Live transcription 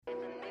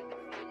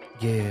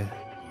Yeah.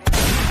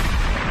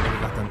 We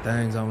got them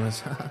things on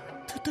us.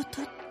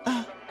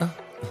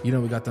 You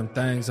know we got them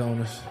things on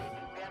us.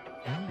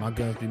 My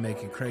guns be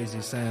making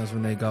crazy sounds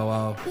when they go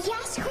off.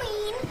 Yes,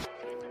 Queen.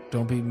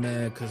 Don't be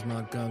mad cause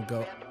my gun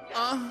go.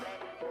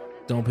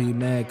 Don't be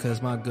mad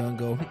cause my gun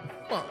go.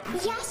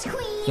 Yes,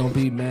 Queen. Don't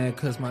be mad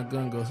cause my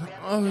gun goes.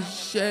 Oh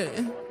shit.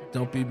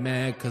 Don't be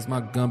mad cause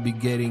my gun be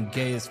getting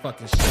gay as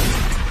fucking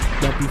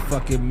shit. Don't be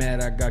fucking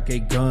mad I got gay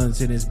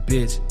guns in this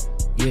bitch.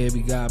 Yeah,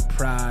 we got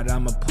pride,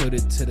 I'ma put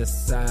it to the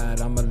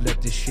side. I'ma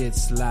let this shit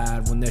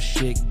slide. When that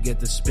shit get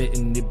to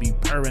spitting, it be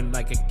purring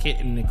like a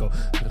kitten. It go,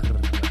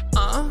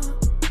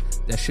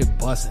 that shit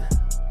bustin'.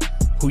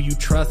 Who you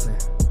trustin'?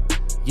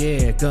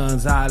 Yeah,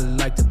 guns, I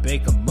like to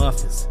bake 'em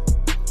muffins.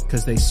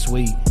 Cause they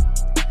sweet,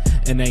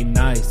 and they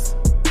nice.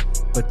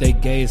 But they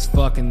gay as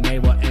fuck and they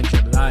will end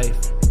your life.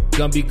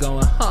 Gun be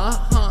going,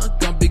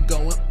 gun be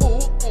going,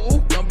 ooh,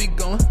 gun be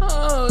going,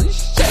 oh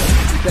shit.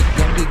 That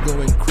gun be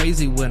going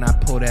crazy when I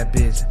pull that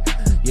bitch.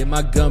 Yeah,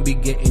 my gun be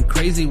getting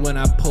crazy when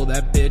I pull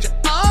that bitch.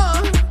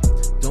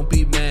 Don't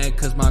be mad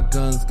cause my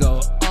guns go,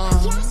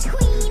 Yes,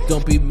 Queen.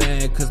 Don't be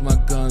mad cause my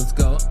guns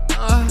go,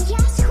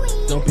 Yes,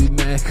 Queen. Don't be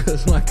mad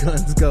cause my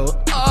guns go,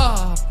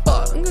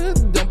 fuck.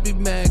 Don't be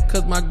mad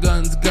cause my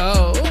guns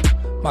go.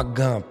 My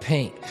gun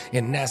pink,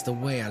 and that's the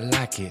way I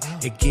like it.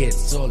 It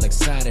gets all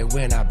excited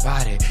when I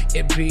bite it.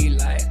 It be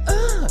like,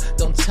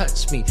 don't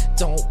touch me,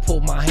 don't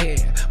pull my hair.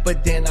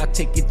 But then I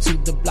take it to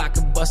the block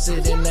and bust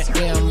it in the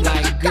air. I'm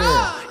like,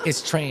 girl,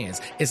 it's trans,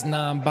 it's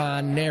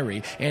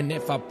non-binary. And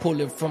if I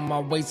pull it from my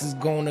waist, it's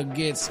gonna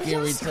get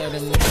scary. Tell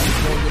them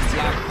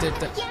niggas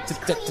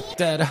block.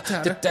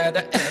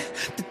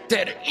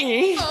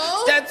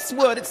 That's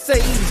what it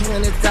says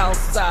when it's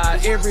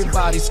outside.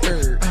 Everybody's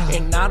scared,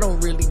 and I don't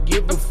really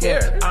give a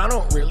fuck. I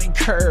don't really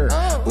care.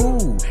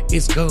 Ooh,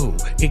 it's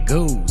it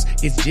goes,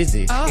 it's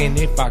jizzy. And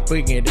if I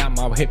quick it out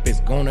my hip,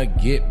 it's gonna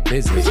get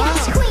busy.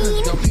 Yes,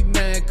 Queen. Don't be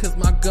mad cause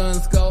my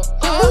guns go,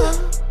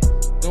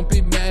 Don't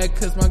be mad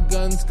cause my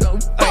guns go,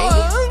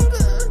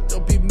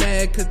 Don't be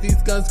mad cause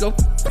these guns go,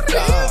 Fuck.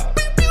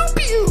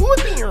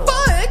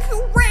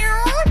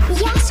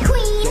 Yes,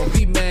 Queen. Don't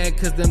be mad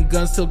cause them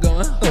guns still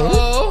going,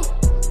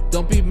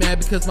 Don't be mad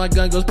because my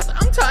gun goes,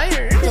 I'm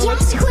tired.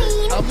 Yes,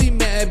 Queen. I'll be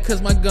mad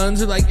because my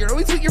guns are like, you're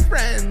always with your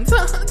friends.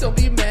 Don't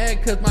be mad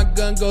because my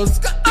gun goes,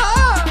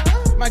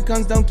 My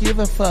guns don't give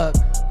a fuck.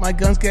 My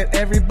guns get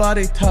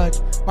everybody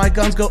touched. My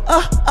guns go,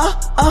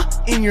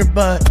 in your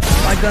butt.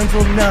 My guns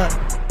will nut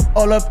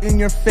all up in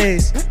your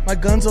face. My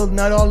guns will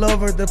nut all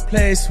over the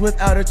place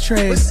without a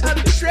trace.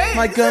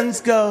 My guns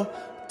go,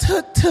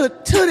 toot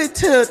toot tooty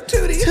toot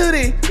tooty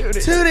tooty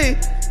tooty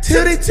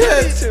tooty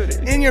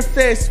toot in your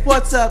face.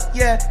 What's up?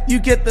 Yeah, you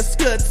get the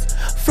skuts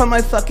from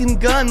my fucking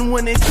gun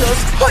when it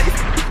goes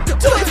knife.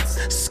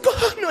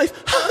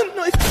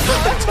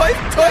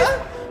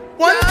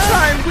 One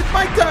time with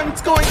my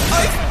guns going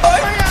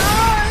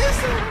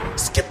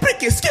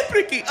skip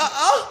Ricky.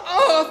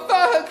 oh,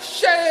 fuck,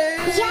 shit.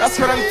 That's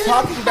what I'm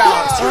talking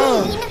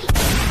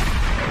about.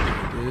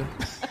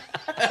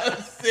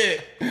 That's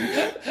it.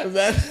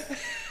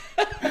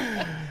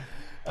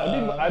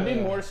 I'd be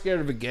more scared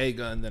of a gay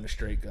gun than a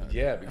straight gun.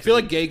 Yeah, I feel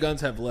like gay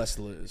guns have less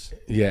to lose.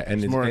 Yeah,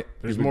 and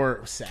There's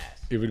more sass.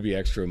 It would be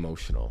extra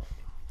emotional.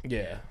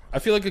 Yeah, I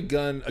feel like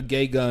a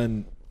gay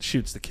gun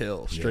shoots to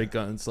kill. Straight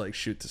guns like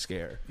shoot to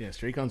scare. Yeah,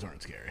 straight guns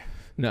aren't scary.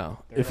 No,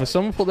 if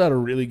someone pulled out a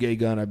really gay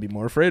gun, I'd be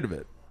more afraid of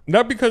it.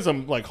 Not because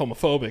I'm like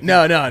homophobic.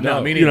 No.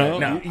 Me neither. You know,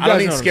 no, you I don't guys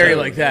mean know what scary I'm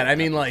like that. I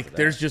mean like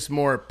there's just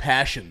more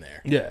passion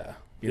there. Yeah,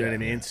 You know what I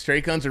mean?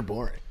 Straight guns are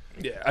boring.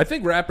 Yeah, I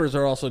think rappers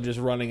are also just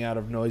running out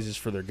of noises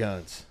for their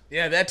guns.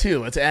 Yeah, that too.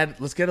 Let's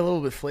get a little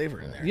bit of flavor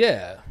in there.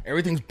 Yeah,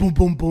 Everything's boom,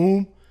 boom,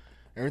 boom.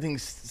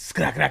 Everything's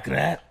skrak, krak,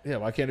 krak. yeah.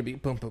 Why can't it be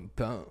boom, boom,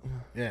 boom?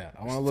 Yeah,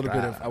 I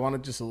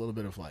want just a little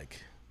bit of like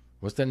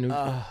What's the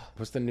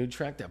new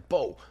track? That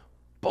Bo.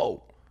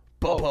 bo,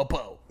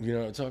 bo. You know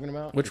what I'm talking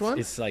about? Which one?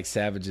 It's like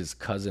Savage's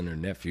cousin or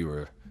nephew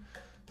or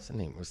what's the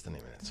name of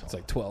that song? It's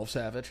like 12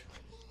 Savage.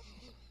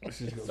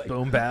 Like,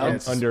 boom, bow.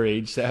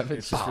 Underage Savage.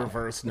 It's just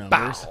reverse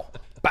numbers.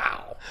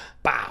 Bow.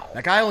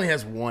 That guy only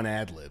has one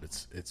ad lib.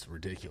 It's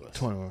ridiculous.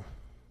 21.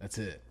 That's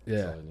it.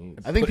 Yeah,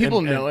 I think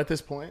people know at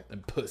this point.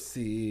 and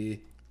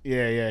pussy.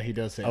 Yeah, he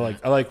does say that.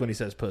 I like when he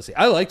says pussy.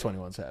 I like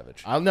 21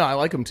 Savage. I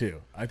like him too.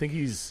 I think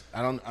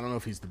I don't know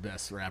if he's the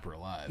best rapper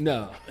alive.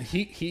 No,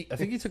 he. I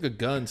think he took a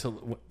gun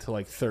to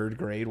like third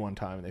grade one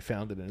time, and they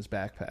found it in his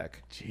backpack.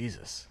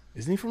 Jesus,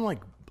 isn't he from like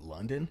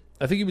London?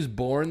 I think he was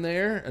born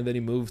there, and then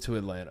he moved to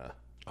Atlanta.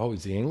 Oh,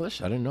 is he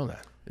English? I didn't know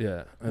that.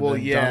 Yeah. And Well,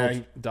 then yeah.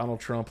 Donald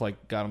Trump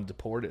like got him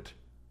deported.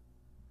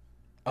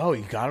 Oh,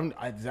 you got him?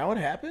 Is that what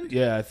happened?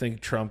 Yeah, I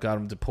think Trump got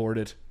him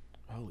deported.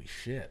 Holy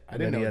shit! I And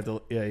didn't then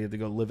know. he had to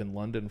go live in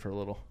London for a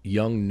little.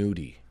 Young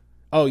Nudie.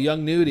 Oh,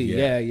 Young Nudie.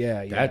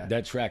 Yeah.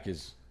 That track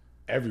is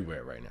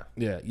everywhere right now.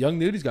 Yeah, Young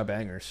Nudie's got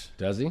bangers.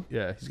 Does he?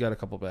 Yeah, he's got a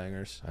couple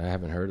bangers. I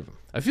haven't heard of him.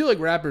 I feel like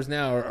rappers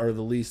now are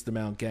the least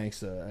amount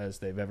gangsta as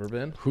they've ever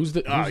been.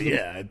 Oh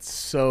yeah, it's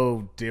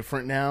so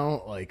different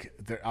now. Like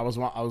I was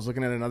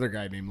looking at another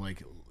guy named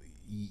like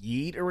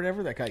Yeet or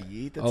whatever, that guy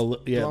Yeet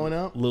that's yeah, blowing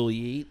up. Lil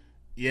Yeet.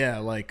 Yeah,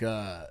 like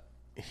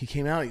he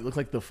came out. He looked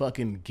like the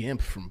fucking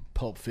Gimp from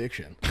Pulp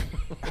Fiction.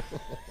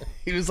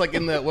 He was like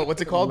in the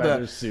what's it called?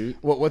 Leather the suit.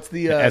 What's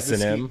the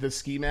S&M? the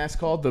ski mask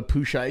called? The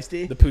Pooh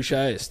Shiesty? The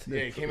Pusheist.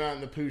 Yeah, he came out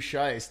in the Pooh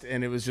Shiest,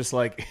 and it was just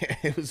like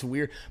it was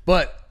weird,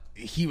 but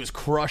he was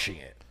crushing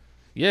it.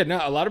 Yeah, no,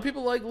 a lot of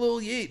people like Lil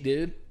Yeet,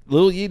 dude.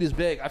 Lil Yeet is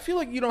big. I feel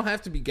like you don't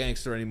have to be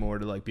gangster anymore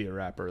to like be a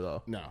rapper,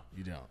 though. No,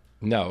 you don't.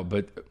 No,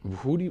 but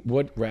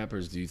what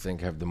rappers do you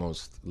think have the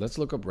most? Let's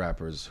look up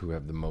rappers who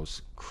have the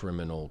most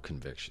criminal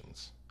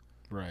convictions.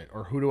 Right.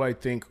 Or who do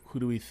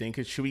we think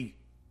it should we?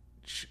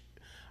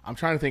 I'm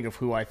trying to think of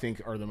who I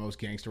think are the most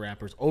gangster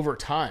rappers over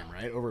time,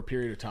 right? Over a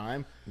period of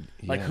time.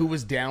 Like Yeah. who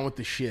was down with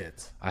the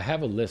shits. I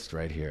have a list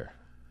right here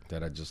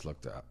that I just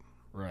looked up.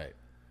 Right.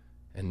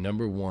 And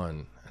number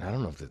one, and I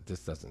don't know if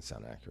this doesn't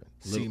sound accurate.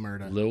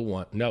 C-Murder. Lil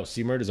One. No,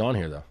 C-Murder's on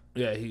here though.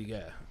 Yeah,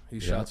 he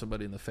shot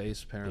somebody in the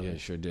face apparently. Yeah,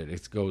 sure did.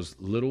 It goes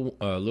Lil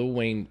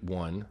Wayne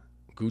 1,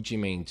 Gucci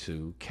Mane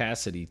 2,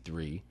 Cassidy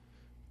 3,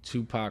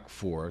 Tupac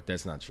 4.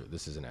 That's not true.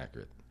 This isn't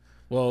accurate.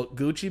 Well,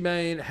 Gucci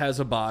Mane has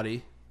a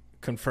body.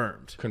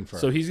 Confirmed. Confirmed.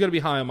 So he's going to be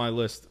high on my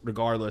list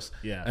regardless.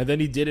 Yeah. And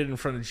then he did it in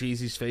front of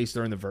Jeezy's face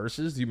during the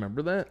verses. Do you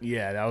remember that?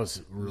 Yeah, that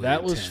was really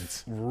That intense.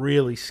 was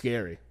really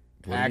scary.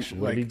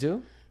 Actually, What did he like,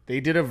 do?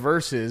 they did a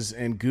verses,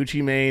 and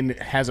Gucci Mane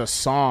has a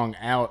song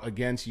out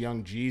against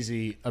Young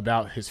Jeezy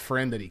about his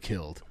friend that he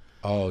killed.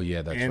 Oh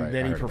yeah, that's And right.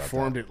 then I he heard about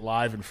performed that. it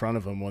live in front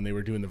of him when they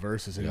were doing the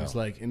verses, and he was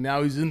like, "And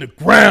now he's in the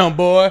ground,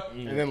 boy."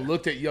 And then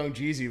looked at Young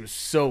Jeezy. It was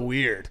so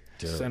weird.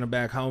 Sent him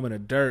back home in the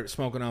dirt,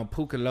 smoking on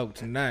Puka Loke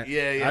tonight.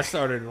 Yeah, yeah. I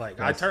started like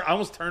I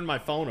almost turned my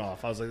phone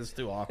off. I was like, "This is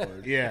too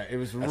awkward." Yeah, it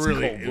was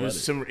really.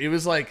 It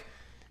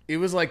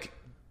was like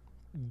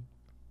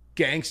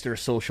gangster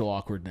social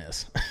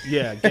awkwardness.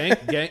 Yeah,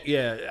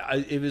 yeah.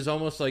 It was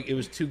almost like it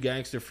was too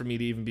gangster for me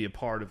to even be a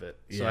part of it,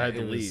 so I had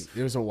to leave.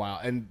 It was a while.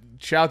 And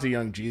shout out to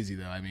Young Jeezy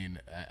though. I mean,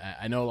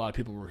 I know a lot of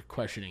people were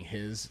questioning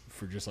his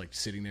for just like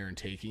sitting there and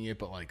taking it,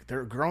 but like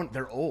they're grown,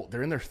 they're old,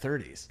 they're in their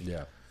 30s.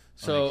 Yeah.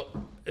 So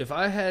if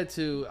I had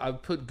to,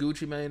 I'd put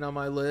Gucci Mane on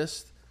my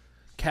list.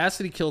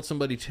 Cassidy killed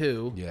somebody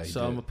too, Yeah, he so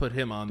did. I'm gonna put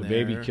him on The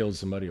there. baby killed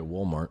somebody at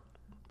Walmart.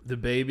 The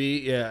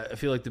baby, yeah, I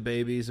feel like the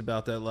baby's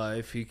about that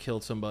life. He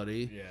killed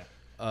somebody.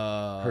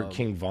 Yeah. Heard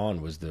King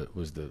Von was the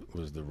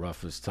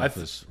roughest,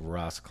 toughest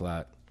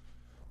Rossclat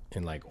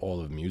in like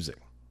all of music.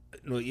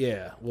 Well,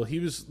 yeah. Well, he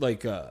was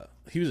like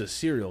he was a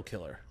serial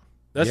killer.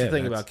 That's the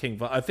thing about King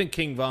Von. I think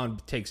King Von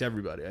takes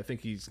everybody. I think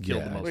he's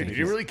killed Yeah, the most. Wait, did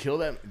you really kill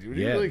that? Did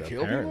you Yeah, really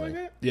kill people apparently. like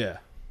that? Yeah.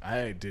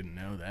 I didn't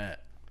know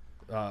that.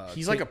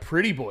 He's like a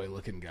pretty boy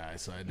looking guy,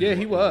 so I Yeah,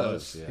 he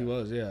was. yeah. He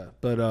was, yeah.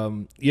 But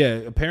yeah,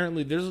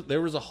 apparently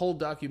there was a whole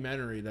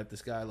documentary that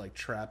this guy like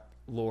Trap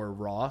Lore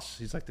Ross.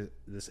 He's like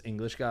this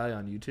English guy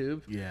on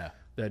YouTube. Yeah.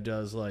 That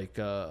does like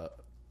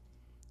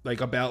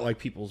about like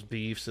people's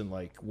beefs and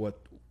like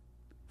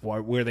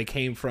where they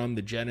came from,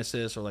 the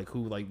genesis, or like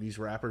who like these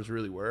rappers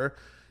really were.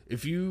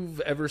 If you've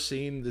ever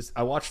seen this,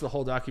 I watched the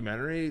whole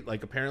documentary.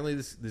 Like apparently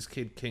this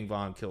kid King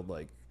Von killed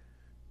like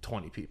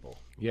 20 people,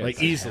 Yeah, like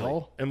what the easily,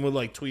 hell? and would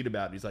like tweet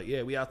about it. He's like,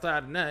 "Yeah, we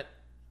outside the net,"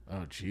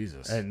 Oh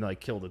Jesus. and like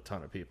killed a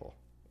ton of people.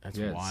 That's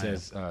Yeah, it wild.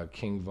 says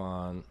King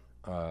Von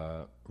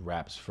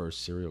rap's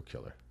first serial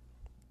killer.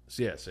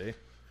 So, yeah, see,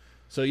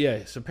 so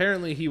yeah, so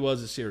apparently he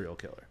was a serial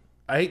killer.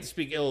 I hate to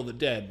speak ill of the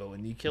dead, but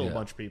when you kill a Yeah.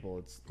 bunch of people,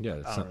 it's Yeah, I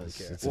it's, don't not, really it's,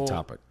 care. it's a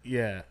topic.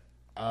 Yeah.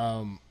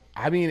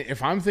 I mean,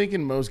 if I'm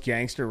thinking most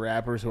gangster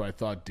rappers who I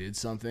thought did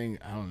something,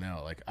 I don't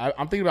know. Like,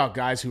 I'm thinking about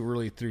guys who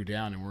really threw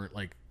down and weren't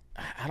like,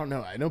 I don't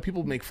know. I know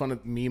people make fun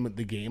of me with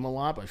the game a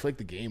lot, but I feel like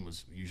the game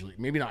was usually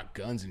maybe not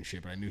guns and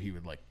shit, but I knew he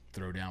would like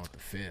throw down with the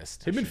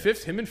fist. Him and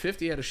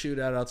 50 had a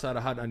shootout outside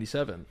of Hot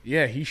 97.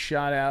 Yeah, he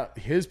shot out.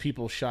 His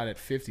people shot at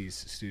 50's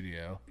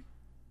studio.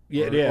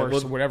 Yeah, or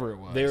well, whatever it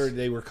was.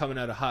 They were coming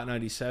out of Hot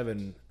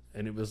 97,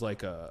 and it was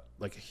like a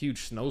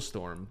huge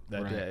snowstorm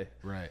that day.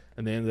 Right.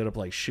 And they ended up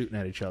like shooting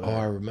at each other. Oh,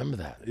 I remember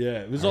that. Yeah,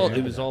 it was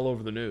all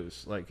over the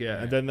news. Like,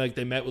 yeah, and then like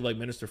they met with like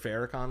Minister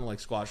Farrakhan and like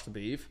squashed the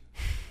beef.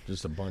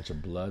 Just a bunch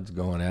of bloods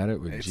going at it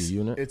with G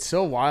Unit. It's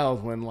so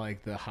wild when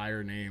like the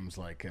higher names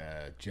like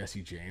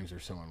Jesse James or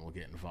someone will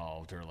get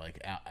involved, or like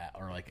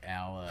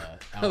Al.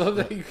 I love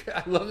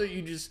that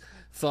you just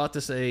thought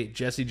to say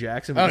Jesse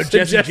Jackson. Oh, but you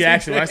said Jesse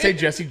Jackson. When I say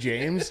James. Jesse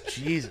James,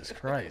 Jesus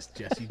Christ,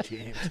 Jesse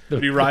James.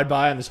 Did he ride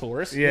by on his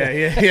horse? Yeah.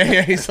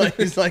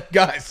 He's like,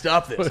 guys,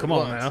 stop this. Come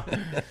on now.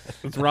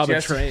 Let's rob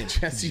a train.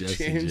 Jesse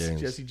James,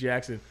 Jesse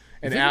Jackson,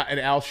 and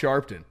Al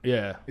Sharpton.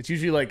 Yeah. It's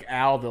usually like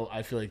Al.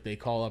 I feel like they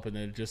call up and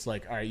they're just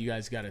like, all right, you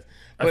guys got it.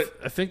 But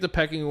I think the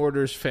pecking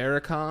order is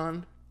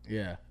Farrakhan,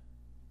 yeah,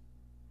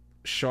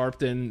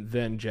 Sharpton,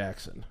 then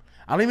Jackson.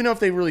 I don't even know if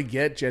they really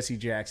get Jesse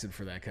Jackson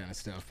for that kind of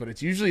stuff, but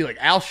it's usually like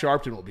Al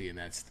Sharpton will be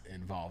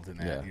involved in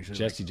that. Yeah, Usually,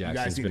 Jesse like, you guys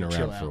Jackson's need been to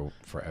chill around out.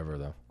 for forever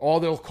though. All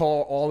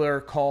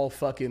their call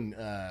fucking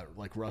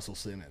like Russell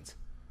Simmons.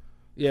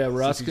 Yeah,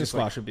 Russ he can just,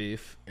 squash a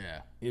beef. Yeah.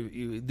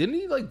 Didn't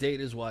he like date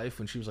his wife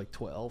when she was like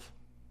 12?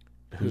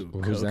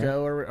 Who's that?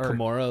 Coco or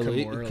Kimora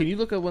Lee. Kimora? Can you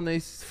look at when they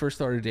first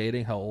started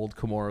dating, how old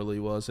Kimora Lee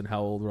was and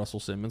how old Russell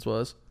Simmons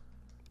was?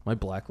 Am I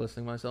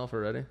blacklisting myself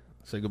already?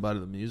 Say goodbye to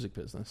the music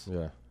business.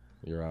 Yeah,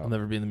 you're out. I'll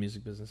never be in the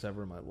music business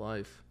ever in my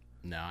life.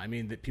 No, I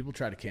mean people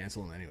try to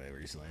cancel him anyway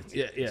recently.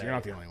 Yeah. You're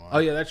not the only one. Oh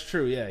yeah, that's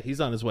true. Yeah, he's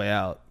on his way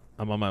out.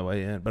 I'm on my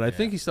way in, but I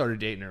think he started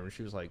dating her when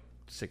she was like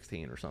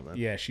 16 or something.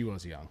 Yeah, she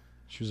was young,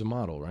 She was a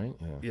model, right?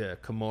 Yeah. Yeah,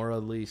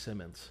 Kimora Lee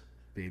Simmons.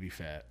 baby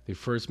fat. They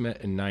first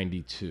met in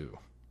 '92.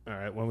 All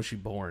right, when was she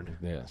born?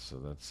 Yeah, so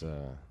that's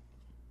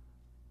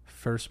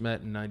First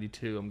met in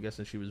 92. I'm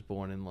guessing she was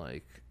born in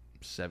like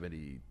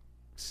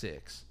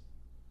 76.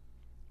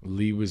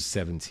 Lee was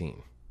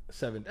 17,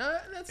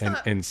 That's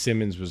not. and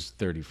Simmons was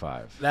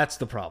 35. That's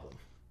the problem.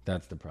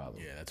 That's the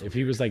problem. Yeah, that's if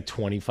he was like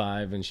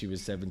 25 and she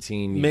was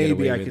 17, you Maybe get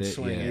away I with could it.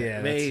 swing Yeah. it.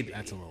 Yeah, Maybe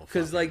that's a little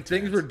because fucking like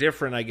things intense. were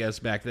different, I guess,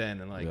 back then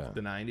in like Yeah.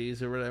 the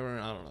 90s or whatever.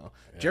 I don't know.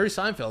 Jerry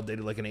Seinfeld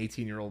dated like an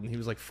 18-year-old and he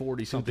was like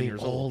 40 something They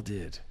years all old.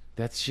 did.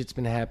 That shit's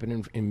been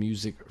happening in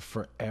music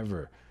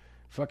forever.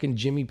 Fucking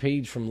Jimmy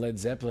Page from Led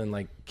Zeppelin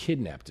like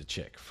kidnapped a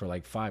chick for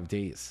like 5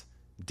 days.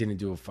 Didn't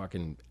do a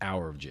fucking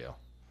hour of jail.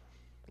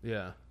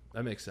 Yeah,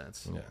 that makes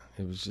sense. Yeah,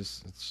 it's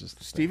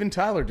just. Steven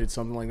Tyler did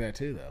something like that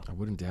too, though. I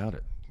wouldn't doubt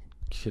it.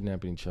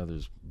 Kidnapping each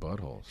other's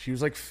buttholes. She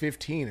was like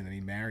 15, and then he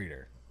married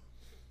her,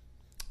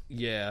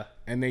 Yeah,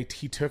 and he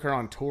took her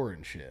on tour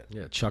and shit.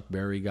 Yeah, Chuck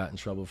Berry got in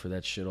trouble for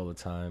that shit all the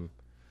time.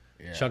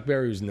 Yeah. Chuck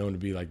Berry was known to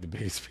be like the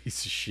biggest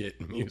piece of shit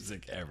in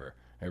music ever.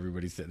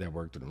 Everybody said that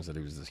worked with him said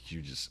he was the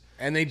hugest.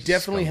 And they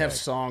definitely have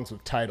scumbag. songs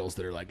with titles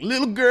that are like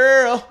 "Little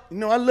Girl," you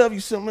know, I love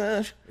you so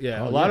much.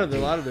 yeah. A lot of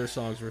their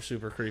songs were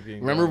super creepy.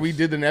 And Remember, gross. we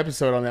did an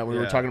episode on that when we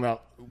were Yeah. talking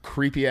about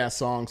creepy ass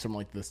songs from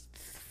like the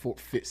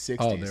 60s.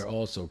 Oh, they're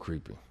all so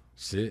creepy.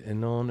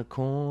 Sitting on the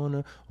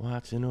corner,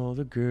 watching all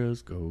the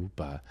girls go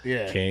by.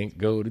 Yeah. Can't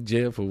go to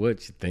jail for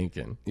what you're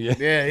thinking. Yeah.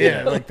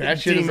 yeah, like that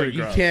shit is Dean like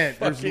you McGraw. can't.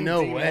 There's Fucking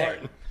no Dean way.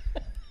 Martin.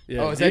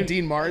 Yeah, Oh, is that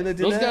Dean Martin that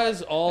did Those that?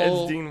 guys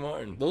all. That's Dean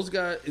Martin. Those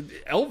guys.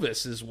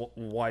 Elvis's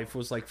wife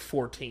was like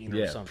 14 or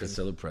Yeah, something.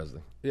 Priscilla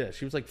Presley. Yeah,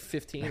 she was like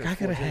 15 or I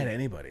could 14. have had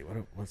anybody.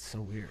 What's so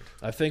weird?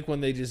 I think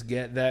when they just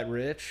get that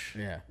rich,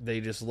 Yeah.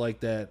 they just like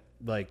that,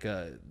 like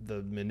the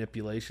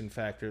manipulation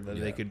factor that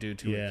they could do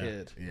to Yeah. a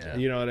kid. Yeah.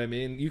 You know what I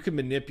mean? You can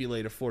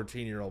manipulate a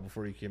 14-year-old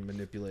before you can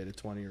manipulate a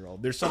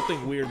 20-year-old. There's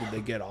something weird that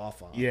they get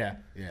off on. Yeah,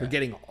 They're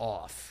getting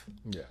off.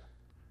 Yeah.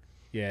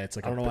 Yeah, it's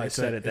like I don't know why I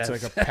said it It's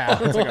that like a power.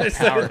 It's like a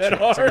power trip.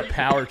 It's like a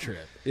power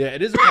trip. Yeah,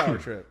 it is a power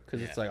trip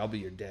because it's like, I'll be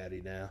your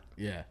daddy now.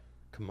 Yeah.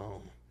 Come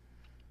on.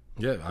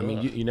 Yeah, I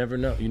mean, you never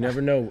know. You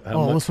never know how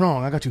Oh, much. what's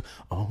wrong? I got you.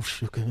 Oh,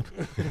 shook up.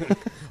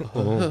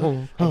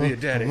 I'll be your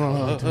daddy.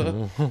 Get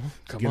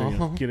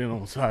in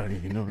on the side of you,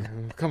 you know.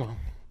 Come on.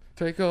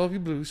 Take off your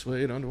blue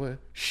suede underwear.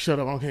 Shut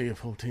up! I don't care. You're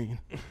 14.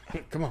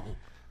 Come on.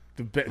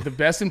 The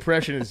best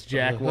impression is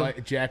Jack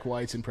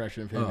White's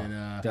impression of him.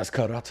 And, That's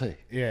karate.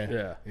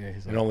 yeah.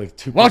 He's like, And only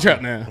two. watch people-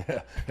 out now.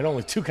 And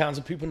only two kinds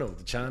of people know: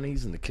 the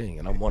Chinese and the King,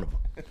 and I'm one of them.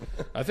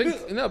 I think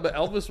but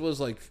Elvis was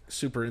like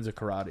super into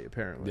karate.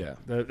 Apparently, Yeah.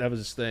 that was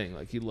his thing.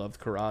 Like he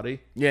loved karate.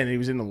 Yeah, and he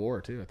was in the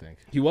war too. I think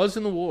He was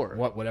in the war.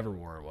 whatever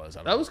war it was. I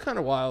don't That know. was kind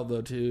of wild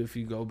though too. If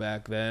you go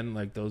back then,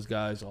 like those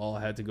guys all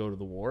had to go to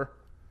the war.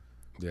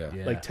 Yeah.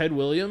 Like Ted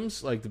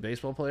Williams, like the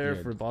baseball player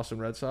Yeah. for Boston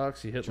Red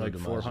Sox, he hit Joe like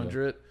DiMaggio.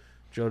 400.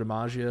 Joe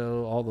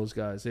DiMaggio, all those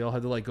guys, they all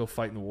had to like go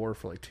fight in the war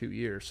for like 2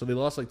 years. So they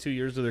lost like 2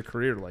 years of their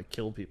career to like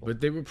kill people.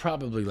 But they were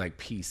probably like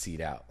PC'd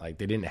out. Like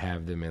they didn't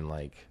have them in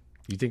like.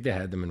 You think they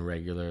had them in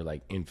regular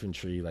like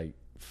infantry, like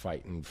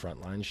fighting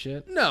frontline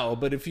shit? No,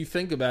 but if you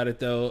think about it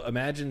though,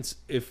 imagine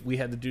if we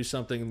had to do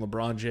something and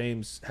LeBron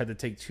James had to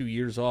take 2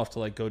 years off to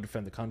like go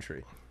defend the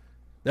country.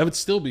 That would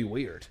still be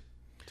weird.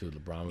 Dude,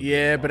 LeBron. Would be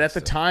Yeah, a but at the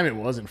monster. time it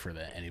wasn't for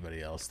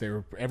anybody else.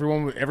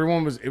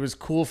 Everyone was. It was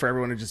cool for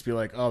everyone to just be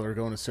like, "Oh, they're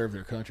going to serve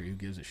their country. Who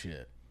gives a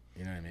shit?"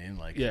 You know what I mean?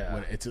 Like, Yeah.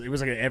 it was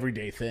like an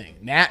everyday thing.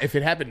 Now, if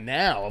it happened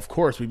now, of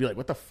course we'd be like,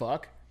 "What the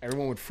fuck?"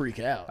 Everyone would freak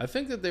out. I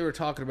think that they were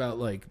talking about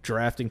like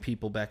drafting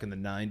people back in the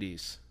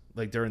 90s,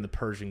 like during the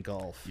Persian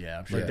Gulf. Yeah,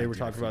 I'm sure like they they were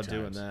did a talking few about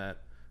doing times. that.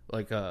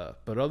 Like,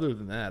 but other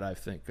than that, I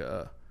think,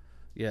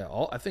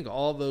 I think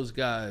all those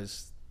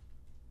guys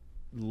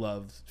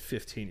loved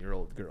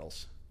 15-year-old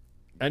girls.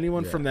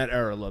 Anyone from that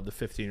era loved the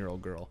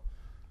 15-year-old girl.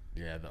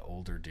 Yeah, the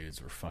older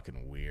dudes were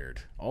fucking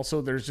weird.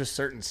 Also, there's just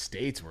certain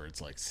states where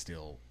it's like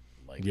still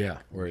like Yeah,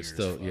 where it's weird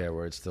as still fuck.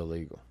 where it's still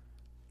legal.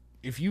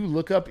 If you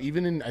look up,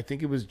 even in I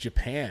think it was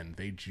Japan,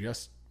 they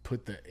just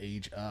put the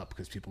age up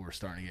because people were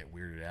starting to get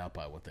weirded out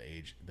by what the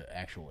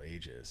actual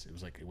age is. It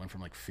was like it went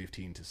from like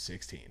 15 to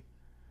 16.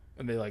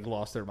 And they like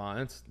lost their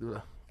minds.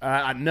 Ugh.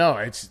 No,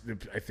 I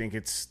think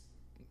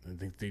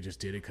they just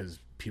did it because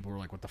people were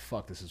like, "What the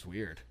fuck? This is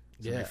weird."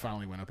 So Yeah. they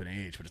finally went up in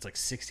age, but it's like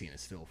 16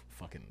 is still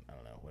fucking, I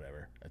don't know,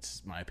 whatever.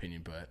 That's my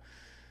opinion, but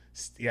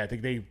yeah, I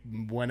think they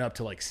went up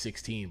to like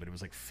 16, but it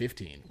was like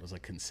 15. It was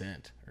like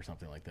consent or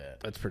something like that.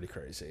 That's pretty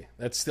crazy.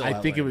 That's still I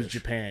think it was outlandish.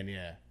 Japan,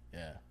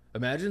 yeah.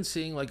 Imagine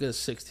seeing like a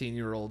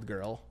 16-year-old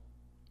girl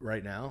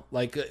right now.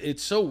 Like,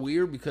 it's so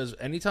weird because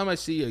anytime I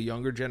see a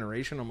younger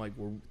generation, I'm like,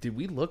 well, did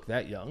we look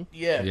that young?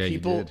 Yeah, Yeah, you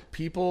did.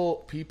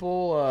 people.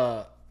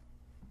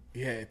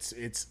 Yeah,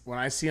 it's when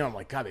I see them, I'm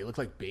like, God, they look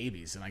like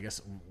babies, and I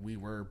guess we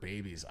were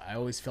babies. I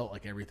always felt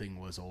like everything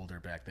was older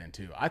back then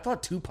too. I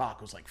thought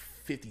Tupac was like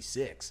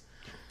 56.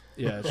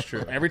 Yeah, it's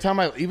true. Every time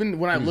even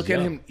when I look at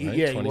him, young, right?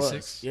 yeah, 26? he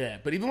was. Yeah,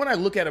 but even when I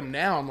look at him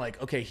now, I'm like,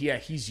 okay, yeah,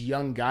 he's a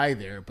young guy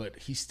there, but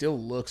he still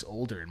looks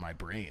older in my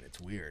brain. It's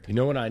weird. You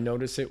know when I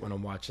notice it? When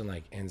I'm watching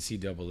like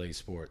NCAA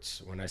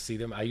sports. When I see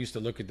them, I used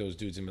to look at those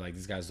dudes and be like,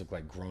 these guys look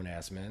like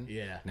grown-ass men.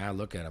 Yeah. Now I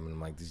look at them and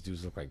I'm like, these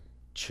dudes look like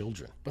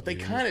children. But they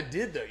kind of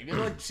did though. You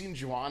know, like seeing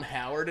Juwan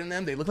Howard in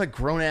them, they look like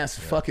grown ass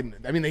fucking.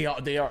 I mean,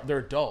 they're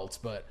adults,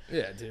 but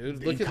Yeah,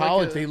 dude. in Look at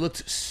college like they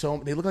looked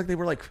they look like they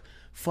were like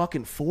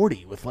fucking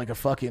 40 with like a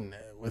fucking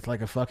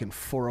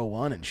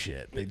 401 and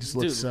shit. They just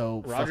look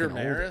so Roger fucking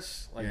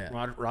Maris, old. like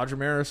Yeah. Roger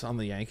Maris on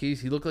the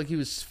Yankees. He looked like he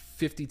was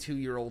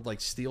 52-year-old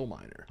like steel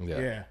miner.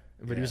 Yeah.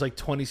 But he was like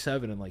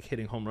 27 and like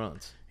hitting home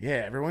runs.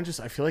 Yeah,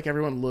 I feel like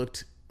everyone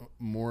looked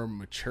more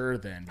mature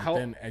then. But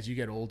then as you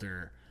get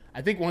older,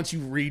 I think once you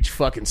reach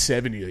fucking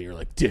 70, you're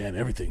like, damn,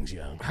 everything's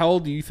young. How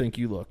old do you think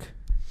you look?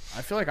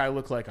 I feel like I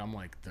look like I'm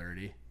like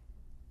 30.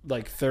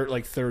 Like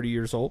 30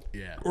 years old?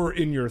 Yeah. Or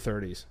in your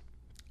 30s?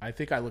 I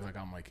think I look like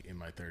I'm like in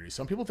my 30s.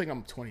 Some people think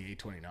I'm 28,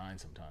 29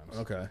 sometimes.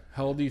 Okay.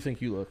 How old do you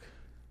think you look?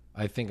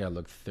 I think I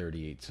look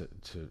 38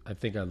 I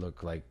think I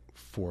look like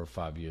 4 or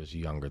 5 years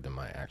younger than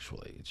my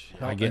actual age.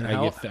 I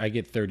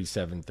get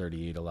 37,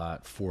 38 a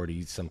lot,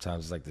 40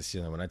 sometimes it's like the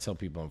ceiling. When I tell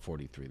people I'm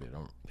 43,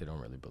 they don't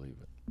really believe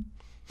it.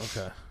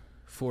 Okay.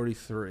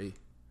 43.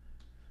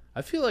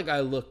 I feel like I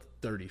look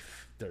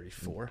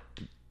 34.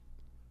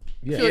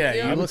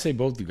 Yeah, I would say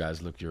both you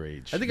guys look your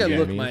age. I think You I know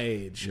look what my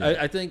mean? age. Yeah.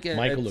 I think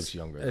Michael looks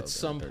younger though, at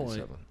some than point.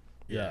 37.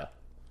 Yeah.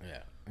 Yeah.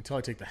 Until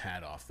I take the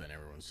hat off, then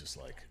everyone's just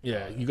like,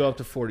 Yeah, you go up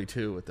to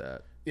 42 with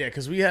that. yeah.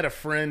 Because we had a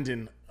friend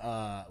in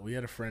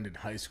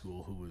high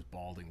school who was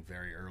balding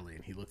very early,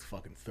 and he looked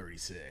fucking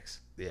 36.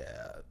 Yeah.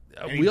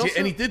 And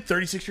he did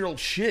 36-year-old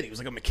shit. He was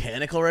like a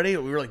mechanic already.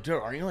 We were like, dude,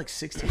 aren't you like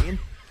 16?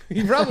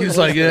 He probably was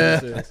like,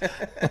 yeah.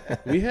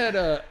 We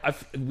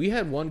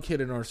had one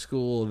kid in our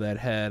school that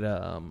had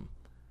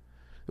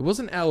it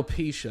wasn't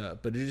alopecia,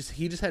 but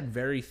he just had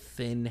very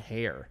thin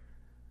hair,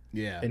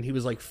 Yeah. and he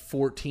was like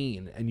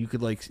 14, and you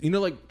could like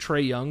like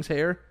Trae Young's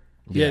hair.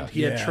 He had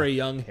Trae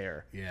Young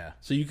hair. Yeah.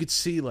 So you could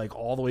see like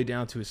all the way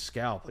down to his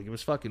scalp. Like it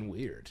was fucking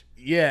weird.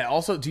 Yeah.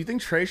 Also, do you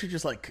think Trey should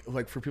just like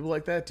for people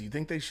like that? Do you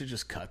think they should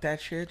just cut that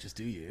shit? Just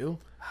do you?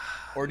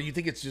 Or do you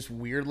think it's just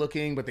weird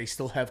looking, but they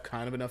still have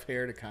kind of enough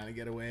hair to kind of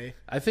get away?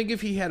 I think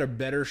if he had a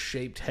better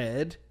shaped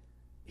head,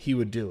 he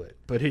would do it.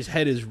 But his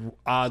head is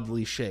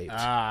oddly shaped.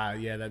 Ah,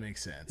 yeah, that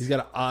makes sense. He's got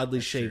an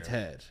oddly shaped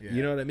head. Yeah.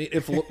 You know what I mean?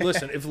 If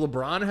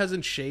LeBron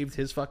hasn't shaved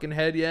his fucking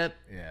head yet,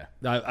 Yeah.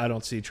 I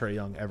don't see Trae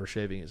Young ever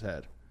shaving his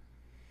head.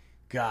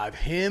 God,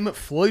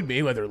 Floyd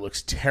Mayweather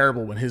looks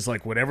terrible when his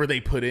like whatever they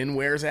put in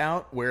wears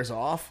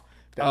off.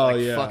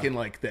 That, fucking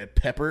like that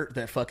pepper,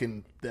 that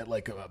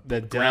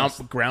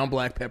ground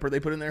black pepper they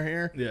put in their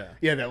hair. Yeah.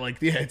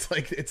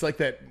 It's like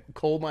that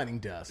coal mining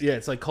dust. Yeah,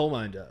 it's like coal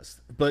mine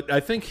dust. But I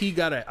think he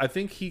got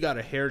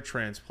a hair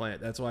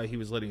transplant. That's why he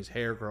was letting his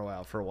hair grow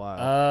out for a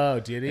while. Oh,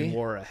 did And he?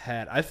 wore a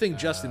hat. I think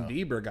Justin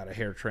Bieber got a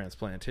hair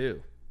transplant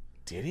too.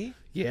 Did he?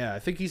 Yeah, I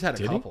think he's had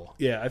a couple.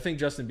 Yeah, I think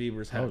Justin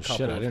Bieber's had a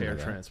couple of hair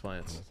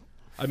transplants.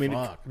 I mean,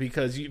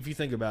 because if you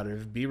think about it,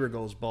 if Bieber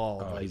goes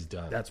bald, he's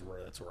done. That's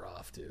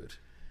rough, dude.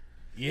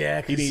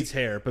 Yeah, He needs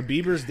hair, but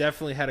Bieber's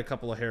definitely had a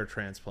couple of hair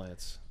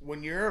transplants.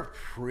 when you're a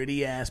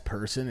pretty ass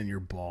person and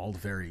you're bald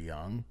very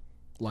young,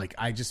 like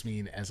I just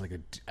mean as like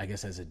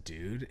as a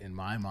dude, in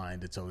my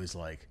mind it's always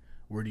like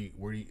where do you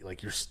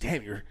like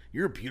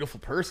you're a beautiful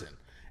person,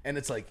 and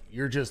it's like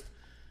you're just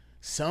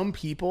some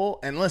people.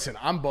 And listen,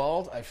 I'm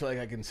bald, I feel like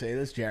I can say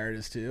this, Jared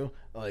is too,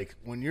 like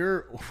when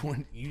you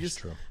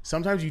just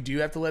sometimes you do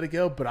have to let it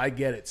go, but I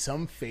get it,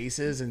 some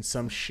faces and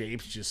some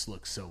shapes just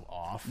look so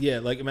off. Yeah,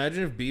 like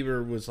imagine if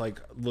Bieber was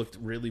looked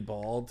really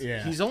bald.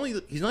 Yeah. He's not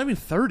even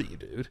 30,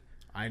 dude.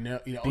 I know,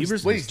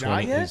 Bieber's he's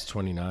not yet? He's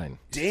 29.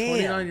 He's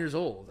 29 years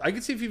old. I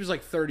could see if he was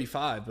like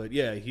 35, but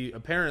yeah, he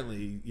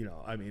apparently,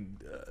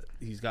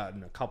 he's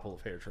gotten a couple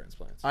of hair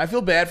transplants. I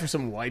feel bad for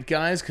some white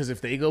guys because if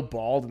they go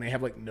bald and they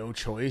have like no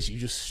choice, you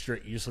just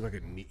look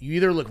like you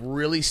either look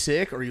really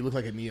sick or you look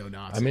like a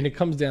neo-Nazi. I mean, it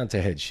comes down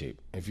to head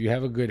shape. If you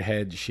have a good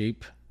head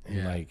shape,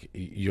 like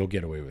you'll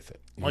get away with it.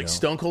 Like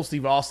Stone Cold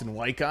Steve Austin,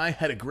 white guy,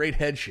 had a great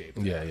head shape.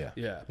 Yeah.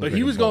 But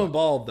he was going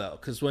bald though,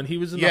 because when he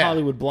was in the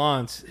Hollywood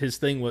Blondes, his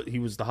thing was he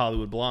was the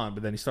Hollywood blonde,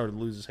 but then he started to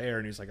lose his hair,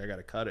 and he's like, I got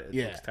to cut it.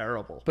 It looks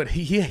terrible. But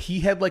he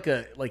had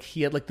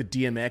the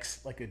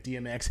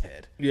DMX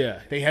head. Yeah,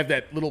 They have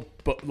that little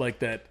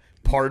that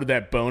part of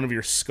that bone of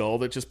your skull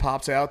that just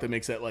pops out that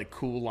makes that like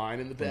cool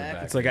line in the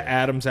back. it's like an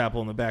Adam's apple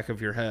in the back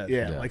of your head.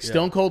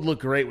 Stone Cold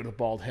looked great with a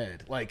bald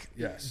head. Like,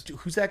 Yes.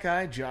 Who's that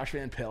guy? Josh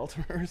Van Pelt?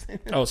 Remember his name?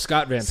 Oh,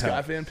 Scott Van Pelt.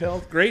 Scott Van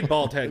Pelt. Great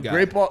bald head guy.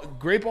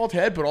 Great bald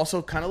head, but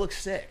also kind of looks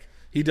sick.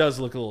 He does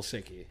look a little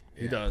sicky.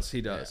 He does.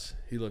 He does.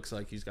 He looks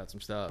like he's got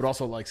some stuff. But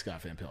also like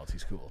Scott Van Pelt.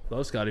 He's cool.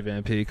 Hello, Scotty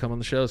Van P. Come on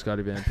the show,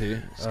 Scotty Van P.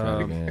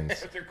 Scotty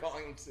Vans. They're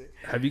calling him sick.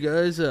 Have you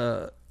guys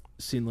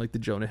seen like the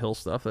Jonah Hill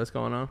stuff that's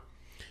going on?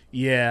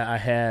 Yeah, I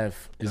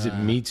have. Is it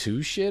Me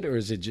Too shit, or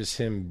is it just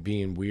him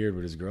being weird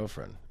with his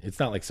girlfriend? It's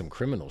not like some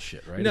criminal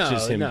shit, right? No, it's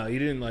just him. no, he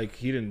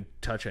didn't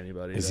touch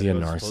anybody. Is he a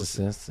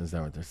narcissist? Is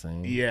that what they're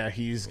saying? Yeah,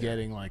 he's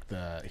getting like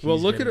the. Well,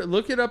 look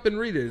it up and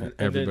read it.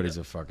 Everybody's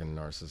a fucking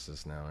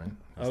narcissist now, right?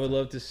 I would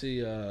love to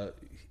see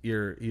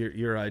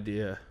your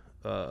idea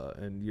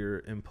and your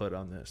input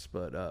on this,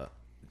 but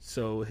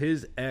so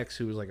his ex,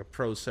 who was like a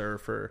pro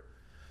surfer,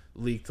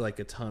 leaked like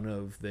a ton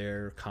of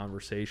their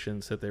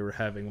conversations that they were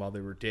having while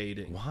they were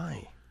dating.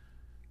 Why?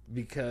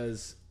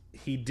 Because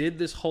he did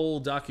this whole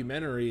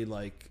documentary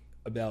like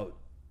about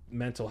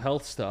mental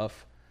health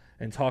stuff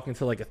and talking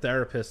to like a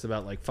therapist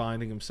about like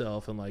finding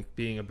himself and like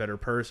being a better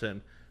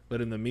person. But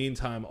in the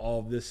meantime, all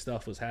of this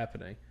stuff was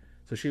happening.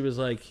 So she was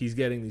like, he's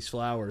getting these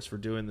flowers for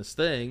doing this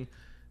thing,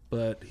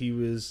 but he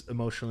was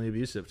emotionally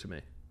abusive to me.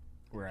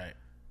 Right.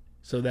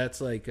 So that's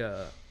like,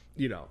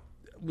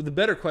 the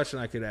better question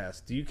I could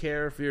ask, do you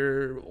care if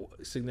your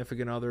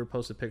significant other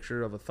posts a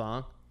picture of a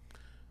thong?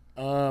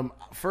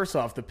 First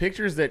off, the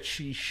pictures that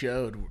she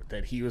showed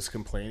that he was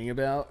complaining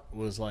about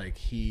was like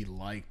he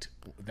liked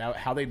that,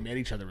 how they met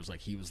each other was like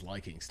he was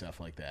liking stuff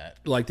like that.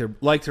 Liked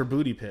her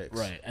booty pics.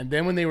 Right. And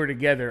then when they were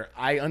together,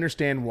 I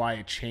understand why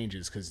it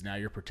changes because now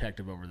you're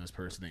protective over this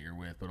person that you're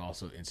with, but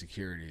also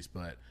insecurities.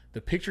 But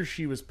the pictures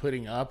she was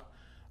putting up,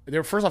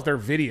 first off, they're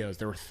videos.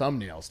 There were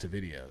thumbnails to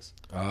videos.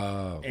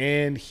 Oh.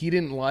 And he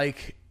didn't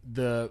like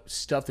the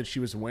stuff that she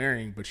was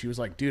wearing, but she was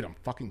like, dude, I'm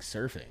fucking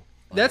surfing.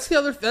 That's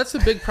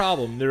the big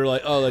problem. They're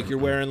like, oh, like you're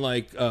wearing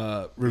like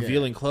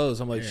revealing clothes.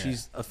 I'm like,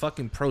 she's a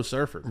fucking pro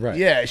surfer. Right.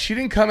 Yeah, she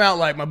didn't come out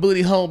like my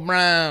booty hole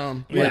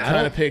brown. Yeah, Like I kind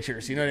don't- of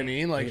pictures. You know what I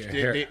mean? Like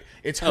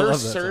it's her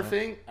love that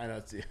surfing. I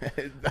know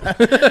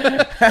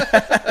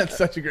it's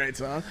such a great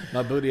song.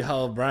 My booty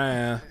hole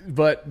brown.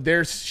 But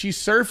she's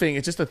surfing.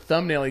 It's just a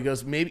thumbnail. He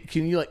goes, maybe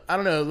can you like I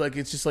don't know, like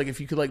it's just like if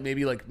you could like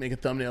maybe like make a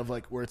thumbnail of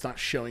like where it's not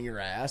showing your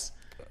ass.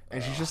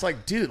 And she's just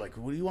like, dude, like,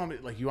 what do you want me?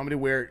 Like, you want me to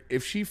wear?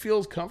 If she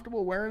feels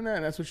comfortable wearing that,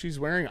 and that's what she's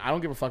wearing, I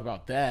don't give a fuck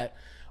about that.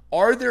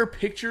 Are there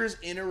pictures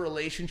in a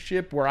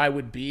relationship where I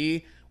would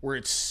be, where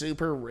it's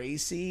super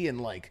racy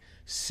and like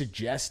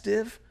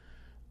suggestive?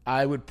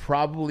 I would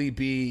probably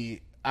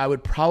be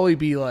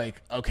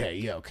like, okay,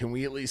 yo, can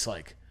we at least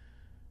like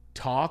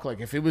talk? Like,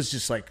 if it was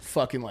just like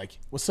fucking like,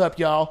 what's up,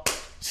 y'all?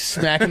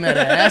 Smacking that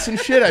ass and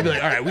shit, I'd be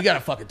like, all right, we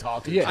gotta fucking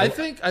talk to you. I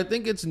think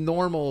it's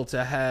normal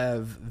to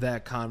have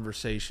that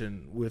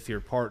conversation with your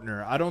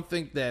partner. I don't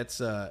think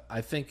that's. I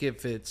think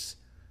if it's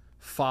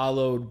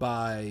followed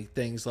by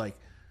things like,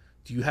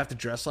 "Do you have to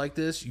dress like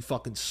this? You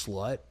fucking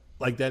slut."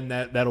 Like then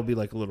that'll be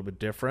like a little bit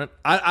different.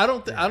 I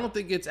don't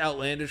think it's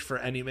outlandish for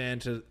any man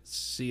to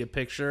see a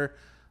picture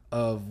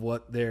of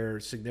what their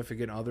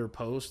significant other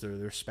posts or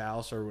their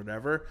spouse or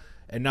whatever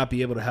and not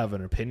be able to have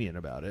an opinion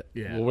about it.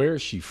 Yeah. Well, where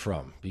is she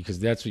from? Because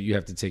that's what you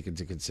have to take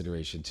into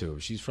consideration too.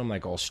 If she's from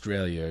like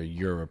Australia, or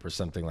Europe, or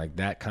something like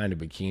that, kind of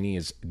bikini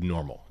is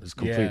normal. It's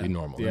completely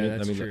normal. Yeah,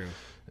 that's true.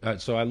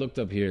 So I looked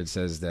up here. It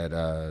says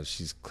that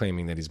she's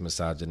claiming that he's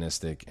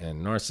misogynistic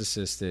and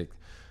narcissistic.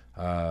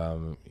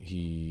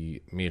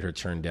 He made her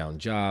turn down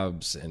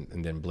jobs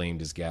and then blamed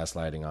his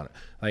gaslighting on it.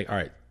 Like, all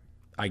right,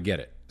 I get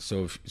it.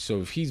 So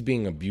if he's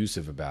being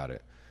abusive about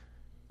it,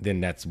 then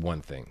that's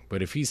one thing.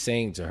 But if he's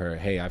saying to her,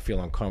 hey, I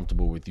feel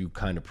uncomfortable with you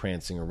kind of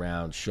prancing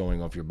around,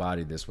 showing off your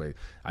body this way,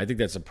 I think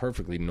that's a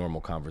perfectly normal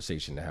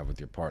conversation to have with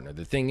your partner.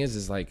 The thing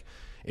is like,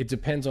 it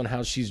depends on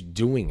how she's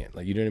doing it.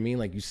 Like, you know what I mean?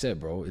 Like you said,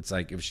 bro, it's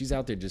like if she's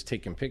out there just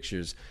taking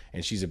pictures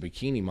and she's a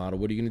bikini model,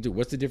 what are you going to do?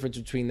 What's the difference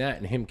between that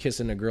and him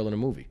kissing a girl in a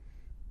movie?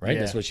 Right?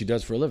 Yeah. That's what she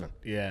does for a living.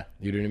 Yeah.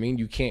 You know what I mean?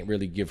 You can't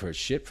really give her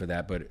shit for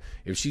that. But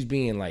if she's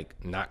being like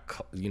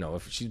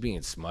if she's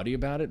being smutty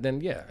about it, then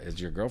yeah, as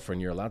your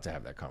girlfriend, you're allowed to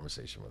have that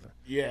conversation with her.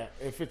 Yeah.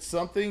 If it's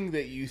something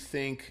that you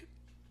think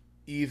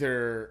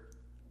either,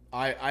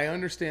 I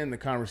understand the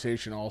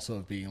conversation also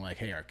of being like,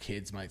 hey, our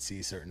kids might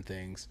see certain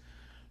things.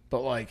 But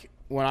like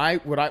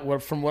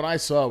from what I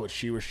saw, what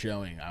she was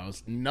showing,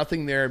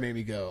 nothing there made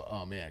me go,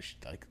 oh man,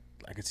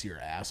 I could see her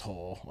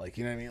asshole. Like,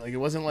 you know what I mean? Like it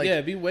wasn't like, Yeah,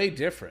 it'd be way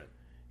different.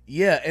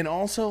 yeah. And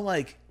also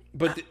like,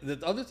 But the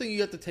other thing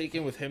you have to take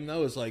in with him,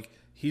 though, is like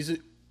he's an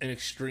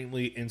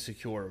extremely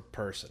insecure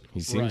person.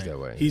 He seems Right. that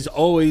way. He's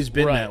always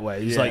been Right. that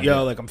way. He's Yeah. like,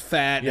 yo, like I'm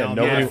fat. Yeah, Now I'm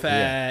nobody- not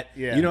fat.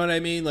 Yeah. You know what I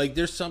mean? Like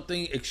there's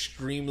something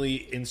extremely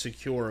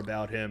insecure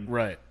about him.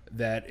 Right.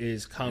 That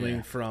is coming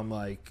Yeah. from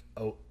like,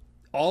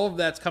 all of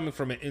that's coming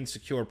from an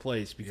insecure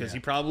place because Yeah. he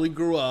probably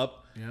grew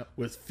up Yep.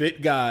 with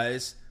fit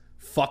guys,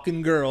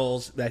 fucking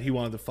girls that he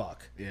wanted to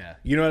fuck. Yeah.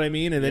 You know what I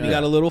mean? And then he Yeah.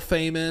 got a little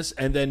famous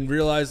and then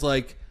realized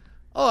like,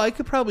 oh, I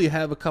could probably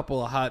have a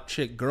couple of hot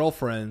chick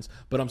girlfriends,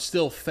 but I'm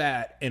still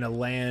fat in a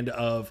land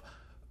of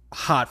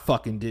hot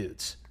fucking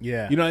dudes.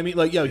 Yeah. You know what I mean?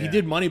 Like, yo, he Yeah.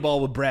 did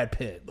Moneyball with Brad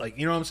Pitt. Like,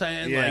 you know what I'm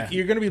saying? Yeah. Like,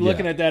 you're going to be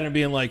looking at that and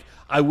being like,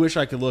 I wish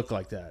I could look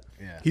like that.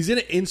 Yeah. He's in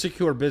an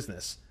insecure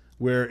business.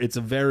 where it's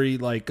a very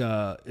like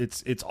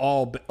it's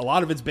all a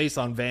lot of it's based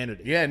on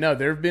vanity. Yeah, no,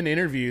 there have been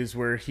interviews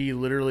where he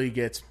literally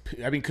gets.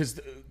 I mean,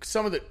 because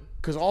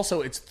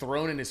also it's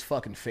thrown in his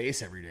fucking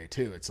face every day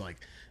too. It's like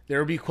there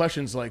will be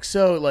questions like,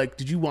 so like,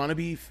 did you want to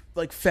be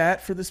like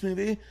fat for this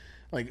movie?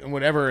 Like and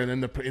whatever, and then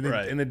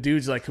the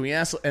dude's like, can we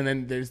ask? And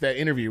then there's that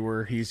interview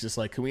where he's just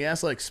like, can we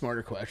ask like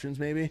smarter questions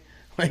maybe?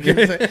 Like,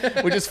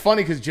 which is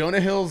funny because Jonah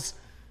Hill's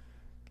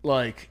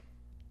like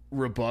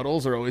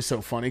rebuttals are always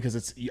so funny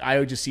because I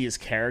would just see his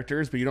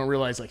characters, but you don't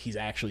realize like he's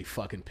actually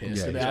fucking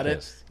pissed about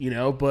it, you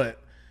know. But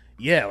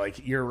yeah,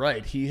 like you're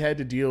right, he had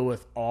to deal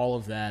with all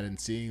of that and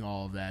seeing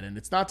all of that, and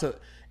it's not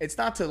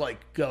to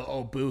like go,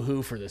 oh,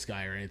 boo-hoo for this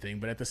guy or anything,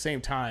 but at the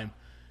same time,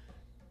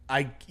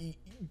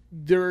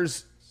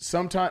 there's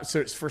sometimes,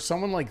 so for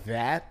someone like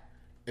that,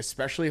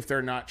 especially if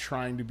they're not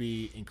trying to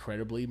be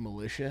incredibly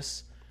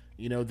malicious,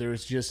 you know,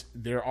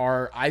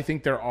 I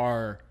think there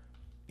are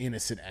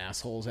innocent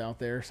assholes out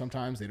there.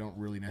 Sometimes they don't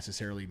really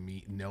necessarily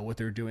know what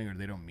they're doing, or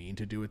they don't mean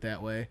to do it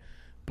that way.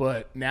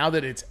 But now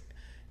that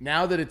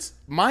it's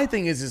my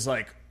thing is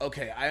like,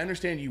 okay, I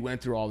understand you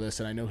went through all this,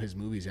 and I know his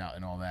movie's out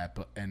and all that,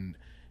 but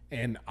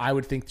and I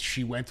would think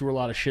she went through a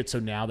lot of shit, so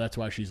now that's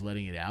why she's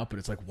letting it out. But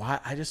it's like, why?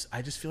 I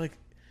just feel like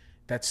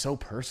that's so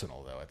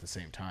personal though at the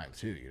same time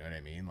too. You know what I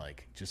mean?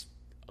 Like just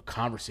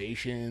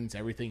conversations,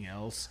 everything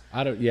else.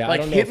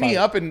 Hit me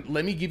up and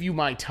let me give you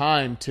my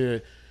time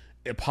to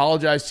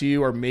apologize to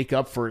you or make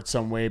up for it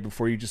some way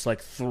before you just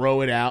like throw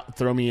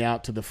me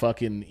out to the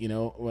fucking, you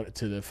know,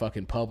 to the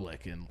fucking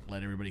public and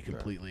let everybody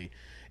completely.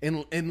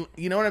 And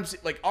you know what I'm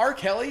saying? Like R.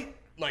 Kelly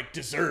like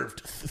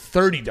deserved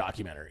 30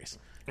 documentaries.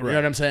 You know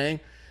what I'm saying?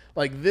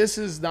 Like this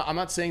is not. I'm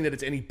not saying that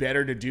it's any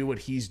better to do what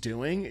he's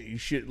doing. You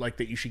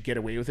should get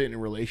away with it in a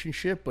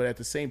relationship, but at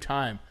the same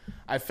time,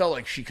 I felt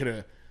like she could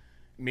have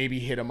maybe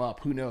hit him up.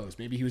 Who knows?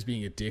 Maybe he was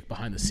being a dick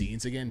behind the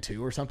scenes again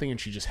too, or something, and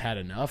she just had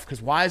enough.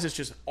 Because why is this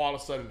just all of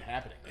a sudden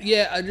happening now?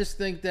 Yeah, I just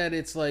think that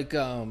it's like.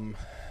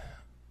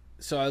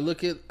 So I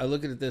look at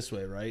it this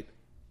way, right?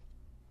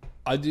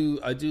 I do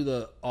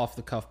the Off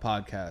the Cuff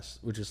podcast,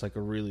 which is like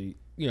a really,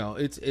 you know,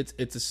 it's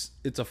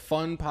a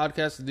fun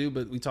podcast to do,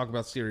 but we talk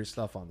about serious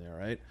stuff on there,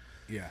 right?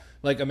 Yeah.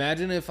 Like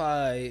imagine if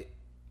I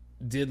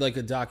did like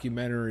a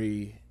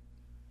documentary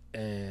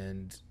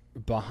and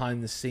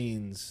behind the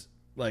scenes,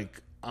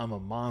 like I'm a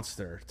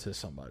monster to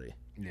somebody.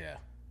 Yeah.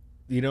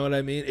 You know what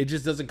I mean? It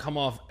just doesn't come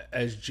off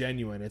as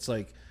genuine. It's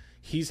like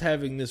he's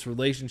having this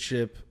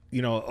relationship,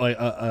 you know, like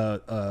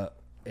a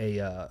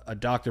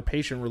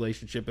doctor-patient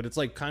relationship, but it's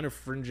like kind of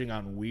fringing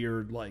on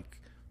weird like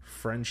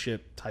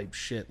friendship type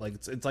shit. Like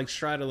it's like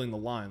straddling the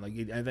line. Like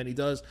and then he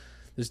does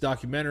this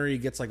documentary,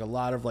 gets like a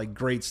lot of like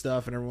great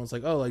stuff, and everyone's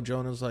like, oh, like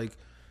Jonah's like,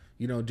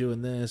 you know,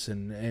 doing this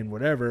and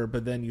whatever.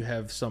 But then you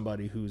have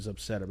somebody who's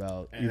upset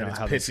about, you know,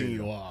 how pissing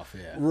you off.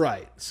 Yeah.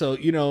 Right. So,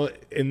 you know,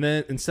 and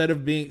then instead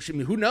of being, I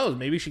mean, who knows?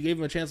 Maybe she gave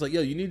him a chance. Like,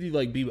 yo, you need to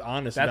like be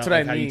honest. That's about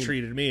what like, I mean. How you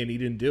treated me, and he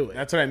didn't do it.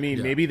 That's what I mean.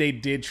 Yeah. Maybe they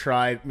did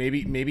try.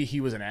 Maybe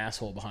he was an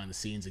asshole behind the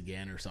scenes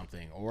again or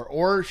something.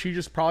 Or she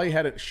just probably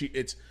had it.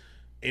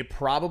 It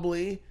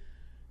probably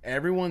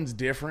everyone's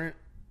different.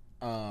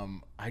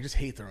 I just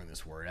hate throwing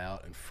this word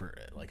out, and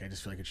I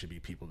just feel like it should be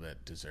people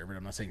that deserve it.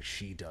 I'm not saying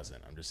she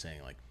doesn't. I'm just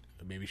saying like.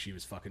 Maybe she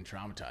was fucking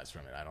traumatized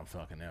from it. I don't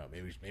fucking know.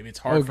 Maybe it's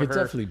hard for her. It could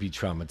definitely be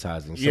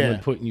traumatizing. Someone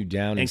putting you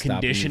down and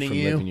stopping you from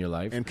living your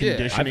life. And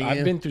conditioning you.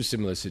 I've been through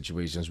similar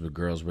situations with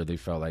girls where they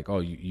felt like, oh,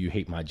 you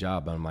hate my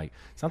job. And I'm like,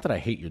 it's not that I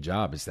hate your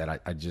job. It's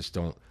that I just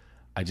don't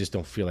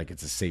feel like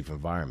it's a safe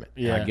environment.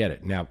 Yeah. I get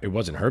it. Now, it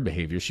wasn't her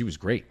behavior. She was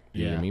great.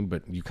 You know what I mean?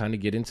 But you kind of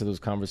get into those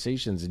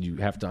conversations and you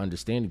have to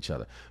understand each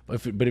other.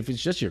 But if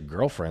it's just your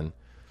girlfriend,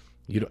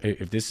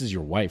 if this is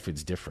your wife,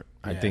 it's different.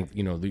 I think,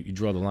 you know, you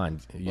draw the line.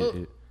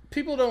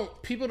 People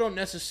don't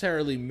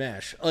necessarily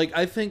mesh. Like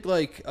I think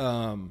like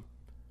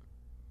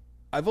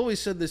I've always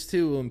said this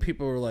too when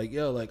people are like,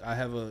 yo, like I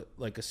have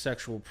a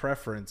sexual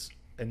preference,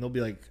 and they'll be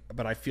like,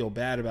 but I feel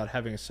bad about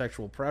having a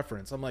sexual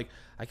preference. I'm like,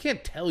 I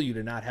can't tell you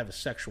to not have a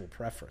sexual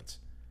preference.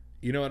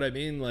 You know what I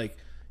mean? Like,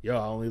 yo,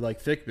 I only like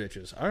thick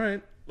bitches. All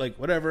right. Like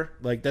whatever.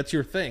 Like that's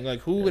your thing.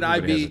 Like who would I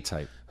be? Everybody has a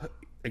type.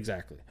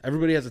 Exactly.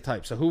 Everybody has a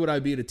type. So who would I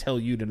be to tell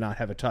you to not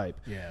have a type?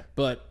 Yeah.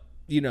 But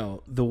you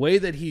know, the way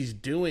that he's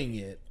doing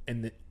it,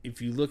 and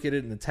if you look at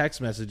it in the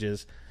text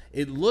messages,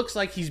 it looks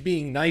like he's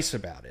being nice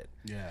about it.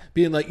 Yeah.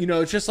 Being like, you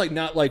know, it's just like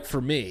not like for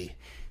me.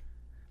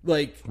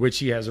 Like, which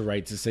he has a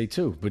right to say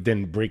too, but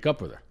then break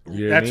up with her.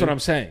 You know that's what I'm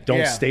saying.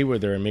 Don't stay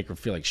with her and make her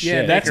feel like shit.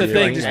 Yeah, that's the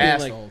thing. Just being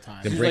like, the whole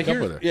time. Then break like,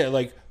 up with her. Yeah,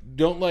 like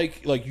don't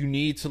like you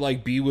need to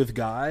like be with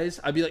guys.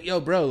 I'd be like, yo,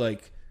 bro,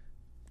 like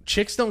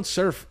chicks don't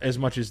surf as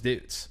much as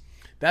dudes.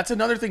 That's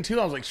another thing too.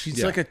 I was like,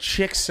 she's like a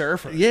chick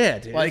surfer. Yeah,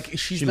 dude. Like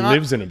she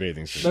lives in a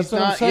bathing suit. That's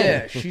what I'm saying.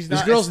 Yeah, she's not.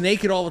 This girl's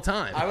naked all the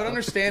time. I would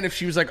understand if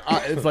she was like,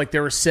 if like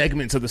there were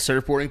segments of the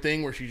surfboarding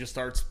thing where she just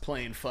starts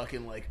playing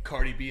fucking like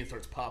Cardi B and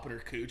starts popping her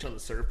cooch on the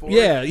surfboard.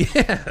 Yeah.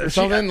 Or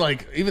something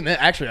like even then.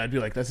 Actually, I'd be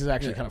like, this is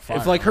actually kind of fun.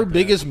 If like her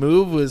biggest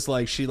move was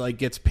like she like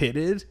gets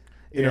pitted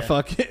in a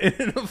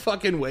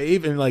fucking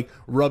wave and like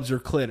rubs her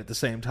clit at the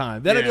same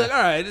time. Then I'd be like,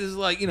 all right, this is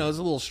like, it's a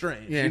little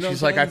strange. Yeah, you and know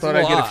she's what I'm like, I saying? thought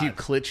It's I'd get a little few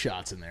odd. clit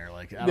shots in there.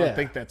 Like, I don't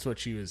think that's what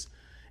she was.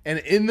 And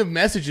in the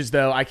messages,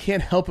 though, I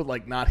can't help but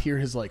like not hear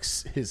his like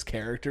his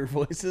character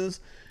voices.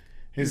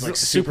 His like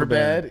super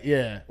bad,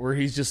 yeah, where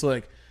he's just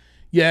like,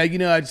 yeah, I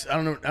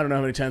don't know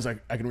how many times I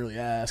can really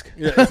ask.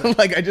 Yeah,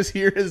 like I just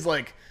hear his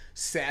like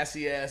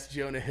sassy ass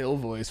Jonah Hill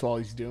voice while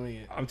he's doing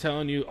it. I'm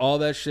telling you, all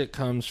that shit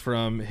comes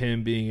from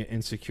him being an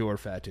insecure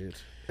fat dude.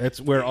 That's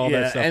where all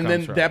that stuff comes from.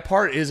 And then that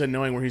part is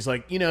annoying where he's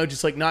like,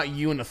 just like not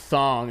you in a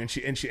thong, and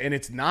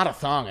it's not a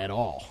thong at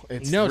all.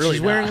 It's really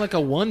she's wearing like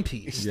a one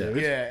piece, dude.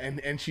 Yeah,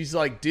 and she's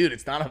like, dude,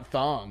 it's not a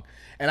thong.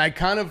 And I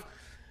kind of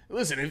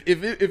listen,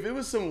 if it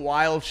was some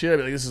wild shit, I'd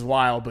be like, this is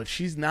wild, but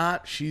she's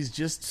not. She's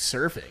just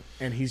surfing,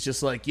 and he's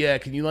just like, yeah,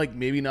 can you like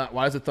maybe not?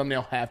 Why does the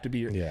thumbnail have to be?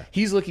 Yeah.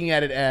 He's looking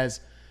at it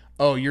as,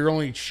 oh, you're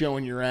only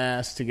showing your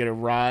ass to get a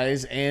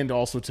rise and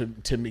also to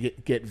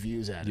get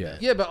views out of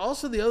it. Yeah, but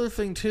also the other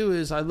thing, too,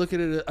 is I look at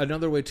it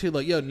another way, too.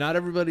 Like, not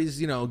everybody's,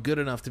 good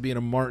enough to be in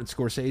a Martin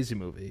Scorsese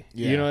movie.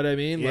 Yeah. You know what I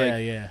mean? Yeah,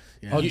 like, yeah.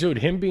 Oh, dude,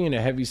 him being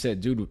a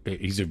heavyset dude,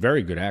 he's a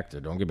very good actor,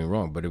 don't get me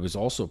wrong, but it was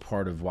also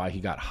part of why he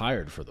got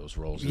hired for those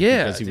roles.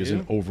 Because he was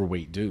an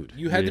overweight dude.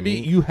 You had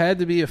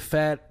to be a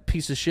fat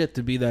piece of shit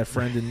to be that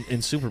friend in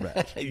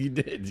Superbad. You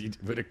did.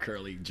 With a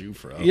curly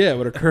Jew-fro. Yeah,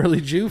 with a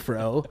curly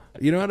Jew-fro.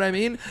 You know what I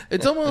mean?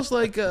 It's almost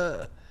like,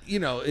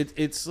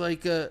 it's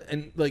like,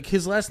 and like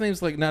his last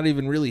name's like not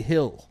even really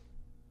Hill.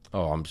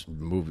 Oh, I'm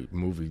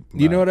movie.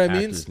 You know what I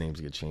mean? Actors' names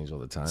get changed all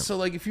the time. So,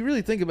 like, if you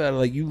really think about it,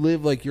 like, you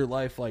live like your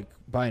life like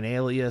by an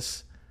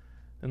alias,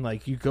 and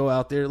like you go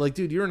out there, like,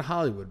 dude, you're in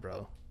Hollywood,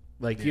 bro.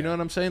 Like, you know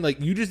what I'm saying?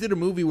 Like, you just did a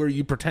movie where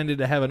you pretended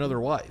to have another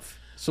wife.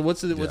 So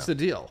what's the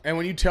deal? And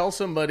when you tell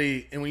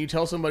somebody,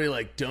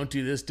 like, don't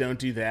do this, don't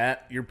do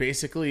that, you're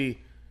basically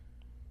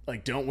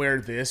like, don't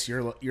wear this.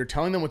 You're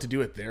telling them what to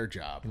do at their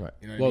job. Right.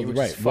 You know what I mean?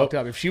 Which is fucked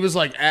up. If she was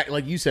like,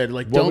 like you said,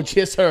 like, don't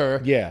kiss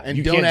her. Yeah. And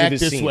You don't can't do act this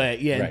this scene. way.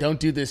 Yeah. Right. And don't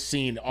do this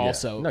scene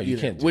also. No, you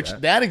can't do Which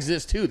that.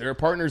 exists too. There are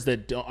partners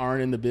that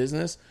aren't in the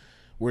business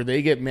where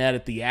they get mad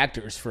at the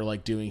actors for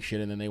like doing shit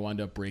and then they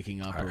wind up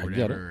breaking up or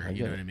whatever.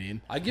 You know what I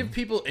mean? I give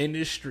people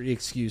industry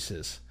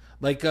excuses.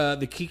 Like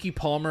the Keke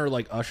Palmer,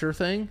 like, Usher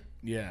thing.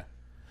 Yeah.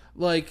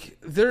 Like,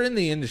 they're in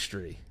the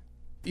industry.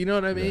 You know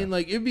what I mean?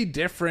 Like, it'd be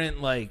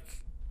different, like,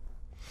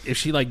 if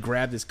she, like,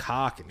 grabbed his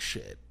cock and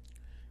shit.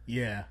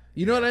 Yeah.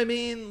 You know what I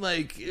mean?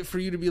 Like, for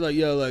you to be like,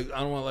 yo, like, I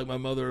don't want, like, my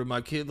mother or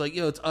my kid. Like,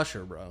 yo, it's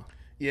Usher, bro.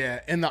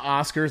 Yeah, and the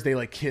Oscars, they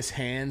like kiss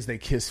hands. They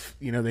kiss,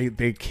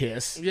 they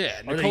kiss.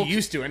 Yeah, or they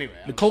used to anyway.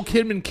 Nicole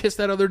Kidman kissed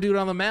that other dude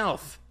on the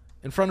mouth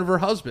in front of her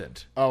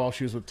husband. Oh, well,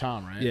 she was with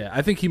Tom, right? Yeah,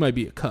 I think he might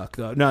be a cuck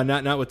though. No,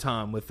 not with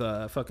Tom. With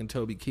fucking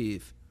Toby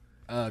Keith.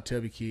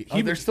 Toby Keith.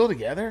 Oh, they're still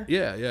together?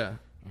 Yeah, yeah.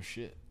 Oh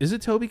shit. Is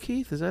it Toby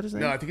Keith? Is that his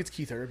name? No, I think it's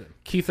Keith Urban.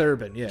 Keith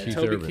Urban. Yeah, Keith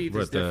Toby Urban, Keith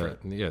is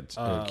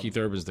different. Keith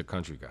Urban's the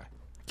country guy.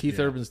 Keith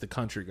Urban's the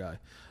country guy.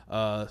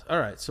 All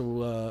right,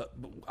 so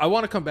I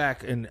want to come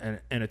back and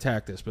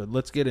attack this, but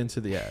let's get into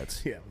the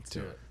ads. Yeah, let's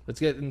do it. Let's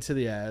get into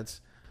the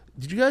ads.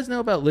 Did you guys know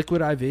about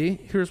Liquid IV?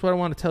 Here's what I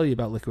want to tell you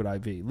about Liquid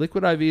IV.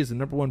 Liquid IV is the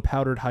 #1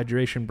 powdered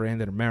hydration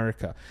brand in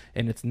America,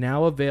 and it's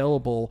now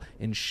available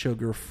in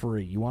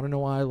sugar-free. You want to know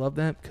why I love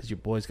that? Because your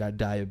boy's got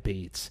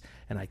diabetes,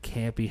 and I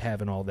can't be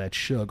having all that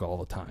sugar all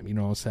the time. You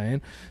know what I'm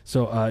saying?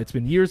 So it's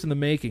been years in the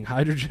making.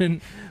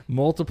 Hydrogen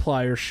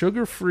Multiplier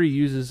Sugar-Free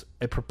uses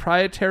a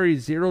proprietary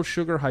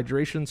zero-sugar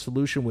hydration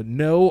solution with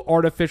no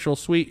artificial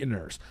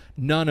sweeteners.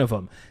 None of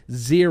them.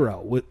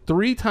 Zero. With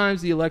 3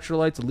 times the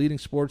electrolytes of leading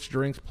sports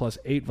drinks, plus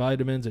 8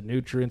 vitamins and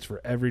nutrients for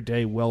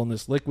everyday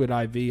wellness. Liquid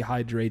IV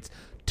hydrates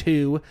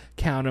 2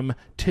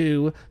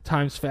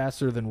 times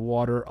faster than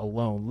water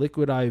alone.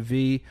 Liquid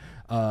IV,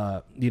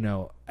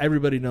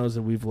 everybody knows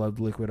that we've loved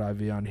Liquid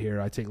IV on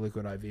here. I take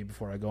Liquid IV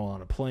before I go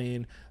on a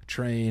plane,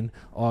 train,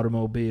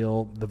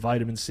 automobile. The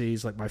vitamin C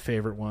is like my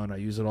favorite one. I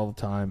use it all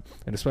the time.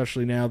 And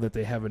especially now that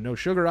they have a no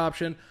sugar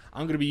option,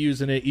 I'm going to be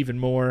using it even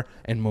more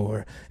and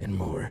more and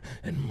more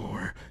and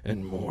more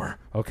and more.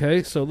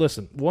 Okay? So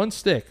listen, 1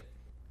 stick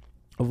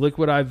of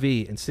Liquid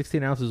IV and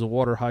 16 ounces of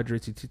water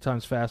hydrates you 2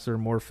 times faster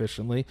and more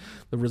efficiently.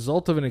 The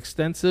result of an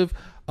extensive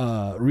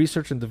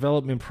research and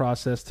development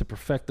process to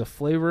perfect the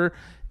flavor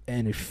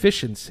and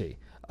efficiency.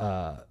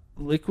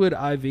 Liquid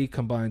IV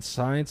combines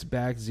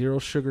science-backed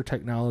zero-sugar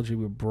technology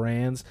with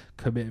brands'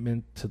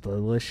 commitment to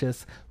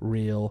delicious,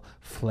 real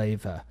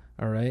flavor.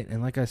 All right,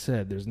 and like I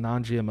said, there's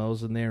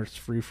non-GMOs in there. It's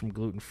free from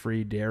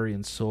gluten-free, dairy,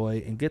 and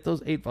soy. And get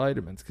those 8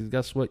 vitamins, because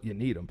guess what? You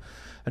need them.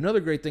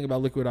 Another great thing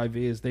about Liquid IV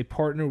is they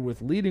partner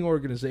with leading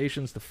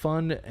organizations to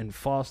fund and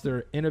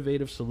foster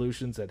innovative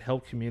solutions that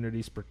help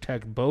communities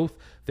protect both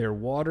their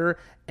water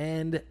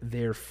and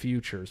their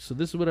futures. So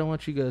this is what I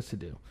want you guys to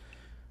do.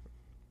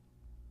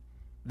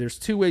 There's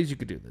 2 ways you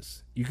could do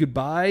this. You could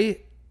buy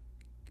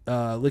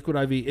Liquid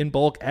IV in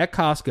bulk at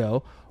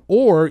Costco,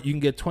 or you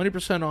can get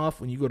 20% off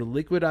when you go to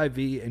Liquid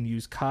IV and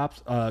use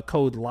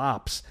code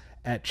LOPS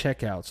at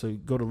checkout. So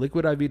go to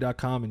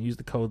liquidiv.com and use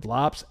the code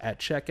LOPS at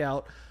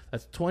checkout.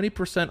 That's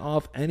 20%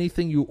 off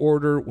anything you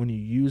order when you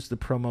use the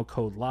promo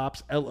code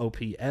LOPS,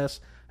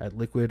 LOPS, at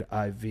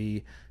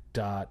liquidiv.com.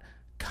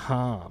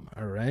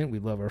 All right, we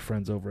love our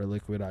friends over at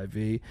Liquid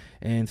IV.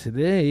 And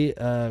today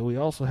we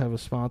also have a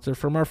sponsor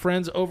from our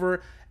friends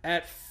over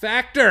at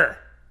Factor.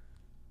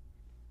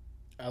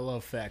 I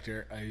love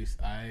Factor.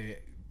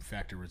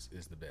 Factor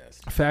is the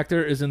best.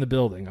 Factor is in the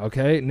building,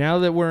 okay? Now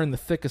that we're in the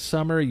thick of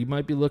summer, you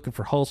might be looking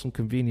for wholesome,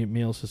 convenient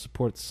meals to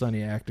support the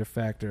Sunny Active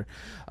Factor.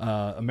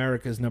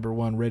 America's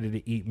 #1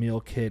 ready-to-eat meal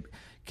kit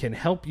can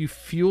help you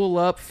fuel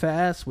up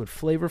fast with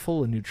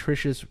flavorful and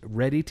nutritious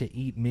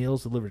ready-to-eat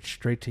meals delivered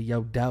straight to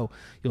your door.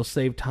 You'll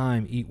save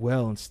time, eat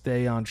well, and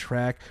stay on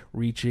track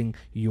reaching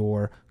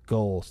your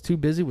goals. Too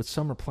busy with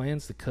summer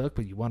plans to cook,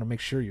 but you want to make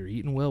sure you're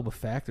eating well with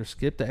Factor?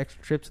 Skip the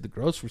extra trip to the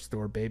grocery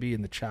store, baby,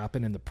 and the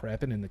chopping and the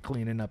prepping and the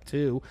cleaning up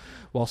too,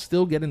 while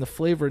still getting the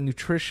flavor and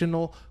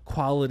nutritional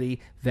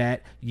quality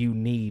that you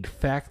need.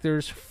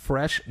 Factor's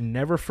fresh,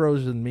 never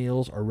frozen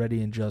meals are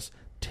ready in just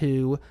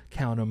 2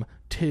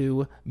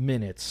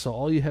 minutes. So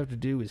all you have to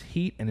do is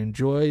heat and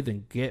enjoy,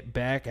 then get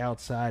back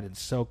outside and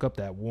soak up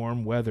that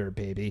warm weather,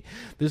 baby.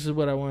 This is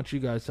what I want you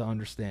guys to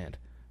understand,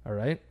 all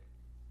right?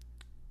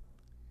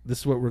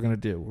 This is what we're going to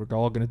do. We're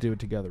all going to do it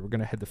together. We're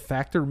going to head to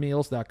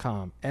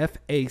factormeals.com,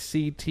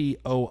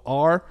 FACTOR,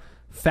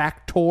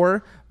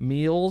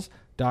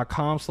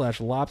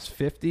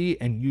 factormeals.com/LOPS50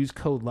 and use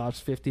code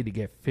LOPS50 to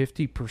get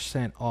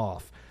 50%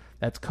 off.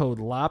 That's code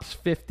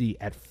LOPS50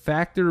 at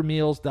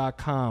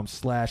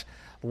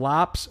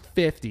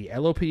factormeals.com/LOPS50,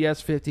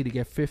 LOPS50 to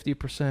get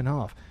 50%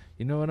 off.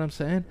 You know what I'm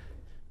saying?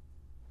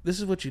 This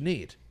is what you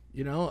need.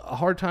 You know, a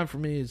hard time for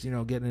me is,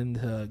 getting in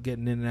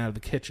and out of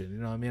the kitchen. You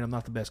know what I mean? I'm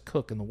not the best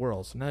cook in the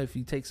world. So now if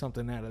you take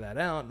something out of that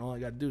out and all I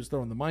got to do is throw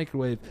it in the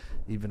microwave,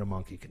 even a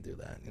monkey can do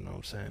that. You know what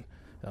I'm saying?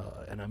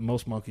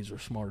 Most monkeys are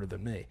smarter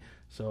than me.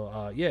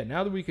 So,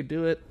 now that we could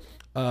do it,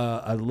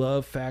 I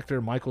love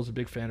Factor. Michael's a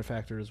big fan of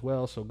Factor as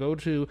well. So go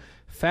to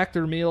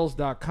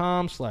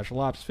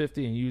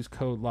factormeals.com/LOPS50 and use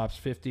code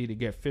LOPS50 to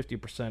get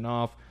 50%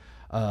 off.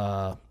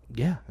 And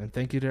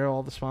thank you to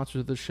all the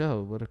sponsors of the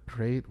show. What a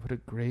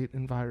great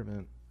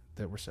environment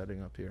that we're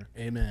setting up here.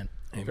 Amen.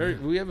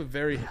 We have a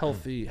very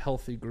healthy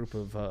group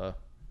of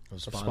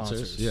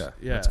sponsors. Yeah,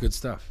 that's good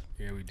stuff.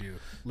 Yeah, we do.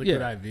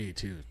 Liquid IV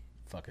too.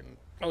 Fucking.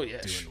 Oh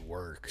yeah, doing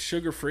work.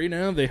 Sugar free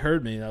now. They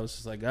heard me. I was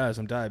just like, guys,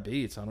 I'm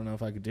diabetes. I don't know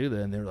if I could do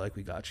that. And they were like,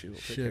 we got you. We'll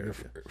take care of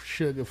you.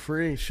 Sugar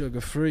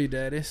free,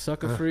 daddy.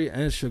 Sucker free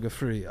and sugar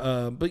free.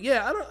 But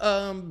yeah, I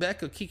don't.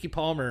 Becca, Kiki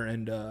Palmer,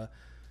 and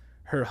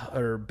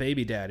her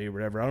baby daddy or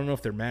whatever. I don't know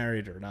if they're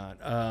married or not.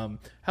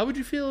 How would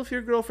you feel if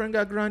your girlfriend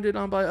got grinded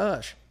on by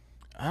Ush?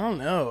 I don't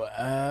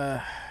know.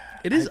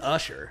 It is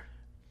Usher.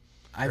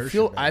 I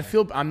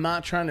feel I'm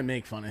not trying to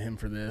make fun of him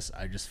for this.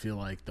 I just feel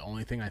like the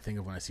only thing I think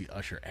of when I see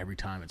Usher every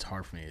time it's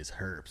hard for me is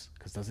herpes.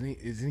 Because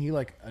isn't he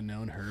like a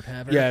known herp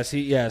haver? Yes,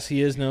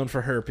 he is known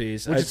for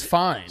herpes. Which is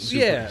fine.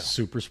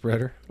 Super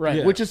spreader. Right.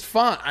 Yeah. Which is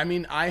fine. I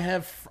mean,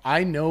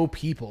 I know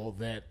people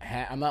that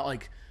I'm not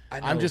like I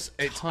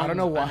don't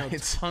know why.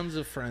 It's tons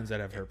of friends that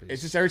have herpes.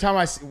 It's just every time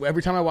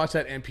I watch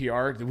that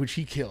NPR, which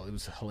he killed, it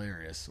was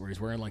hilarious. Where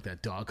he's wearing like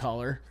that dog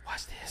collar.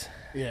 Watch this.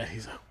 Yeah,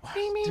 he's like,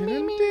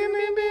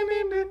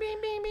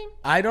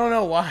 I don't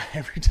know why.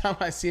 Every time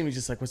I see him, he's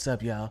just like, "What's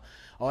up, y'all?"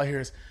 All I hear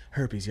is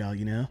herpes, y'all.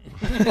 You know,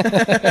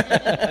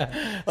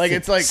 like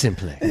it's like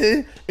simply.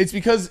 It's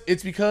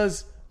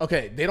because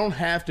okay, they don't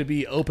have to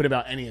be open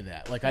about any of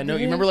that. Like I know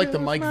you remember like the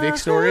Mike Vick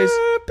stories.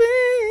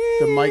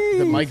 The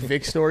Mike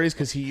Vick stories,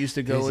 because he used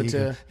to go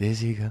into. There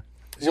you go.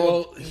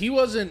 Well,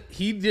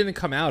 he didn't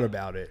come out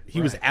about it. He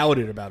was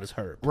outed about his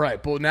herp.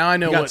 Right, but now I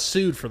know he got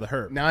sued for the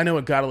herp. Now I know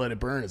what Gotta Let It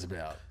Burn is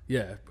about.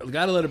 Yeah,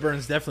 Gotta Let It Burn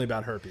is definitely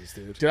about herpes,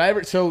 dude. Did I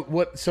ever?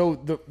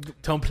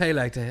 Don't play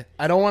like that.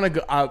 I don't want to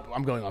go.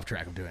 I'm going off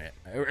track. I'm doing it.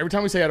 Every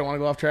time we say I don't want to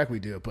go off track, we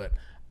do it. But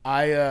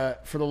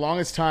for the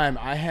longest time,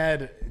 I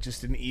had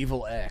just an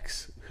evil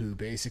ex who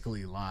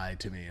basically lied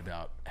to me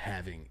about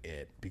having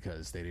it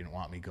because they didn't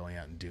want me going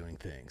out and doing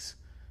things.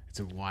 It's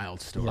a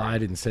wild story.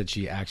 Lied and said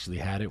she actually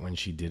had it when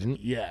she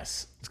didn't?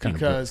 Yes. It's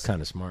kind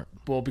of smart.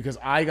 Well, because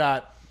I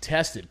got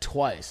tested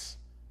twice,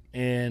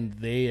 and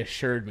they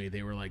assured me,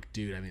 they were like,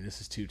 dude, I mean, this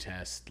is 2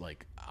 tests.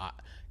 Like,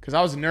 because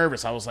I was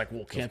nervous. I was like,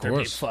 well, can't there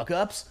be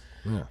fuck-ups?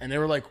 Yeah. And they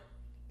were like,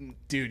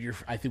 dude,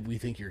 we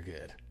think you're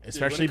good.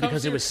 Especially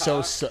because it was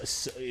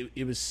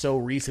it was so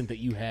recent that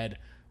you had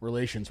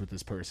relations with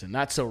this person.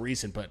 Not so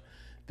recent, but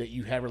that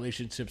you had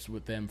relationships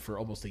with them for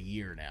almost a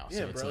year now.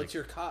 Yeah, so it's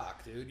your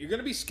cock, dude. You're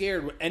gonna be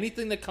scared.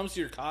 Anything that comes to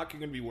your cock,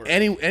 you're gonna be worried.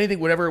 Anything,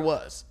 whatever it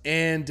was.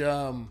 And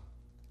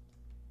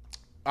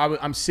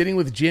I'm sitting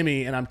with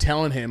Jimmy, and I'm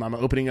telling him, I'm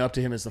opening up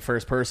to him as the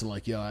first person,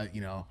 like, yo, I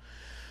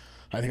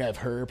think I have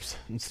herpes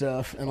and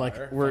stuff. And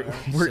like we're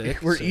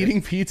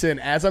eating pizza, and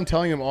as I'm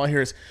telling him, all I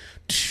hear is.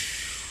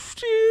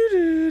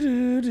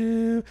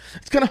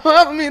 It's kind of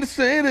hard for me to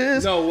say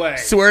this. No way.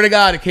 Swear to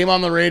God, it came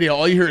on the radio.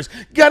 All you hear is,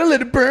 gotta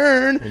let it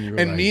burn. And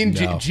like, me and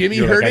no. Jimmy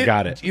You're heard like, it. I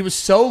got it. It was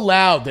so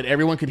loud that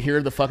everyone could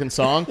hear the fucking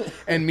song.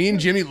 And me and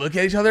Jimmy look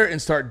at each other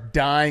and start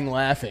dying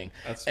laughing.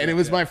 And it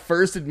was my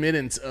first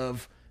admittance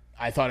of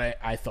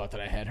I thought that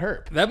I had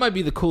herp. That might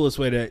be the coolest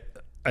way to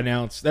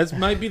announce. That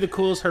might be the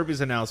coolest herpes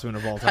announcement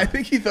of all time. I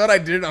think he thought I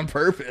did it on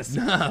purpose.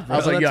 Nah, bro, I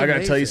was like, that's "Yo, I gotta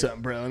amazing. tell you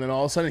something, bro." And then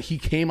all of a sudden, he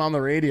came on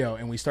the radio,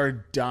 and we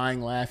started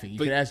dying laughing. You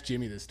can ask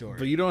Jimmy this story.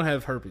 But you don't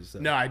have herpes, though.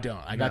 No, I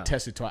don't. I got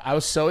tested twice. I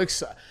was so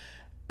excited.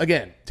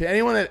 Again, to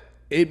anyone that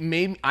it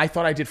made, I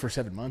thought I did for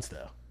 7 months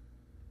though.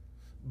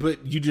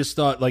 But you just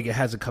thought like it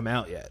hasn't come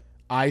out yet.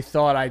 I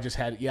thought I just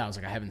had. Yeah, I was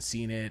like, I haven't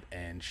seen it,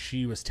 and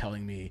she was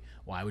telling me,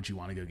 "Why would you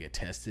want to go get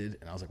tested?"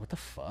 And I was like, "What the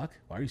fuck?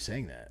 Why are you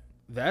saying that?"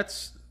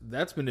 That's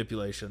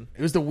manipulation.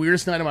 It was the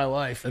weirdest night of my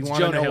life. That's You want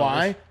to Jonah know Hill.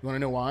 why? You want to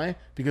know why?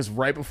 Because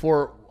right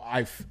before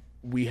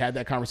we had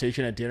that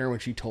conversation at dinner when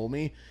she told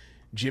me,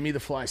 Jimmy the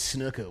Fly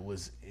Snuka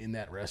was in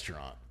that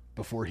restaurant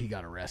before he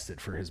got arrested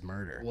for his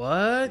murder.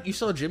 What? You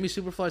saw Jimmy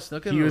Superfly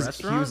Snuka in a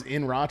restaurant? He was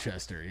in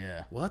Rochester,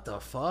 yeah. What the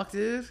fuck,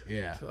 dude?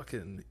 Yeah.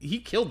 Fucking, he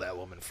killed that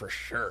woman for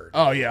sure.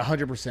 Oh, yeah,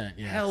 100%.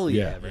 Yeah. Hell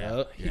yeah, Yeah.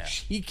 bro. Yeah.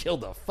 He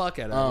killed the fuck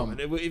out of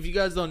that woman. If you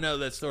guys don't know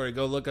that story,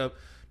 go look up.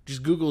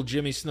 Just Google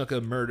Jimmy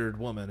Snuka murdered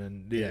woman,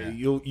 and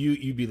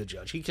you be the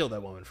judge. He killed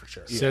that woman for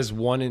sure. Says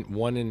one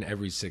in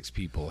every 6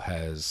 people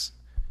has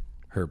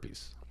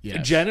herpes.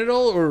 Yes.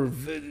 Genital or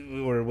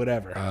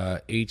whatever.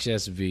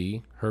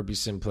 HSV, herpes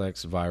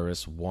simplex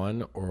virus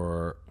 1,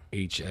 or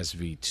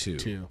HSV 2.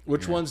 2.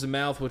 Which one's the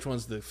mouth? Which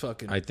one's the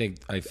fucking I think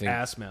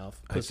ass mouth?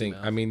 Pussy mouth?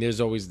 I mean there's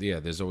always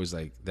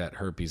like that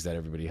herpes that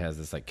everybody has,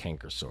 that's like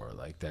canker sore,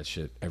 like that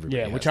shit everybody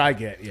Yeah, has. which I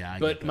get. Yeah, I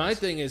But get my those.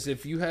 thing is,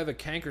 if you have a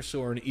canker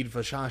sore and eat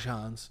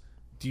vashashans,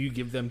 do you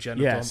give them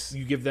genital? Yes.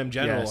 You give them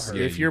genital Yes. herpes.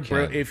 Yeah, If you're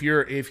you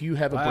can. if you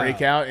have a Wow.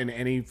 breakout in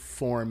any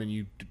form and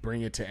you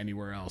bring it to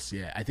anywhere else,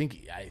 yeah, I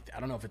think I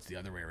don't know if it's the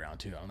other way around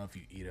too. I don't know if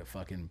you eat a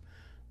fucking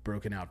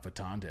broken out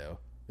fatando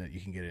that you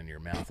can get in your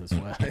mouth as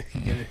well. You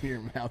can get it in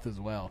your mouth as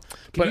well.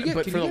 Can you get,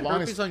 but can for you the get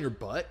longest, herpes on your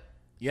butt?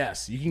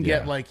 yes, you can Yeah.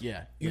 get like You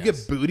yes.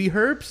 get booty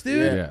herpes,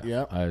 dude? Yeah.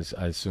 Yeah, Yep.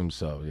 I assume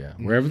so. Yeah,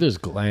 wherever there's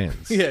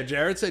glands. Yeah,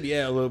 Jared said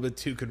yeah a little bit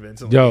too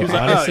convincingly. Yo, He was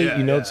like, honestly, oh, yeah,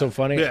 you know yeah. what's so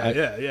funny?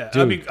 Yeah.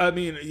 Dude, I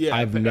mean, yeah.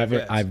 I've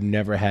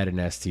never had an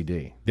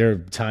STD. There are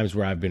times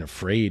where I've been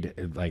afraid,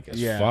 like as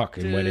Yeah. fuck,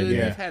 and Dude, went in you've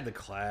there. had the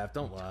clap.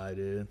 Don't lie,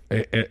 dude.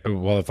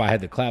 Well, if I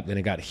had the clap, then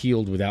it got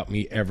healed without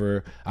me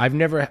ever. I've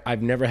never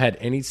had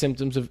any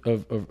symptoms of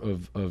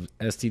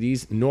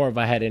STDs, nor have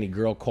I had any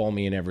girl call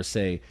me and ever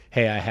say,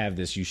 "Hey, I have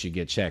this. You should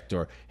get checked,"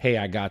 or "Hey,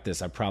 I got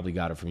this. I probably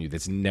got it from you."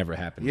 That's never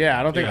happened. Yeah,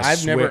 I don't think I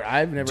I've never swear.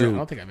 I Dude,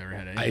 don't think I've ever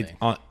had anything.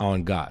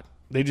 on God.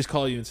 They just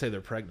call you and say they're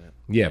pregnant.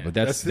 Yeah, but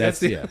that's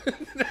the- yeah.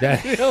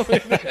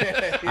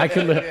 I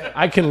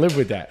can live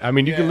with that. I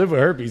mean, you can live with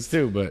herpes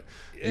too, but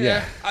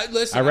yeah.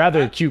 Listen, I'd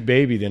rather a cute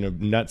baby than a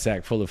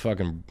nutsack full of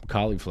fucking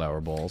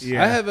cauliflower balls.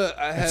 Yeah. I have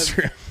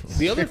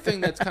the other thing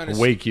that's kind of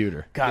Way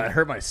cuter. God, it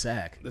hurt my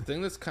sack. the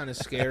thing that's kind of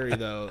scary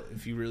though,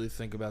 if you really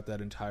think about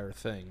that entire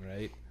thing,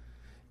 right?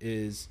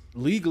 Is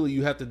legally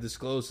you have to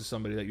disclose to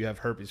somebody that you have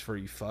herpes before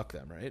you fuck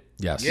them, right?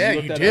 Yes. Yeah,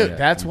 look you that do. up? Yeah,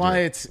 That's you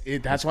why do.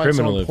 that's why it's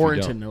Criminal so if you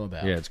important to don't. know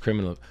about. Yeah, it's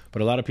criminal,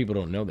 but a lot of people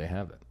don't know they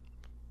have it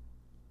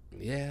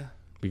Yeah.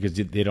 because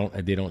they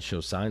don't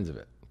show signs of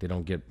it. They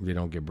don't get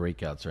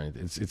breakouts or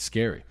anything. It's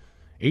scary.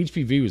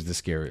 HPV was the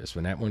scariest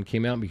when that one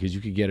came out because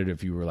you could get it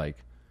if you were like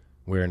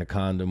wearing a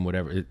condom,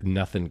 whatever.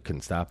 Nothing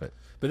can stop it.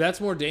 But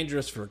that's more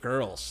dangerous for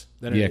girls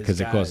than Yeah, it is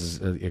because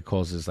guys. it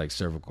causes like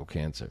cervical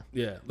cancer.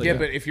 Yeah. Yeah,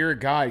 but if you're a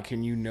guy,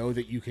 can you know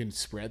that you can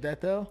spread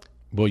that though?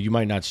 Well, you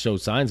might not show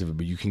signs of it,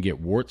 but you can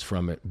get warts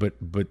from it. But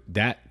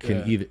that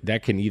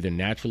can either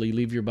naturally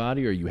leave your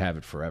body or you have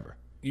it forever.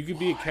 you could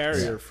be a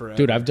carrier forever.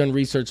 Dude, I've done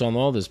research on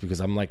all this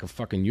because I'm like a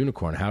fucking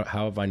unicorn. How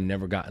have I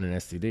never gotten an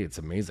STD? It's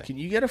amazing. Can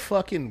you get a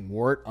fucking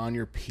wart on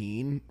your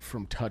peen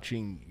from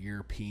touching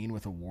your peen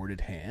with a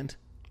warded hand?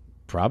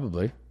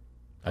 Probably.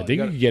 I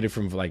think you can get it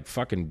from like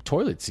fucking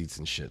toilet seats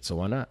and shit. So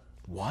why not?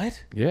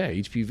 What? Yeah,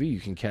 HPV you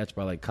can catch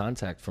by like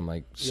contact from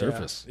like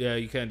surface. Yeah,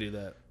 you can do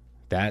that.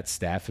 That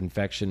staph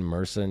infection,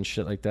 MRSA and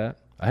shit like that.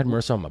 I had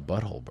MRSA on my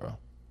butthole, bro.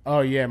 Oh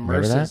yeah,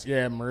 Remember MRSA's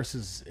that?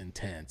 MRSA's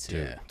intense.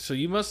 Yeah. So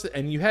you must,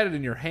 and you had it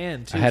in your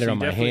hand too. I had so it you on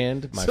my definitely-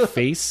 hand, my so,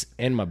 face,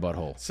 and my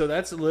butthole. So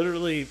that's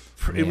literally,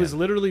 it was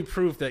literally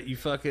proof that you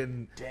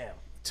fucking Damn.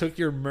 took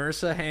your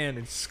MRSA hand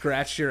and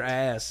scratched your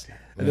ass,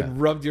 and then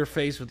rubbed your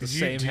face with the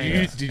same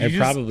hand. Did And you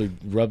probably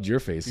rubbed your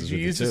faces Did you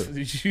with use it this? too.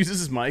 Did you use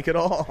this mic at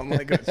all? I'm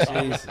like,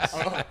 Jesus.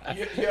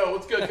 yo,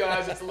 what's good,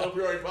 guys? It's the Low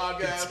Priority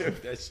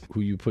Podcast.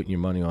 Who you putting your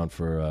money on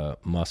for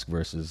Musk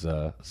versus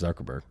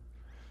Zuckerberg?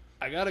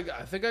 I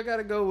think I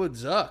gotta go with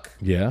Zuck.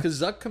 Yeah?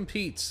 because Zuck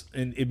competes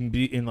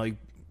in like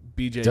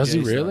BJJ. Does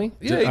he stuff. really?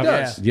 Yeah, he I-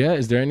 does. Yeah,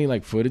 is there any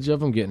like footage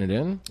of him getting it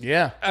in?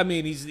 Yeah. I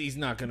mean, he's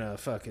not gonna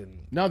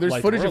fucking. No, there's light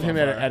the footage of world him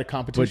on fire. at a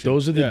competition. But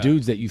those are the Yeah.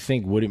 dudes that you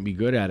think wouldn't be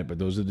good at it, but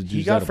those are the dudes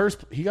he got that'll,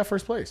 He got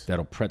first place.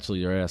 that'll pretzel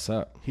your ass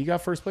up. He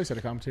got first place at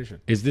a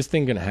competition. Is this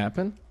thing gonna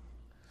happen?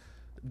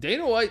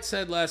 Dana White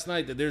said last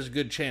night that there's a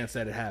good chance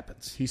that it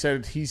happens. He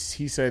said he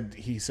said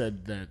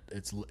that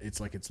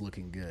it's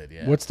looking good.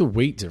 Yeah. What's the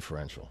weight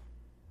differential?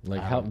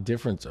 Like how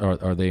different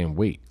are they in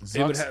weight?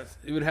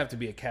 It would have to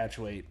be a catch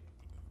weight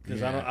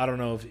because I don't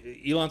know if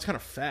Elon's kind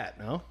of fat.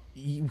 No,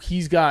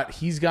 he's got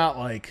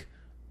like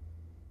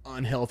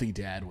unhealthy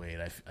dad weight,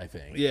 I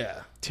think.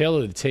 Yeah. Tail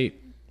of the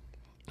tape.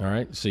 All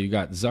right. So you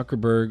got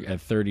Zuckerberg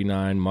at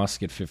 39,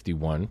 Musk at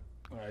 51.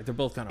 All right. They're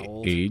both kind of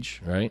old.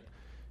 Age, right?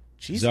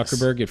 Jesus.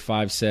 Zuckerberg at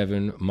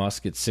 5'7",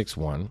 Musk at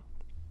 6'1".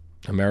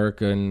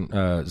 American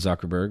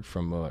Zuckerberg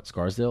from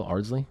Scarsdale,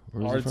 Ardsley?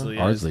 Where was he from? Ardsley.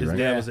 Yeah. Ardsley, His right?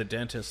 dad was a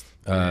dentist.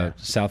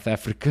 South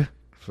Africa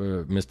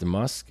for Mr.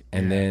 Musk,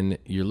 and then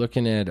you're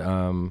looking at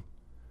a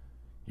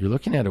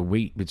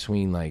weight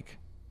between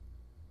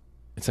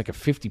it's like a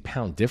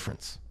 50-pound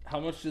difference. How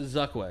much does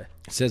Zuck weigh?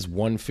 It says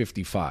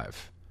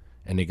 155,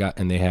 and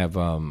they have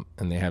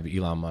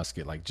Elon Musk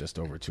at like just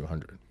over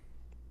 200.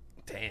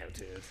 Damn,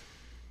 dude.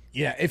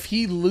 Yeah, if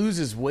he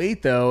loses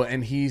weight though,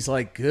 and he's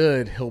like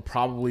good, he'll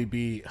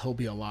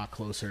be a lot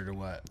closer to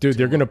what. Dude,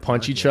 they're gonna what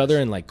punch Mark each is. other,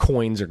 and like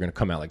coins are gonna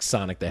come out like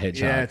Sonic the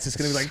Hedgehog. Yeah, it's just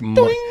gonna be like,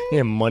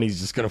 yeah,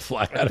 money's just gonna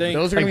fly out. think-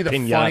 Those are gonna be the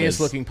Pinatas. funniest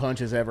looking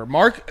punches ever.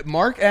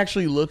 Mark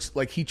actually looks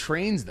like he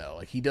trains though.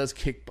 Like he does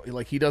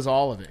he does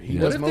all of it. He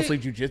does if mostly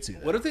they- jujitsu.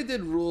 though. What if they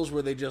did rules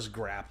where they just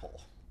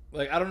grapple?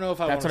 Like, I don't know if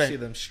I want That's to what I- see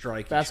them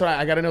strike. That's what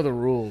I got to know the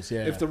rules.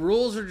 Yeah. If the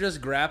rules are just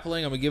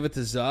grappling, I'm gonna give it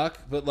to Zuck.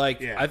 But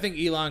Yeah. I think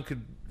Elon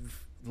could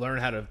learn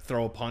how to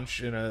throw a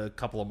punch in a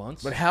couple of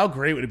months. But how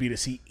great would it be to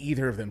see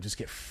either of them just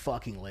get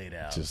fucking laid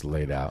out? Just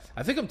laid out.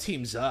 I think I'm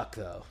Team Zuck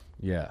though.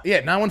 Yeah. Yeah,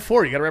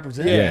 914. You got to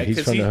represent. Yeah, he's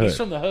 'cause from the hood. He's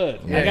from the hood.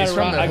 Yeah, I he's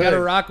from the I gotta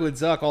hood. rock with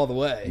Zuck all the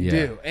way. Yeah.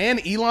 Dude.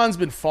 And Elon's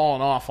been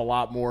falling off a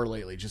lot more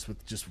lately, just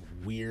with just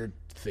weird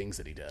things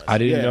that he does. I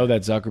didn't Yeah. know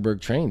that Zuckerberg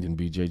trained in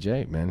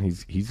BJJ. Man,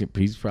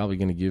 he's probably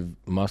gonna give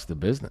Musk the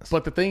business.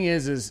 But the thing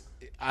is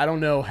I don't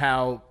know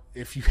how.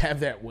 If you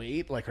have that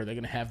weight, like, are they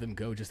going to have them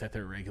go just at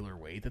their regular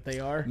weight that they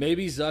are?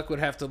 Maybe Zuck would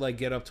have to like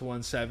get up to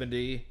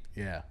 170,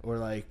 Yeah, or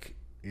like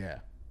yeah.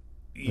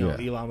 you know,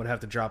 Yeah. Elon would have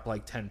to drop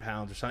like 10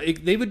 pounds or something.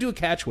 They would do a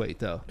catch weight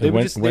though. They when-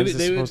 would just when's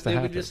this supposed to they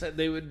would happen? just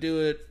they would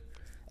do it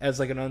as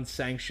like an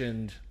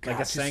unsanctioned, like God, a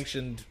just-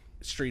 sanctioned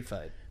street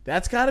fight.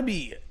 That's got to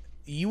be.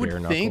 You would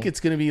Bare think knuckle?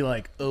 it's going to be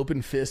like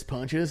open fist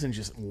punches and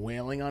just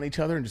wailing on each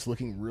other and just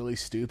looking really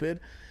stupid.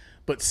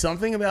 But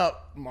something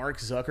about Mark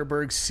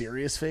Zuckerberg's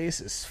serious face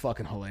is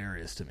fucking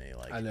hilarious to me.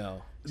 Like, I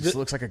know. just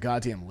looks like a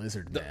goddamn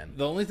lizard man.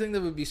 The only thing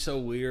that would be so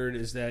weird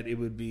is that it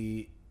would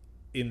be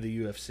in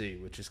the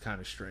UFC, which is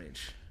kind of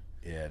strange.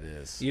 Yeah, it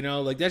is. You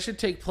know, like that should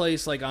take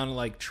place like on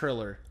like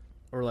Triller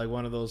or like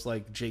one of those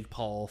like Jake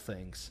Paul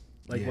things,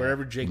 like Yeah.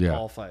 wherever Jake Yeah.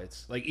 Paul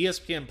fights, like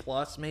ESPN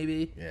Plus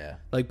maybe. Yeah.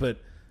 Like, but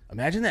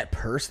Imagine that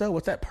purse though.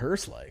 What's that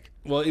purse like?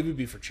 well, it would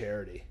be for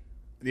charity.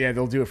 Yeah,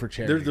 they'll do it for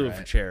charity. They're doing it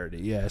for charity,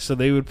 yeah. So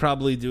they would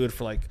probably do it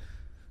for like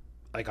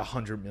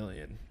 100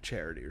 million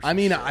charity or something. I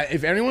mean,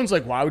 if anyone's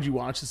like, why would you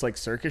watch this like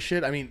circus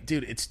shit? I mean,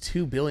 dude, it's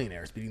two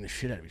billionaires beating the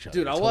shit out of each other.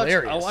 dude, It's I'll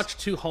hilarious. watch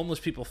two homeless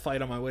people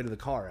fight on my way to the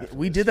car. After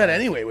We this did that fight.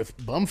 anyway with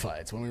bum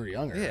fights when we were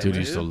younger. Yeah. Dude,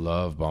 man. used to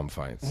love bomb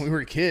fights. When we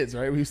were kids,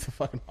 right? We used to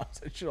fucking watch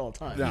that shit all the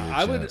time. No,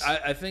 I would. chance.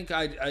 I think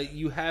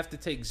you have to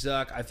take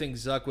Zuck. I think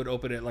Zuck would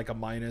open it like a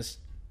minus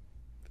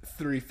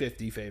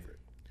 350 favorite.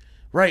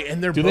 Right,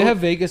 and they're Do both, they have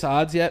Vegas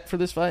odds yet for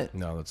this fight?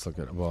 No, let's look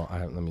at. Well,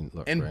 let me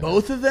look. and right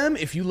both of them,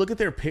 if you look at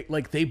their pick,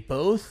 like they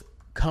both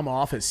come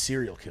off as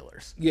serial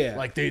killers. Yeah.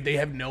 like they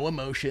have no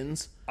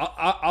emotions.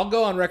 I'll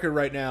go on record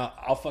right now.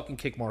 I'll fucking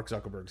kick Mark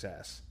Zuckerberg's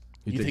ass.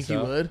 You think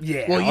so? you would?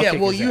 Yeah, Well, I'll yeah.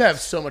 kick Well, his you ass. have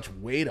so much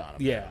weight on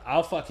him. Yeah,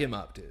 I'll fuck him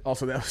up, dude.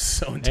 Also, that was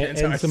so And,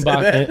 intense. how I and some said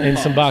box, that. and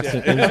some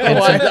boxing, and,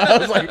 I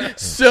was like,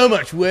 so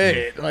much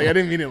weight. Like I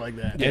didn't mean it like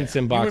that. and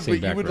some You boxing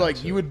would, but you would background, like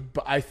too. you would.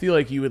 I feel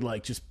like you would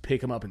like just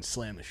pick him up and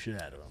slam the shit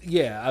out of him.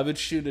 Yeah, I would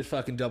shoot a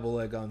fucking double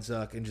leg on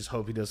Zuck and just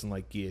hope he doesn't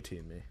like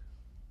guillotine me.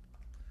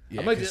 Yeah,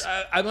 I might. 'cause-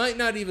 I might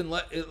not even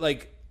let it,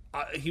 like.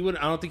 He would.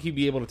 I don't think he'd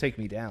be able to take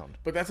me down.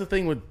 but that's the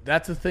thing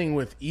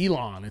with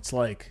Elon. It's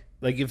like,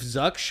 Like if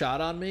Zuck shot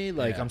on me,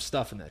 like Yeah. I'm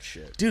stuffing that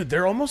shit. dude,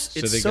 they're almost.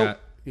 So It's they so. got.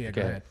 Yeah,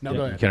 go ahead. No, Yeah,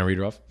 go ahead. Can I read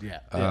it off? Yeah.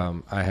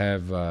 I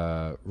have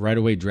right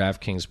away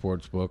DraftKings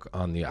Sportsbook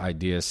on the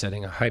idea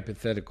setting a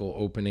hypothetical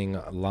opening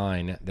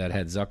line that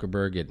had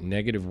Zuckerberg at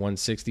negative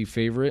 160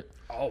 favorite,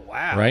 Oh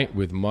wow! right?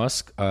 With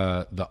Musk,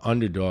 the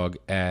underdog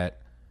at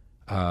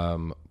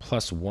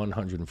plus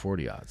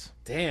 140 odds.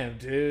 Damn,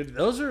 dude,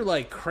 those are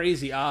like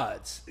crazy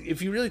odds.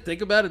 If you really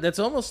think about it, that's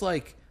almost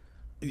like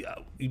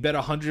you bet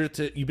 100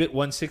 to you bet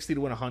 160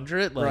 to win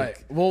 100. Like,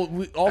 Right. Well,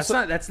 we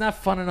also that's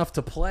not fun enough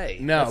to play.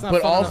 no, That's not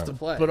but fun enough also to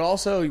play. but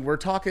also we're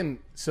talking.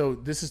 So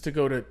this is to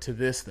go to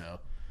this though.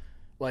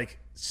 Like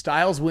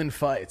styles win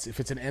fights. If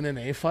it's an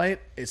MMA fight,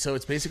 so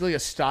it's basically a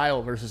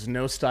style versus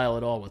no style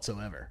at all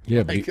whatsoever.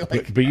 Yeah,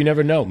 Like- but you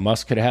never know.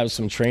 Musk could have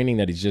some training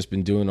that he's just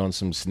been doing on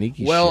some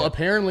sneaky well, shit.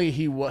 apparently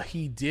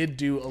he did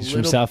do a He's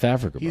little. from South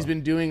Africa, He's bro.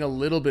 been doing a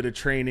little bit of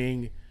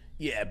training.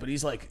 Yeah, but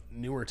he's like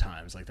newer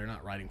times. Like they're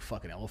not riding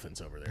fucking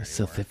elephants over there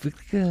anymore.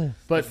 Africa.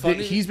 But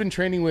funny- he's been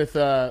training with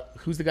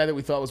who's the guy that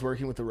we thought was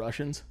working with the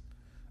Russians?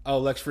 oh,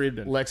 Lex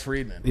Friedman. Lex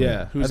Friedman.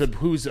 Yeah.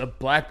 who's a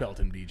black belt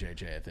in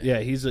BJJ, I think. Yeah,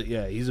 he's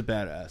a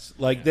badass.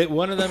 Like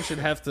one of them should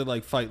have to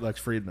like fight Lex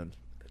Friedman.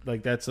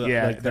 Like that's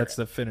that's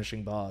the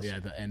finishing boss.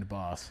 Yeah, the end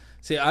boss.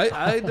 See,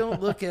 I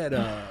don't look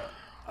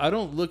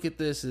at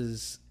this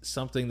as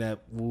something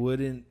that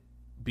wouldn't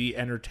be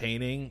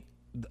entertaining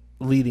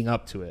leading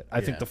up to it. I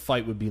think Yeah. the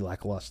fight would be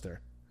lackluster.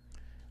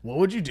 What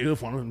would you do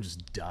if one of them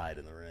just died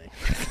in the ring?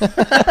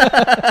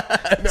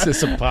 It's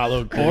this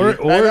Apollo Creed.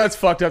 Or that's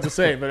fucked up to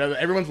say, but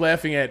everyone's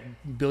laughing at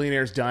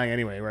billionaires dying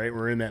anyway, right?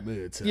 We're in that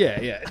mood. So.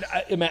 Yeah.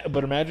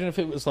 But imagine if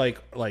it was like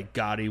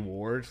Gotti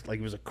Ward, like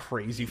it was a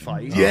crazy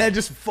fight. Yeah,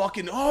 just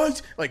fucking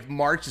like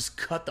Mark just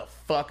cut the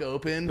fuck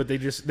open. But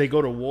they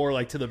go to war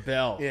like to the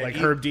bell. Yeah, like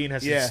Herb Dean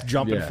has to just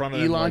jump in Yeah. front of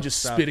Elon them. Like, just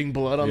stop. spitting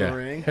blood on Yeah. the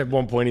ring. At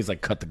one point, he's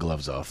like, "Cut the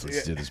gloves off.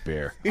 Let's do this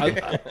beer."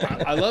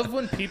 I love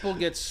when people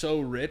get so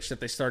rich that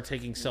they start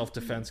taking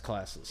self-defense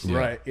classes.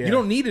 Right. Yeah. You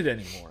don't need it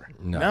anymore.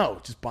 No,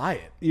 just buy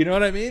it. You know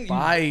what I mean?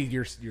 Buy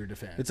your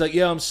defense. It's like,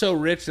 I'm so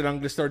rich that I'm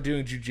going to start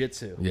doing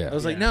jujitsu. Yeah. I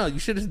was like, no, you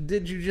should have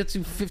did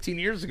jujitsu 15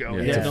 years ago.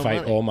 Yeah, You had to no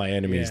fight money. all my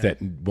enemies Yeah.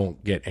 that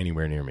won't get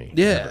anywhere near me.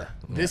 Yeah. ever.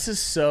 This is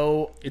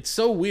so. It's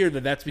so weird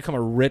that that's become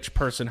a rich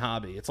person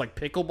hobby. It's like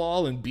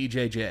pickleball and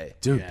BJJ.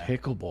 Dude, Yeah.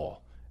 pickleball.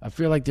 I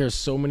feel like there's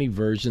so many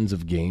versions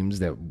of games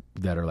that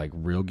are like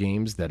real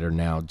games that are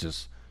now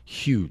just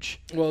huge.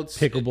 Well, it's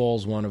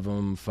Pickleball's one of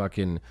them.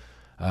 Fucking,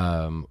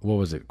 what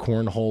was it?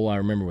 Cornhole. I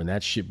remember when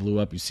that shit blew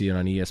up. You see it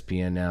on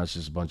ESPN now. It's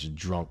just a bunch of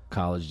drunk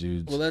college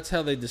dudes. Well, that's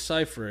how they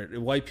decipher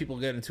it. White people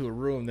get into a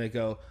room, they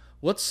go,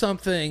 what's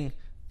something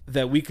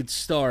that we could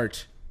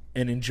start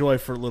and enjoy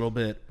for a little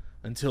bit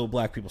until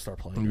black people start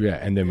playing? Yeah,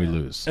 and then we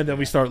lose. And then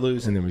we start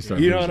losing. And then we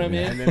start You know losing, what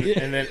I mean?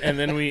 yeah.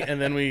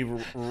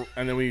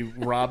 And then we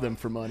rob them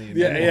for money. And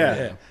Yeah, then-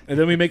 yeah. And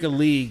then we make a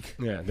league.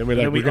 Yeah, then we're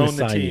like, Then we we're gonna own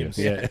the sign you. teams.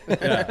 Yeah.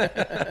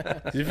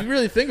 If you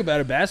really think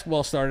about it,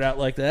 basketball started out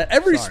like that.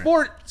 Every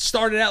sport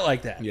started out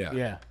like that. Yeah.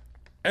 Yeah.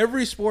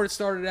 Every sport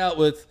started out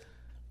with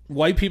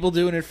white people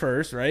doing it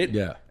first, right?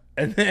 Yeah.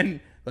 And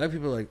then black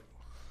people are like,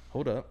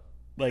 hold up.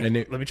 Like, And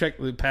let me check.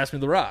 Pass me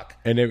the rock.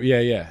 And then,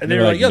 yeah. And they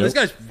were like, yo, this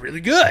nope. guy's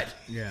really good.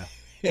 Yeah.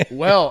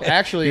 Well,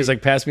 actually, He's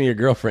like, pass me your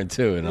girlfriend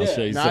too, and I'll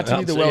show you. not to I'll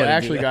be the show you well, how to do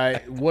actually,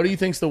 that. guy. What do you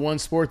think's the one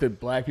sport that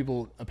black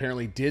people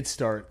apparently did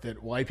start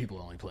that white people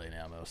only play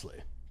now mostly?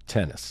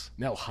 Tennis.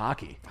 No,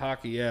 hockey.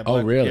 Hockey, yeah.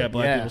 Oh, really? Yeah,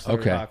 black Yeah. people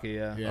started Okay. hockey,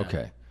 yeah. Yeah.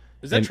 Okay.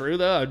 Is that And- true,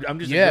 though? I'm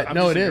just Yeah, I'm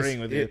no, just it is. agreeing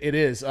with you. It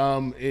is.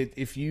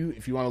 If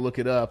you want to look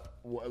it up,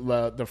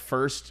 the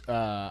first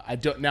I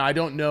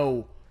don't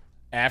know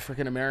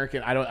African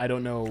American. I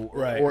don't know,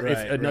 Right, or if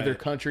right, another right.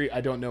 country.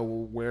 I don't know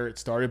where it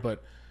started,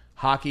 but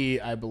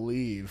hockey, I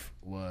believe,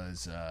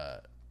 was. I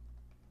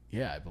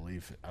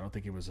believe. I don't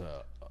think it was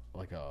a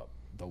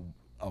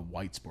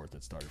white sport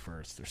that started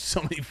first. There's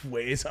so many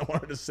ways I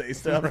wanted to say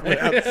stuff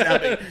without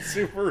sounding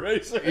super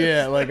racist.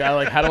 Yeah,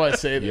 how do I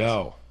say this?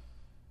 Yo.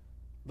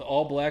 The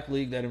all-black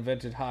league that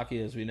invented hockey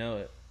as we know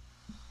it.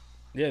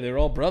 Yeah, they were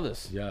all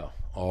brothers. Yo.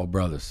 All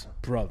brothers.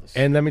 Brothers.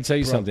 And let me tell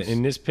you something.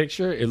 In this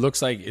picture, it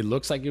looks like it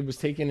was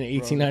taken in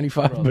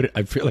 1895, but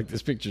I feel like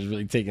this picture is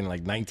really taken in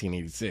like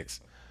 1986,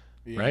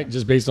 right?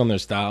 Just based on their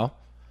style.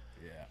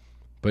 Yeah.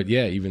 But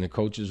yeah, even the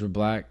coaches were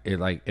black.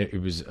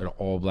 It was an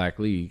all black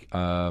league.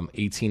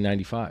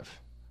 1895.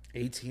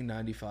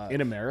 1895. In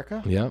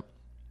America? Yeah.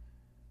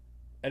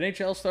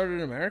 NHL started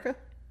in America?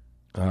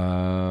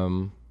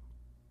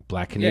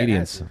 Black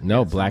Canadians. that's-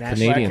 No, that's black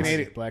national-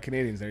 Canadians. Black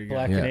Canadians. There you go.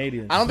 Black Yeah.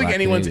 Canadians. I don't think Black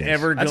anyone's Canadians.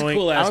 ever That's a going.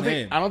 cool-ass I don't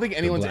name. think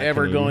anyone's Black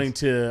ever Canadians. going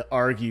to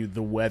argue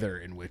the weather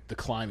in which the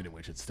climate in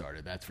which it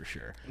started. That's for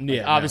sure.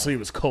 Yeah, obviously it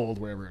was cold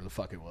wherever the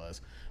fuck it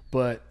was.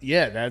 But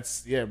yeah,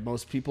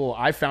 most people.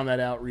 I found that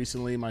out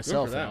recently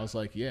myself, and them. I was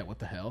like, yeah, what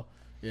the hell?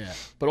 Yeah,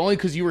 but only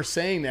because you were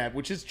saying that,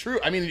 which is true.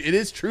 I mean, it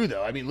is true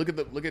though. I mean, look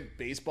at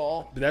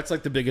baseball. But that's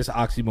like the biggest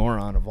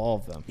oxymoron of all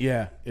of them.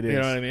 Yeah, it is. You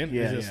know what I mean?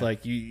 Yeah, It's just yeah.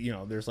 like you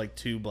know, there's like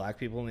two black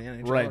people in the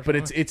NHL. right. or But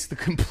something. it's the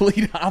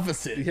complete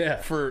opposite. Yeah.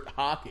 for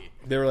hockey.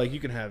 They were like, you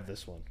can have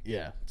this one.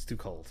 Yeah, It's too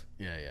cold.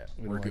 yeah.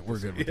 don't We're good. like We're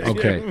this. good with Yeah. that.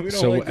 Okay, we don't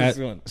so like this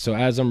one. so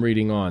as I'm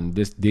reading on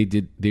this,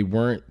 they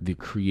weren't the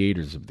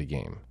creators of the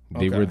game.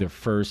 They Okay. were the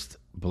first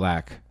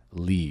black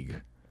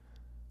league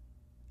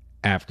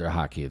after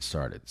hockey had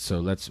started. So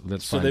let's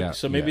find out.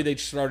 So maybe Yeah. they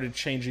started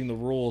changing the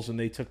rules, and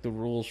they took the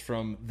rules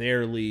from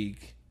their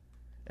league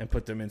and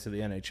put them into the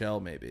NHL.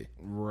 Maybe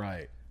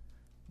Right.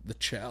 the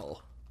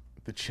Chell,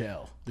 The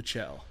Chell. the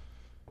Chell,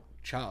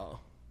 Chow.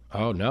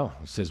 Oh no!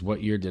 It says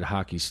what year did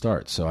hockey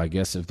start? So I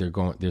guess if they're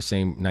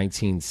saying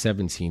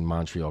 1917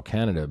 Montreal,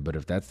 Canada. But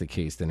if that's the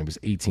case, then it was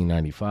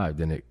 1895.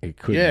 Then it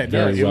could Yeah, no,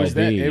 very it well was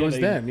be. them. It was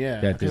them. Yeah,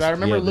 that because this- I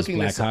remember yeah, this looking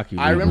black this. hockey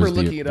I league remember was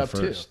the- looking it the up too.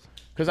 first.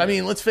 Because I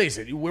mean, let's face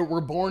it,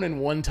 we're born in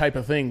one type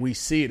of thing. We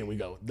see it and we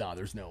go, "No,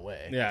 there's no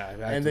way." Yeah, I have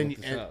and to then look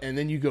this up. and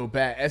then you go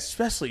back,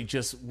 especially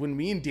just when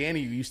me and Danny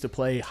used to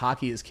play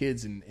hockey as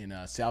kids in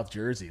South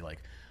Jersey, like.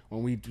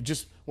 When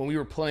we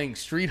were playing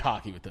street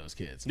hockey with those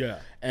kids, Yeah.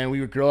 and we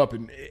would grow up,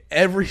 and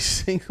every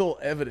single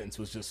evidence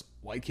was just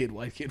white kid,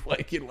 white kid,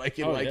 white kid, white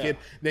kid, white yeah. kid.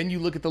 Then you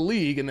look at the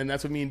league, and then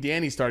that's when me and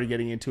Danny started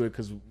getting into it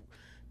because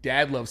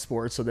Dad loved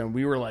sports. So then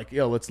we were like,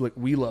 "Yo, let's look."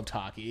 We loved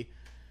hockey.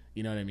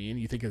 You know what I mean?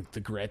 You think of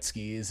the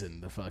Gretzky's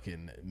and the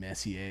fucking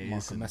Messiers,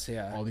 Marco and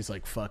Messier. all these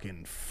like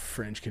fucking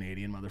French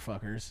Canadian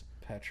motherfuckers,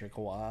 Patrick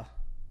Waugh.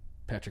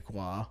 Patrick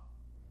Waugh.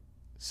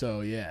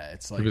 So yeah,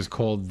 it's like It was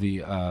called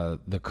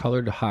the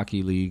Colored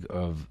Hockey League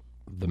of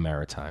the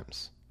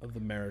Maritimes. Of the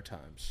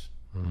Maritimes.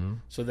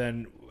 So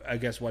then I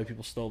guess white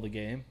people stole the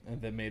game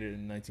and then made it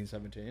in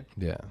 1917.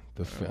 Yeah,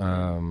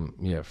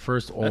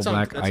 first all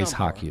black ice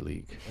hockey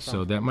league.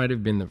 So that might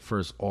have been the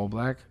first all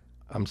black.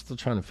 I'm still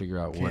trying to figure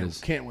out what is.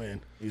 Can't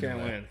win. Can't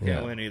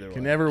win either way.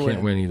 Can never win.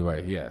 Can't win either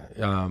way. Yeah.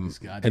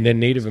 And then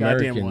Native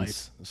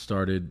Americans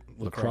started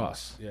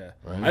lacrosse. Yeah.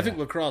 Right? I think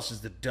lacrosse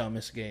is the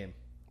dumbest game.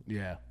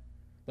 Yeah.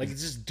 Like,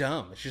 it's just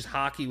dumb. It's just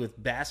hockey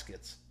with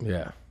baskets.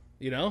 Yeah.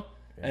 You know?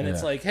 And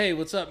it's like, hey,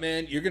 what's up,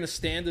 man? You're going to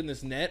stand in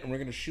this net and we're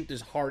going to shoot this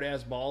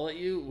hard-ass ball at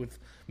you with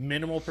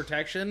minimal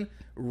protection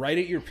right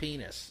at your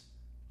penis.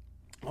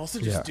 Also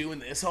just doing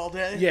this all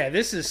day? Yeah,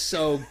 this is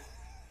so...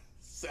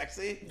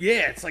 Sexy?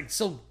 Yeah, it's like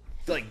so...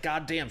 like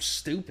goddamn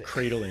stupid.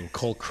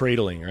 Cold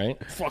cradling,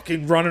 right?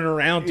 Fucking running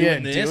around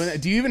doing this.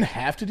 Do you even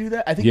have to do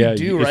that? I think Yeah, you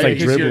do, it's right? like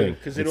Because dribbling.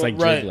 Because It's like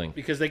dribbling.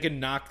 Because they can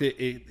knock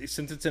it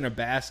since it's in a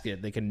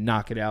basket, they can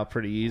knock it out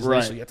pretty easily.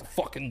 Right. So you have to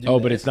fucking do Oh,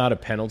 this. but it's not a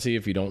penalty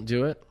if you don't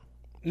do it?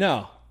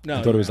 No.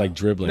 I thought it was like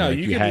dribbling. No, like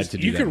you you can had just, to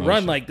do you that can run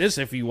motion. like this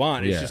if you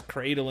want. It's Yeah. just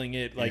cradling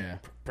it, like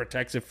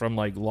protects it from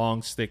like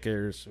long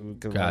stickers. Who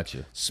can, like,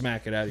 Gotcha.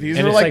 smack it out of These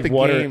you. are it's like like the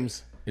water.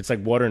 games. It's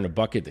like water in a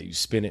bucket that you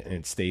spin it and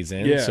it stays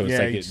in. Yeah. So it's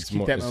like you it's just keep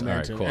more. that All right,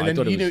 momentum. cool. And I then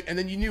thought you it was. knew, and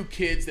then you knew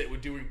kids that were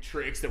doing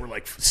tricks that were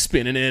like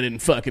spinning it and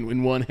fucking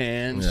in one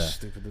hand. Yeah.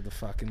 Stupid to the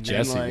fucking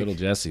Jesse, like- little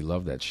Jesse,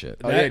 loved that shit.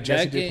 Oh, yeah,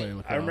 Jesse did play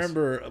lacrosse. I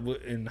remember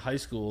in high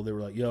school they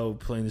were like, "Yo,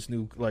 playing this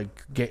new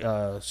like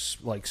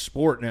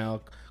sport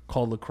now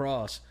called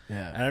lacrosse."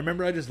 Yeah. And I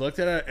remember I just looked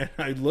at it and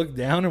I looked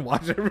down and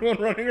watched everyone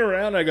running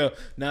around. I go,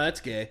 "Nah,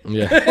 that's gay."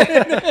 Yeah. Right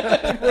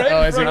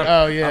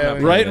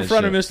in that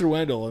front of shit. Mr.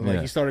 Wendell, and like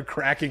Yeah. he started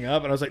cracking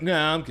up, and I was like,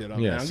 "Nah, I'm good. I'm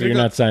Yeah. I'm So gonna you're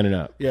go, not signing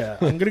up. Yeah,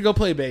 I'm gonna go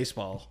play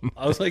baseball."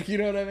 I was like, you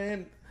know what I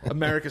mean?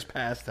 America's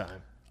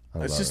pastime.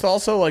 It's just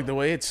also like the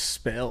way it's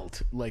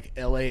spelled, like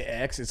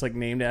LAX. It's like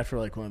named after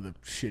like one of the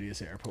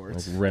shittiest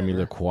airports. Remy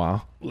Lacroix.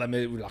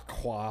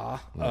 Lacroix.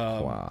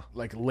 Lacroix.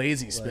 Like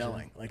lazy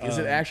spelling. Like, is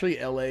it actually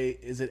LA?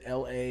 Is it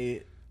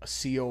LACROSSE?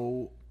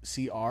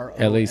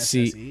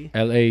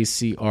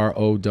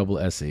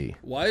 LACROSSE.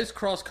 Why is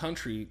cross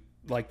country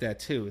like that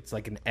too? It's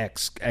like an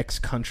X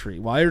country.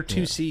 Why are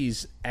two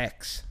C's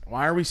X?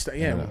 Why are we?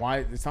 Why?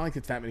 It's not like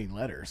it's that many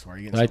letters. Why are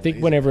you? Getting I so think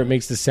lazy? whenever it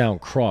makes the sound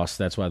cross,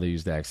 that's why they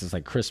use the X. It's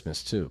like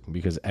Christmas too,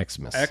 because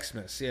Xmas.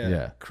 Xmas, yeah.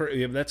 Yeah.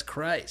 Yeah, but that's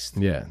Christ.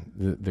 Yeah.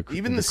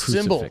 Even the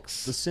symbol,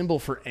 crucifix. the symbol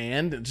for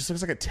 "and," it just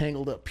looks like a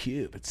tangled up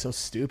pube. It's so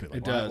stupid. Like,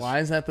 It does. Why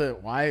is that the?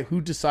 Why?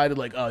 Who decided?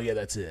 Like, oh yeah,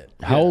 that's it.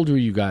 How old were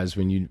you guys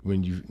when you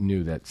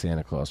knew that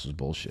Santa Claus was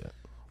bullshit?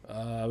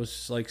 I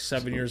was like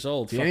 7 years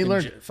old. Danny Fucking,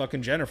 learned-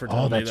 fucking Jennifer Oh,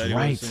 told me that's that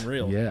right. it wasn't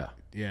real. Yeah.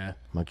 Yeah.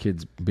 My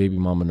kid's baby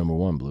mama number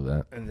 1 blew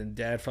that. And then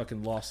Dad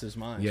fucking lost his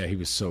mind. Yeah, he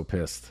was so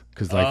pissed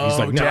because like he's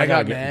Oh, like, no, Dad I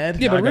gotta got mad?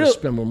 Yeah, Yeah, but I gotta real-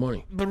 spend more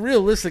money. But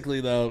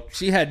realistically, though,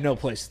 she had no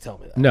place to tell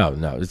me that. No,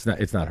 it's not.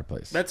 It's not her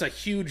place. That's a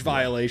huge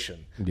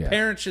violation. Yeah.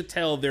 Parents should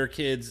tell their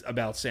kids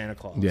about Santa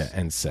Claus. Yeah,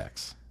 and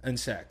sex. And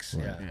sex.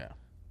 Yeah. Yeah.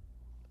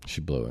 She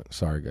blew it.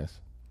 Sorry, guys.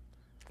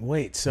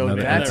 Wait, so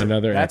Another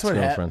that's what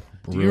ex-girlfriend. happened.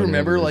 Do you ruining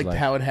remember everybody's like life.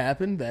 how it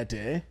happened that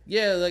day?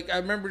 Yeah, like I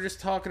remember just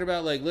talking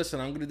about like,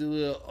 listen, I'm gonna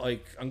do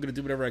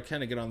whatever I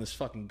can to get on this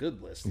fucking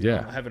good list. You know,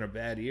 Yeah. I'm having a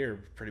bad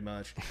year, pretty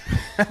much.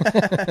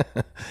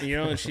 You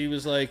know, and she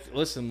was like,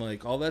 listen,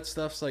 like all that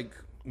stuff's like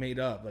made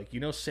up. Like, you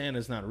know,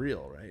 Santa's not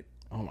real, right?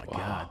 Oh my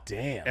god,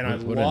 damn.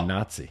 And What a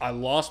Nazi. I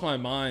lost my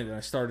mind and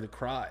I started to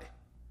cry.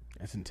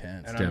 That's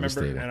intense. And I remember,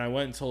 devastating. and I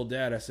went and told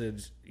Dad. I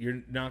said,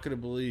 "You're not gonna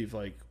believe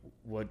like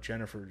what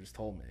Jennifer just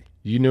told me."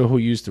 You know who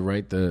used to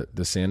write the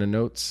Santa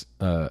notes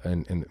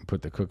and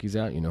put the cookies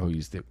out? You know who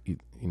used to. You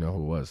know who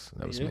it was?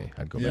 That was me.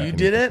 I'd go back. You and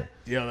did eat it?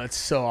 Yo, that's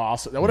so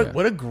awesome.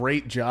 What a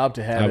great job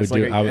to have I would as,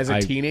 like do. as a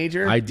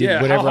teenager. I did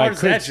Yeah, whatever how hard I is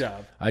could. that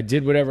job? I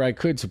did whatever I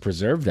could to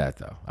preserve that,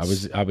 though. I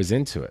was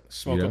into it.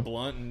 Smoke you a know?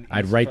 blunt. And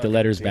I'd eat write the fucking-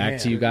 letters back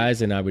to you Damn.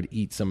 guys, and I would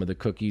eat some of the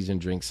cookies and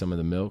drink some of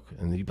the milk,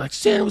 and you'd be like,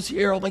 "Santa was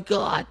here! Oh my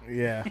god!"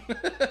 yeah.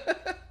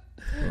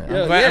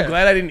 Yeah, I'm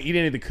glad I didn't eat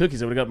any of the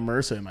cookies. I would have got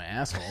MRSA in my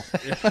asshole.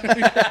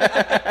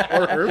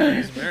 or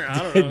herpes, man. I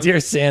don't know. Dear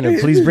Santa,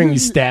 please bring me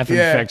staph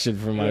Yeah. infection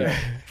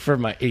for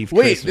my 8th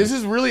Wait, Christmas. this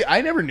is really. I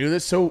never knew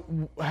this. So,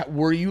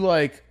 were you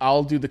like,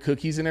 I'll do the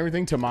cookies and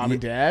everything to mom and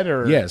dad,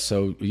 or Yeah,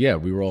 so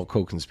we were all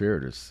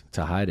co-conspirators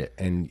to hide it,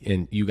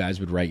 and you guys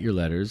would write your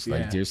letters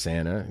like, Yeah. "Dear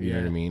Santa," you know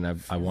what I mean?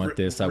 I want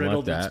this, I want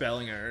Riddled with that.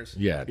 spelling errors.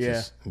 Yeah,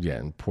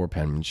 and poor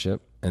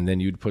penmanship. And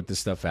then you'd put this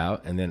stuff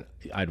out, and then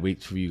I'd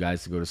wait for you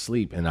guys to go to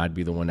sleep, and I'd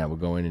be the one that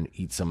would go in and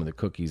eat some of the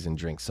cookies and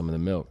drink some of the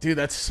milk. dude,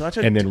 that's such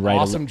an And then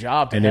awesome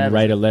job to and have. then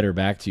write a letter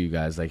back to you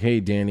guys like,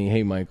 "Hey, Danny,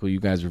 hey, Michael, you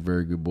guys were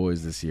very good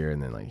boys this year."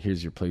 And then like,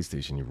 "Here's your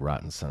PlayStation, you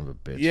rotten son of a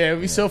bitch." Yeah, it'd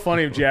be so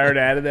funny if Jared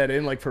added that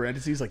in like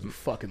parentheses, like, you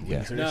fucking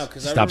losers. No,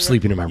 because Stop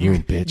sleeping in my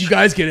room, bitch. You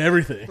guys get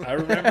everything. I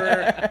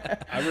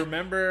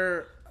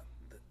remember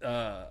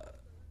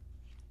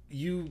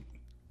you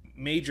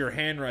made your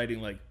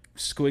handwriting like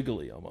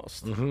squiggly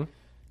almost. Mm-hmm.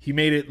 He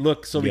made it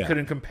look so we Yeah.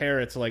 couldn't compare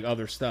it to like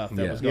other stuff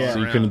that was going So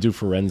around. you couldn't do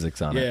forensics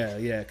on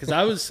it. Yeah. Because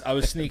I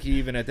was sneaky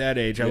even at that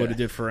age. I would have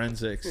did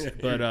forensics,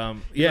 but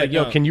yeah. Like,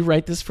 yo, no. can you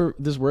write this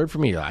word for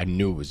me? I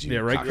knew it was you. Yeah,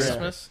 right. cocksucker.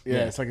 Christmas. Yeah,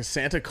 it's like a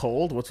Santa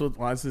cold.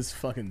 Why is this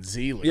fucking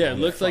Z? Look Yeah, all it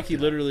looked like he fucked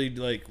up? literally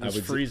like was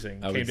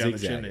freezing. I Came would down the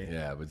zigzag chimney. it.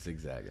 Yeah, I would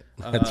zigzag it.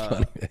 That's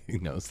funny that he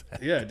knows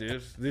that. Yeah,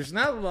 dude. There's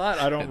not a lot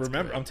I don't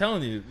remember. great. I'm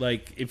telling you,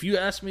 like, if you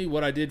asked me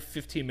what I did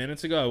 15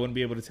 minutes ago, I wouldn't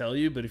be able to tell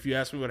you. But if you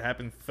asked me what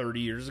happened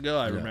 30 years ago,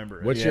 I remember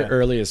it. What's your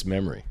earliest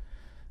memory?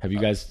 Have you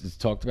guys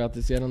talked about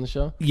this yet on the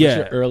show? Yeah.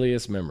 What's your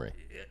earliest memory?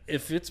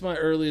 If it's my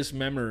earliest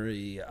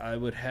memory, I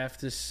would have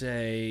to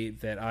say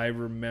that I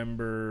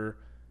remember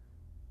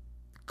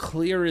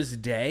clear as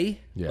day.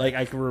 Yeah. Like,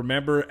 I can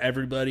remember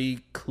everybody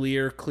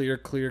clear,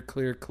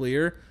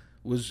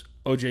 was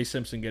O.J.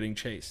 Simpson getting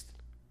chased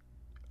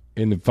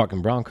In the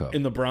fucking Bronco.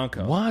 in the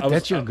Bronco. What? I was-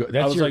 That's your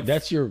I was like,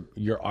 that's your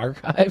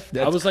archive? That's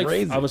I was like,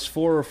 crazy. I was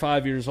 4 or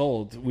 5 years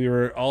old. We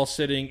were all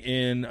sitting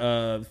in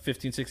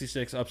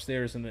 1566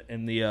 upstairs in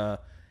the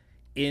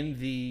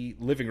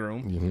living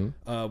room.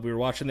 Mm-hmm. We were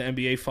watching the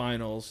NBA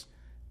finals,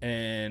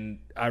 and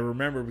I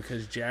remember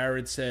because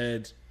Jared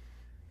said,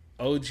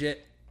 "OJ,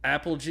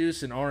 apple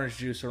juice and orange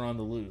juice are on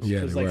the loose." Yeah,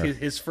 because they like were.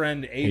 his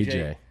friend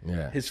AJ,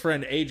 yeah. his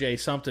friend AJ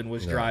something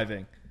was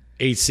driving.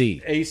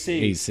 AC.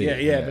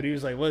 Yeah, but he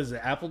was like, "What is it?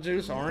 Apple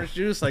juice, orange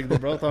juice? Like they're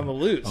both on the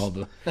loose." All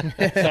the So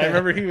I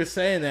remember he was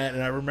saying that,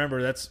 and I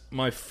remember that's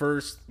my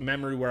first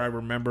memory where I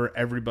remember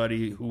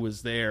everybody who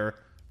was there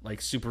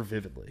like super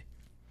vividly.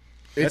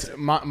 It's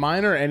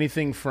mine or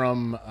anything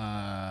from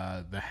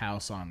the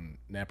house on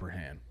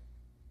Nepperhan.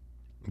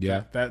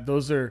 yeah.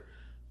 Those are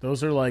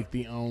like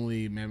the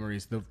only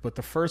memories. But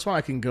the first one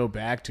I can go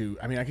back to.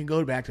 I mean, I can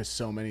go back to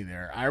so many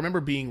there. I remember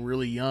being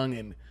really young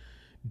and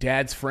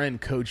Dad's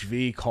friend Coach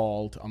V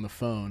called on the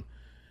phone,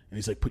 and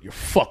he's like, "Put your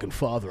fucking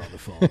father on the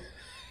phone."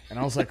 And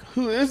I was like,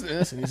 "Who is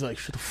this?" And he's like,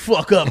 "Shut the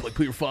fuck up! Like,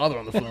 put your father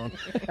on the phone."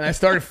 And I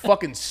started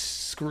fucking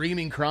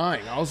screaming,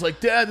 crying. I was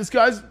like, "Dad, this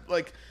guy's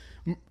like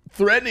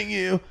threatening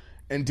you."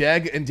 And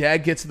Dad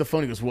gets to the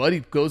phone. He goes, "What?" He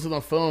goes to the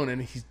phone,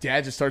 and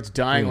Dad just starts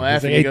dying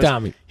laughing. like, "Hey,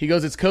 Tommy." He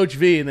goes, "It's Coach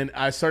V." And then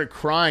I started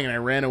crying, and I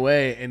ran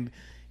away. And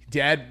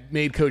Dad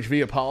made Coach V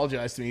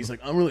apologize to me. He's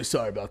like, "I'm really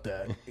sorry about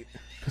that.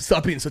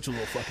 Stop being such a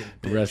little fucking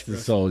bitch. Rest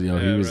his soul, you know.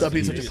 He was. Stop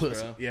being he such a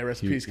was- pussy." Yeah,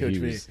 rest in peace, Coach he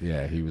V. was-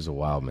 yeah, he was a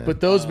wild man. But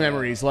those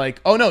memories, like,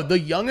 oh no, the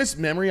youngest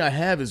memory I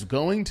have is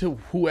going to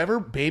whoever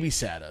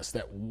babysat us,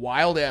 that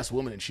wild ass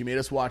woman, and she made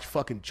us watch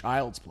fucking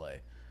Child's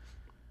Play.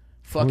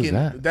 Fucking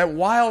that?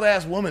 wild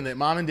ass woman that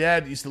Mom and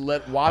Dad used to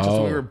let watch us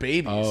when we were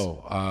babies.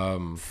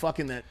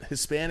 Fucking that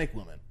Hispanic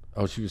woman.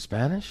 Oh, she was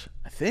Spanish?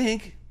 I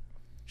think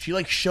she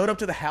like showed up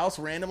to the house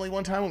randomly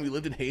one time when we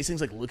lived in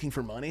Hastings, like looking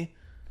for money.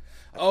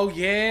 Oh I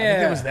yeah,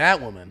 think it was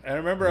that woman. I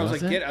remember. I was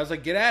Was like,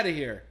 it? get out of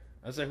here.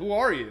 I was like, who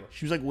are you?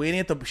 She was like waiting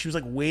at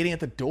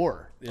the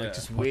door, Yeah. like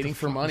just waiting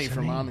for money was her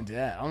from name? Mom and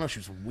Dad. I don't know. She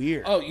was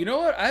weird. Oh, you know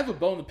what? I have a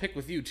bone to pick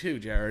with you too,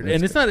 Jared.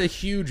 And it's not a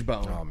huge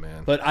bone. Oh,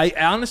 man. But I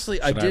honestly,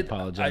 I Should I did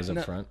apologize up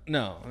no, front?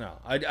 No.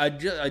 I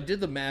did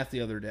the math the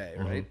other day.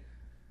 Mm-hmm. Right.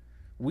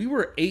 We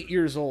were 8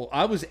 years old.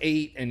 I was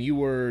 8, and you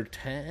were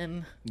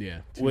 10. Yeah,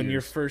 2 When your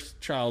years. first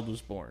child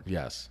was born.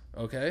 Yes.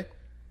 Okay.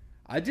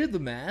 I did the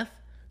math.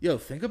 Yo,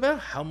 think about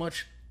how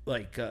much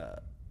like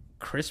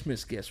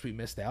Christmas gifts we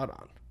missed out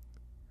on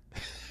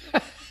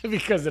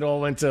Because it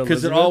all went to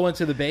because it all went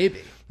to the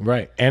baby.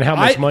 right, and how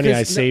much money 'cause I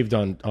no- saved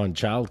on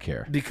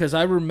childcare. Because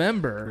I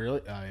remember,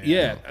 Really? Oh, yeah.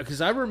 yeah, because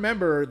I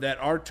remember that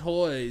our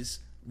toys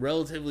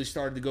relatively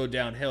started to go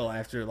downhill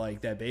after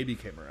like that baby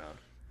came around.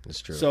 It's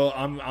true. So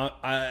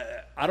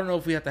I don't know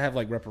if we have to have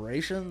like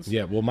reparations.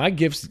 yeah, well, my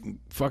gifts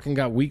fucking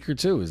got weaker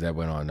too as that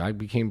went on. I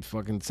became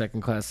fucking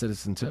second class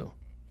citizen too.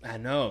 I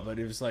know, but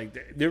it was like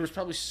there was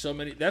probably so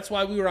many. That's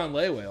why we were on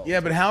layaway. All the Yeah,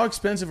 time. but how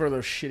expensive are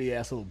those shitty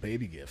ass little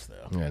baby gifts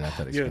though? Yeah, not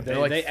that Dude,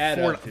 expensive. they add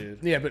up, dude.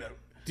 Yeah, but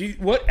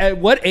At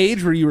what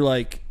age were you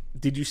like?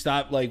 Did you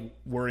stop like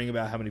worrying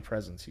about how many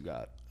presents you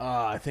got?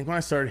 I think when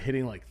I started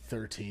hitting like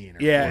 13 or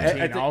Yeah,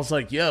 14, I I, think- was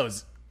like, "Yo,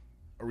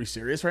 are we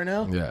serious right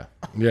now?" yeah,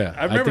 yeah.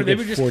 I remember think they at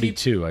would just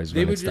 42 is they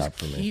when it would just stopped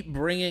for me. keep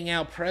bringing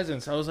out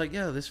presents. I was like,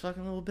 yo, this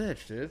fucking little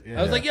bitch, dude.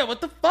 I was like, yo, what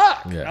the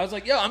fuck? Yeah. I was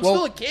like, yo, I'm Well,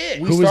 still a kid.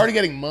 We started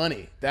getting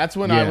money. That's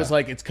when I Yeah. was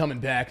like, "It's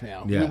coming back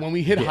now." Yeah. When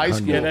we hit Get high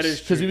school, hundreds. Yeah, that is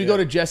because true, we would go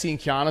to Jesse and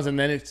Kiana's, and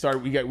then it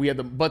started. We had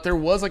the, but there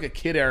was like a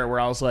kid era where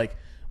I was like,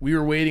 we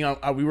were waiting on.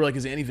 We were like,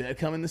 "Is Annie Vet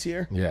coming this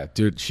year?" Yeah,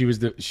 dude,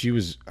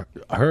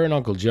 her and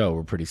Uncle Joe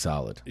were pretty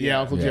solid. Yeah,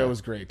 Uncle Yeah. Joe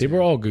was great. They too.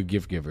 were all good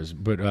gift givers,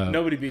 but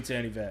Nobody beats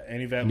Annie Vet.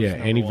 Annie Vet was yeah,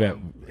 number Annie one. Vet,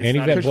 It's Annie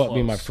not Vet even bought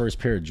me close. my first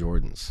pair of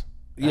Jordans.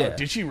 Yeah.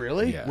 Did she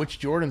really? Yeah. Which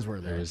Jordans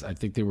were there? I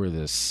think they were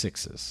the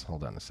 6s.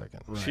 Hold on a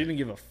second. She didn't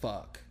give a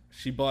fuck.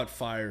 She bought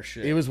fire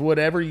shit. It was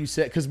whatever you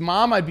said. Because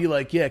Mom, I'd be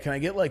like, "Yeah, can I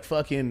get like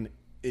fucking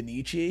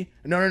Anichi?"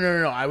 No.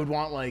 I would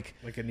want like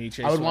like a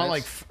Nietzsche. I would want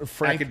sweats. like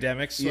Frank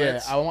academic Yeah,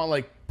 sweats. I would want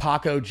like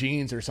Paco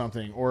jeans or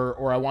something,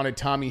 or I wanted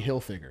Tommy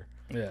Hilfiger.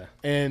 Yeah.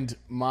 And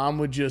Mom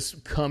would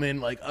just come in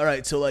like, "All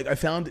right, so like I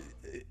found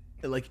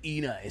like E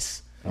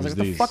Nice." I was like, "What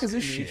the these? fuck is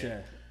this Nietzsche.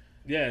 shit?"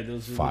 Yeah,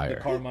 those are Fire.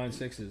 the Carmine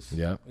 6s.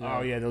 Yeah.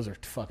 Oh yeah, those are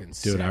fucking. Dude,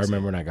 sexy. I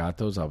remember when I got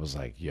those, I was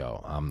like,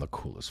 yo, I'm the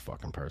coolest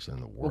fucking person in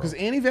the world. Well, because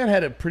Annie Van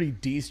had a pretty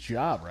decent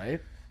job, right?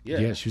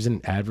 Yeah, she was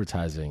in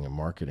advertising and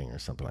marketing or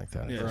something like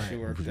that. Yeah, she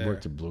worked She there.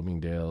 worked at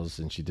Bloomingdale's,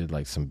 and she did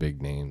like some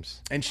big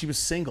names. And she was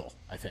single,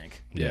 I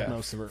think. Yeah.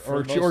 most of her, For or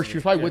most she of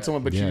was probably it, with yeah.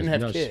 someone, but she Yeah, didn't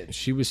have no, kids.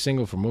 She was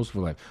single for most of her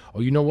life.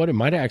 Oh, you know what? It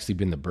might have actually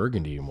been the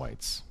burgundy and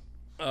whites.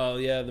 Oh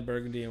yeah, the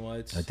burgundy and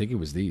whites. I think it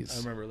was these. I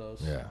remember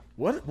those. Yeah.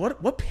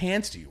 What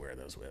pants do you wear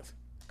those with?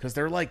 Because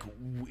they're like,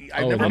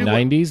 I Oh, never the knew what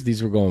 90s?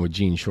 These were going with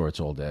jean shorts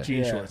all day.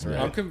 jean shorts. Right?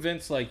 I'm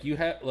convinced like you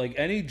have like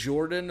any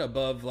Jordan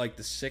above like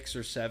the 6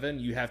 or 7,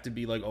 you have to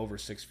be like over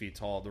 6 feet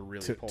tall to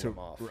really pull them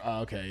off.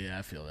 Okay, yeah,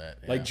 I feel that.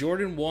 Yeah. Like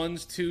Jordan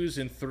 1s, 2s,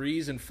 and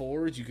 3s and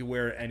 4s, you can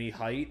wear any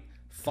height.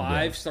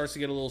 5 starts to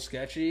get a little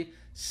sketchy.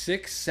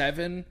 6,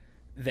 7,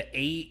 the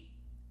 8,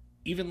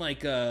 even like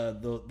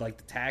the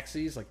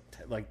taxis,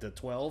 like the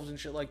 12s and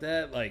shit like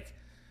that, like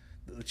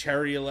the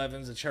cherry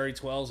 11s, the cherry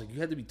 12s, like you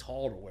had to be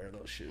tall to wear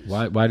those shoes.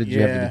 Why did you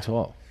have to Yeah. be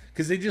tall?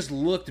 Because they just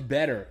looked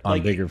better On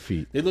like, bigger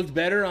feet. They looked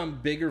better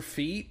on bigger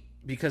feet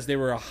because they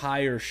were a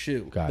higher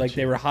shoe. Gotcha. Like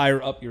they were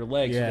higher up your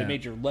legs, so Yeah. they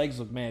made your legs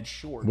look mad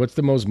short. What's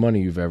the most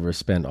money you've ever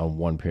spent on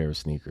one pair of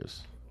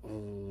sneakers?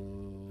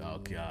 oh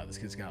god, this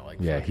kid's got like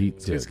Yeah, fucking- he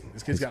this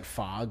kid's got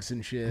fogs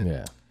and shit.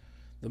 Yeah.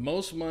 The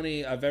most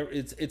money I've ever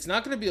it's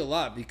not going to be a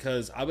lot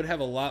because I would have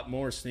a lot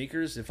more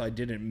sneakers if I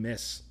didn't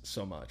miss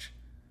so much.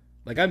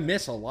 Like I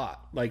miss a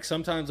lot. Like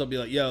sometimes I'll be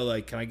like, "Yo,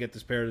 like, can I get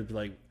this pair?" To be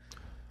like,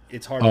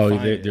 it's hard to Oh,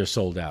 find. it. they're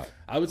sold out.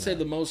 I would say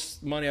the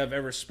most money I've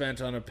ever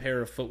spent on a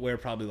pair of footwear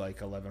probably like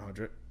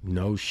 $1,100.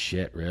 No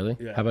shit, really?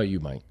 Yeah. How about you,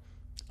 Mike?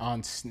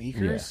 On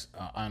sneakers,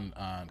 on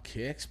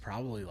kicks,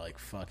 probably like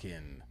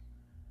fucking,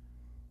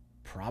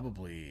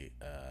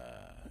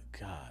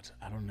 God,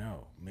 I don't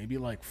know, maybe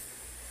like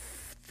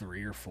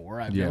 3 or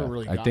 4. I've Yeah, never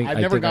really, I gone, think- I've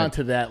I never think gone I-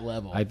 to that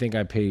level. I think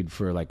I paid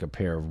for like a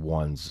pair of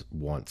ones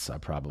once. I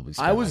probably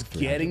spent I was like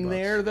 300 getting bucks.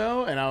 there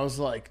though, and I was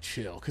like,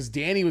 chill, because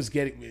Danny was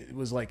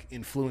like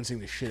influencing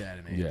the shit out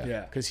of me. Yeah.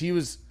 Yeah. because he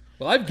was.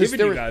 Well, I've 'Cause given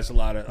there you were- guys a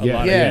lot of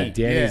Yeah, heat.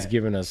 Danny's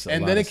given us a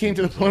And lot then of it came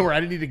to the sneakers. point where I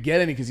didn't need to get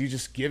any because he was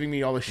just giving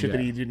me all the shit that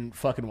Yeah. he didn't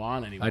fucking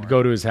want anymore. I'd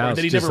go to his Or house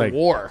that he just never like,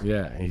 wore.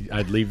 Yeah,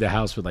 I'd leave the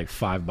house with like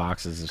 5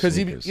 boxes of Because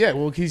sneakers.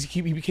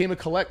 he became a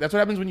collect. That's what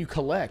happens when you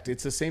collect.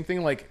 It's the same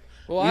thing. Like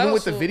Well, I even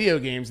with the also- video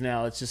games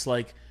now, it's just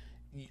like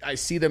I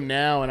see them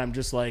now, and I'm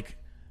just like,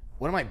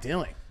 what am I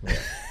doing?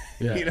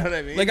 Yeah. You know what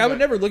I mean? Like I would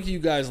never look at you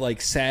guys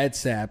like sad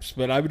saps,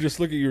 but I would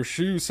just look at your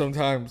shoes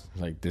sometimes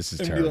Like, this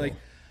is and terrible. be like,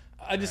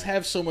 I just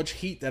have so much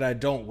heat that I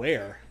don't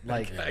wear.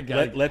 Like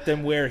gotta- let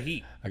them wear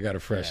heat. I gotta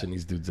freshen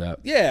these dudes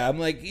up. Yeah, I'm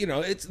like,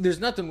 there's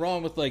nothing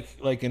wrong with like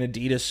an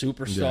Adidas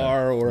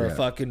Superstar or Yeah. a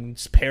fucking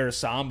pair of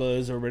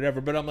Sambas or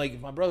whatever. But I'm like, if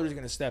my brother's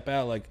gonna step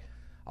out, like,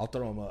 I'll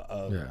throw him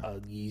a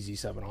Yeezy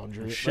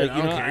 700. shit, Like,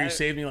 I don't care. You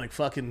saved me like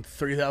fucking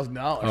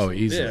 $3,000. Oh,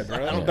 easily. yeah,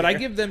 bro. But I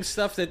give them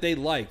stuff that they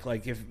like.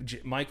 Like if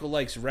Michael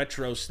likes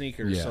retro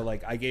sneakers, Yeah. so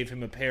like I gave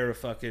him a pair of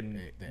fucking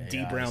D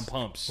AIs. Brown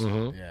pumps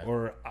Yeah.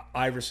 or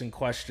Iverson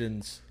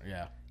questions.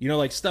 Yeah.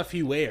 Like stuff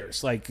he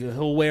wears. Like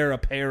he'll wear a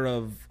pair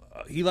of.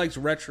 He likes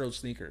retro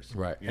sneakers.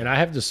 Right. And I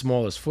have the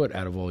smallest foot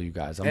out of all you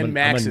guys. I'm And a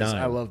Maxes. 9.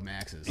 I love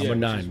Maxes. I'm a which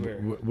is 9.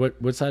 weird.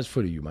 What size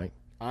foot are you, Mike?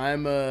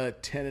 I'm a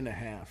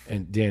 10.5.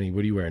 And Danny,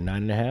 what do you wear?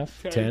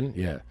 9.5? 10?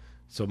 Yeah.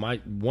 So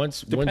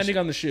once Depending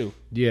on the shoe.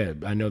 yeah,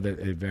 I know that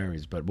it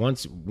varies, but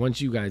once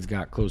you guys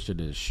got closer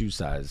to shoe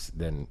size,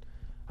 then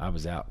I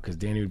was out because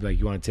Danny would be like,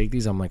 "You want to take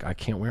these?" I'm like, "I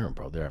can't wear them,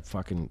 bro. They're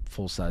fucking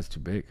full size too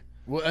big."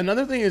 Well,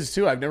 another thing is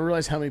too, I've never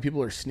realized how many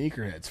people are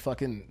sneakerheads.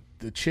 Fucking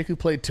the chick who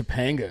played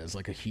Topanga is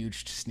like a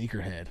huge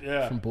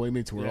sneakerhead from Boy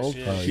Meets World.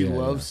 she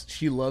is.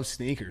 She loves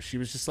sneakers. She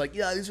was just like,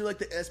 yeah, these are like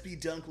the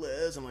SB Dunk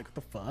Lows. I'm like, what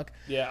the fuck?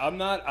 Yeah, I'm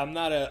not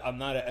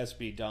a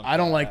SB Dunk. I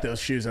don't like those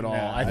shoes at all.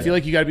 I feel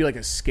like you got to be like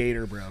a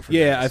skater, bro. For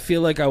Yeah, I those.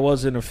 feel like I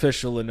wasn't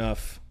official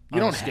enough. You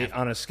don't have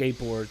on a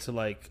skateboard to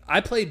like.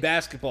 I played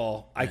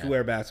basketball. I could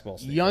wear basketball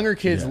sneakers. Younger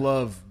kids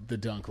love the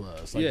Dunk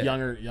Lows. Like Yeah.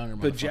 younger.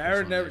 But motherfuckers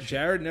Jared love that shit.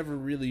 Jared never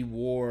really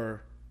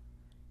wore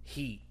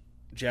heat.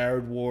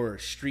 Jared wore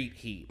street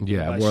heat.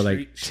 Yeah, By I wore like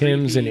street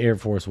Tim's and heat- Air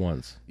Force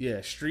Ones,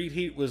 Yeah, street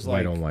heat was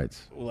white like on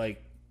whites.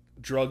 like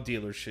drug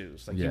dealer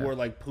shoes. Like Yeah. he wore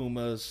like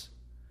Pumas.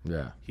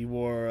 Yeah. He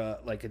wore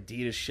like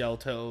Adidas shell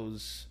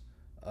toes.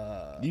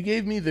 You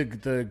gave me the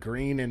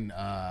green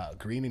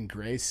and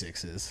gray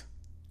 6s,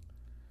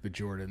 the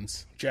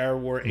Jordans.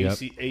 Jared wore Yep.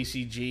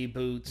 ACG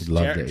boots.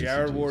 Loved the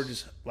Jared ACGs. wore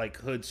just like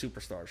hood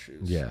superstar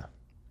shoes. Yeah.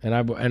 And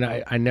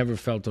I never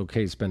felt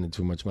okay spending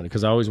too much money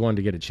because I always wanted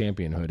to get a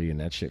Champion hoodie, and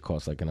that shit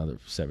cost like another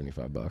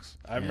 $75.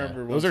 I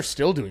remember Those are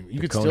still doing. You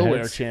could still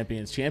wear Coneheads?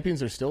 Champions.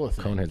 Champions are still a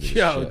thing. Coneheads are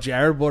Yo, shit.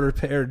 Jared bought a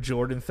pair of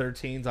Jordan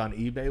 13s on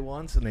eBay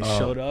once, and they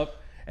showed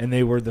up, and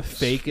they were the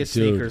fakest Dude,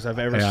 sneakers I've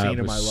ever seen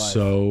in my life.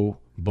 So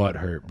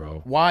butthurt,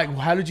 bro. Why?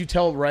 How did you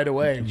tell right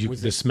away?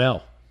 Was The it?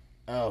 smell.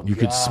 Oh, You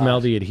could God. smell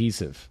the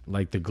adhesive,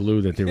 like the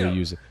glue that they were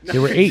using. They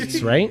were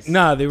 8s, right?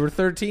 Nah, they were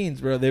 13s,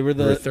 bro. They were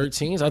They were the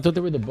 13s? I thought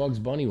they were the Bugs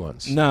Bunny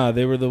ones. Nah,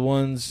 they were the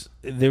ones.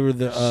 They were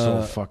the.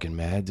 So fucking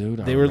mad, dude.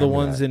 I They were the remember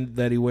ones that.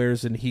 that he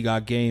wears in He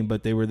Got Game,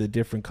 but they were the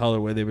different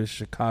colorway. They were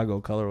Chicago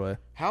colorway.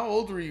 How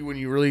old were you when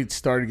you really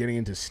started getting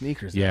into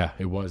sneakers? Then? Yeah,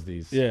 it was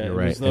these. Yeah, You're it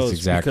right. was those, It's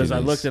exactly because I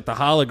these. looked at the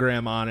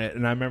hologram on it,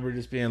 and I remember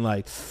just being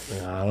like,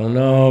 I don't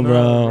know,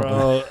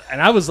 bro. And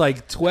I was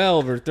like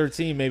 12 or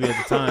 13 maybe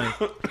at the time.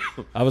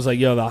 I was like,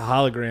 yo, the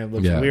hologram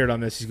looks Yeah. weird on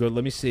this. He's going,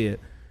 let me see it.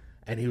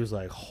 And he was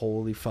like,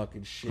 holy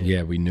fucking shit.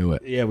 Yeah, we knew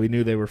it. Yeah, we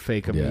knew they were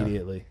fake Yeah.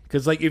 immediately.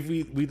 Because like if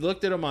we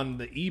looked at them on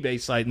the eBay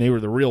site and they were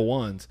the real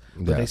ones,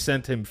 but Yeah. they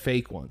sent him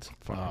fake ones.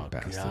 Fucking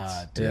bastards.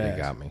 God, yeah, yeah. they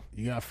got me.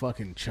 You got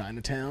fucking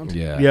Chinatown?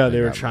 Yeah, Yeah,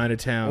 they were got me.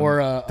 Chinatown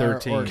Or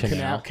 13. or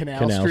Canal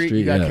Street.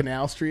 You got yeah.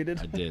 Canal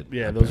Streeted? I did.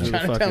 Yeah, I those bet. are the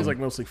Chinatown's fucking. like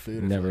mostly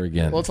food. Never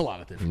again. Well, it's a lot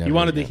of different. Never You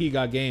wanted the again. He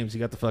Got Games. You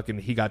got the fucking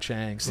He Got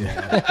Changs.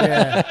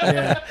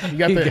 Yeah. You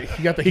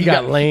got the he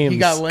got lames. He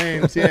got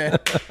lames, yeah.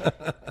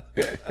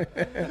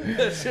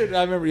 That shit,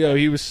 I remember, yo,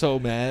 he was so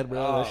mad,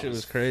 bro. that shit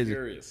was crazy.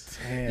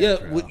 Damn, Yeah,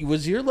 bro.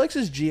 was your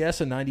Lexus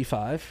GS a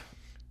 95?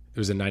 It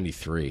was a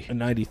 93. A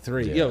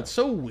 93. Yeah. Yo, it's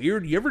so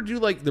weird. You ever do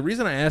like the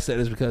reason I asked that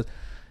is because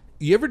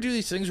you ever do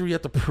these things where you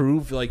have to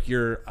prove like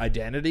your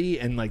identity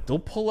and like they'll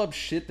pull up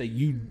shit that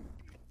you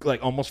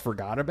like almost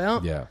forgot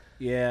about. Yeah.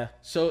 Yeah.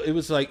 So it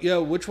was like,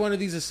 yo, which one of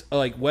these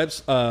like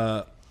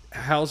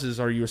houses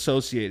are you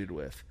associated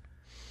with?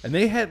 And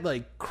they had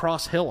like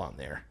Cross Hill on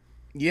there.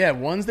 Yeah,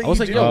 ones that I was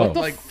you like, didn't yo, what the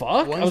like,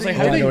 fuck? ones I was that like, you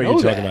how do I they know what know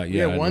you're that? talking about.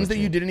 Yeah, I know ones what that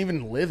you you mean. didn't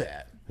even live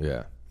at.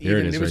 Yeah. Here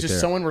Even it is it was right just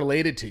there. someone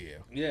related to you.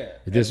 Yeah.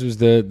 This was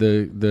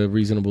the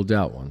reasonable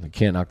doubt one. The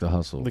Can't Knock the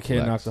Hustle. The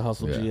Can't Flex. Knock the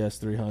Hustle Yeah. GS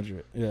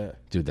 300. Yeah.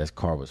 Dude, that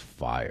car was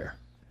fire.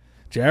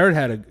 Jared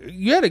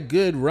you had a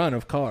good run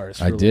of cars.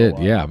 For I a little did.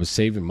 while. Yeah, I was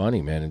saving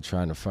money, man, and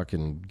trying to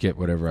fucking get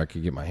whatever I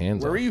could get my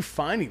hands Where on. were you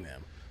finding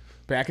them?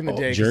 Back in the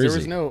day, 'cause there was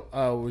Jersey. no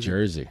was it-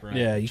 Jersey.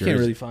 Yeah, you Jersey. can't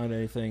really find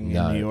anything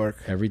Nah, in New York.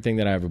 Everything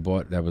that I ever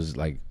bought that was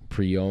like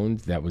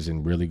pre-owned, that was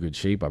in really good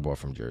shape, I bought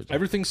from Jersey.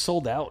 Everything's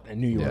sold out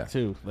in New York Yeah.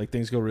 too. Like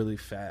things go really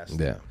fast.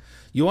 Yeah.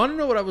 You want to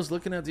know what I was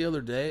looking at the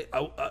other day?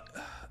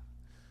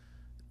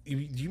 Do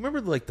you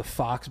remember like the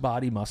Fox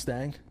Body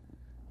Mustang?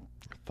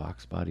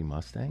 Fox Body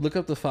Mustang? Look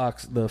up the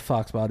Fox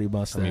Body I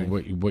Mustang.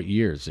 mean, what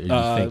years are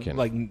you thinking?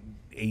 Like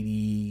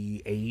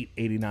 88,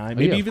 89, Oh,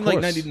 maybe yeah, even of like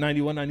course. 90,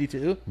 91,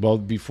 92. Well,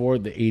 before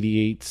the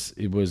 88s,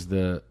 it was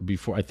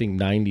before I think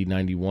 90,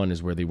 91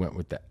 is where they went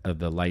with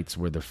the lights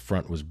where the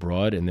front was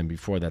broad, and then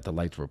before that the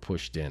lights were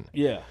pushed in.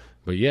 Yeah.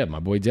 But yeah, my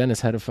boy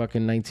Dennis had a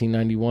fucking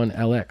 1991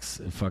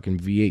 LX, a fucking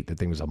V8. That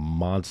thing was a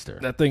monster.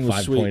 That thing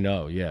was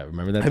 5.0. Yeah,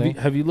 remember that Have thing?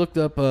 you have you looked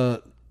up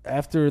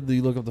after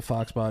you look up the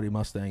Fox Body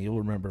Mustang, you'll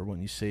remember when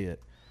you see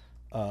it.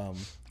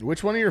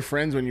 Which one of your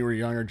friends when you were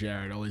younger,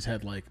 Jared, always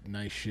had like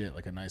nice shit,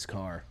 like a nice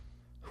car?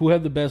 Who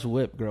had the best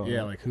whip growing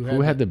Yeah, up? like who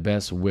Who had the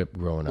best whip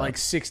growing up? like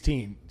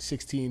 16,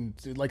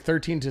 like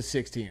 13 to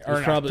 16, or was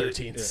not probably-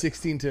 13, yeah.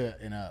 16 to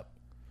and up.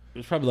 It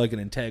was probably like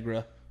an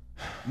Integra.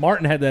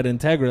 Martin had that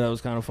Integra that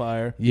was kind of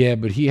fire. Yeah,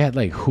 but he had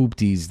like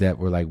hoopties that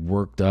were like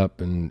worked up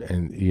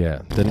and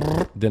yeah.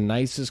 The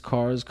nicest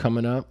cars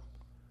coming up,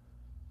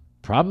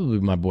 probably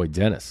my boy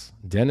Dennis.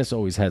 Dennis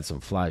always had some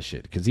fly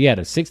shit because he had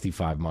a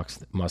 65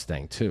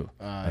 Mustang too,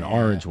 an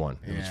orange one.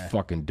 It was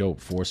fucking dope,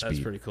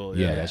 4-speed. pretty cool,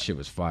 Yeah, yeah. that shit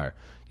was fire.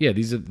 Yeah,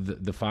 these are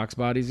the Fox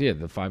bodies. Yeah,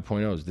 the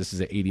 5.0s. This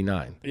is an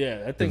 89. Yeah,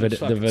 that The, thing was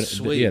fucking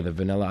sweet. yeah, the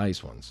Vanilla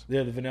Ice ones.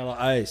 Yeah, the Vanilla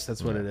Ice.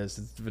 That's what it is.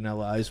 It's the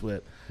Vanilla Ice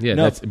whip. Yeah,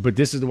 No, but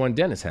this is the one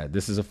Dennis had.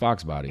 This is a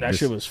Fox body. that This-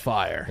 shit was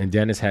fire. And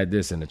Dennis had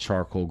this in a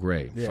charcoal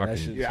gray. Yeah, that fucking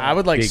shit- Yeah, I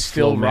would like Big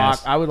still flow rock.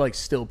 mass. I would like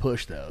still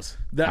push those.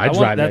 I drive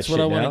that That's what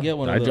shit I want now. to get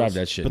one of I those. drive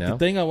that shit but now. the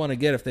thing I want to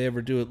get if they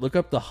ever do it, look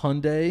up the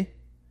Hyundai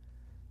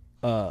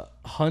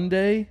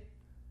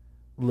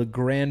Le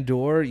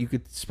Grandeur. You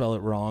could spell it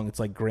wrong. It's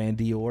like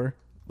Grandior,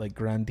 like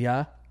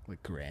Grandia.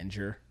 Like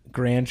grandeur.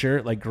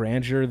 Grandeur, like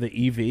Grandeur, the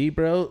EV,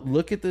 bro.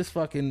 Look at this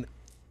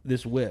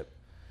this whip.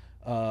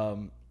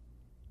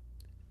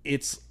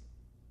 It's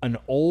an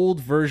old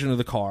version of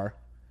the car,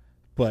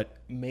 but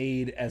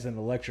made as an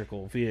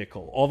electrical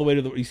vehicle. All the way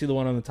to you see the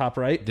one on the top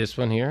right? This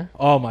one here?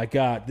 Oh my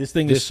god, this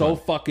thing is This so one.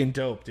 fucking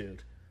dope,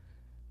 dude.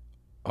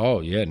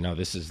 Oh, yeah. No,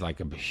 this is like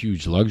a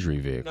huge luxury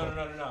vehicle.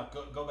 No.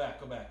 Go back.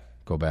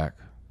 Go back.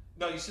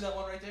 No, you see that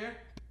one right there?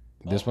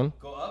 This one?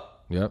 Go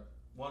up, Yep.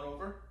 one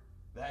over.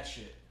 That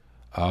shit.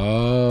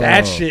 Oh.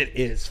 That shit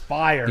is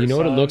fire. You know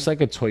what it son. looks like?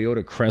 A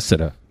Toyota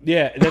Cressida.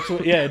 Yeah, that's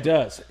what. Yeah, it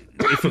does.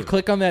 If you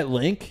click on that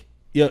link,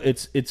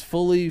 it's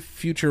fully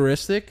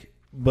futuristic,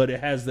 but it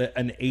has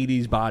an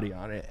 '80s body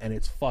on it, and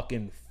it's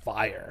fucking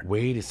fire.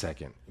 Wait a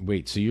second.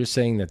 Wait, so you're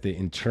saying that the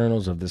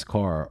internals of this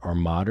car are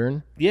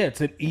modern? Yeah,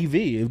 it's an EV.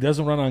 It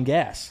doesn't run on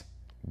gas.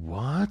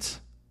 What?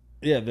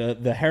 Yeah,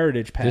 the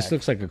Heritage Pack. This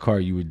looks like a car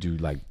you would do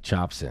like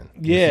chops in.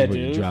 Yeah, this is what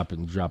dude.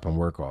 you dropping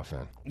work off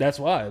in. That's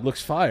why it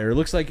looks fire. It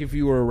looks like if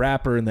you were a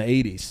rapper in the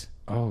 '80s.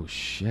 Oh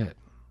shit!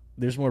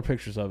 There's more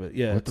pictures of it.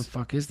 Yeah, What the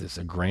fuck is this?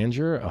 A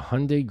Grandeur? A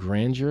Hyundai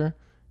Grandeur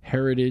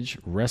Heritage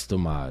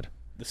Restomod?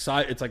 it's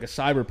like a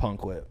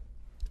cyberpunk whip.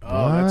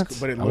 Oh, that's What?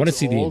 but it I looks wanna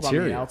see the old on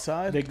interior.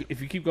 outside.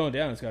 If you keep going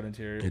down, it's got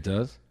interior. It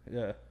does.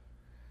 Yeah.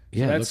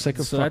 Yeah, it looks like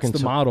a so fucking.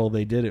 that's the model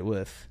they did it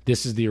with.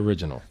 This is the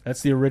original.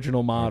 That's the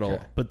original model.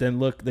 Okay. But then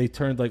look, they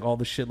turned like all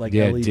the shit like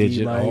Yeah, LED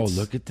digital. Oh, lights.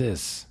 look at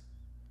this.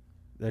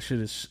 That shit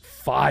is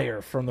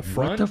fire from the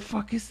front. What the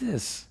fuck is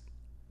this?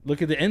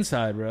 Look at the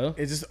inside, bro.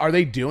 Is this? Are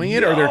they doing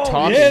it, or they're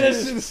talking? Yeah,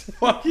 this is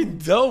fucking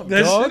dope.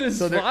 That shit is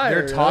so fire.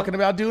 they're bro. talking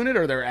about doing it,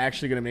 or they're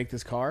actually going to make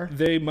this car?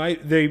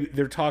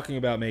 They're talking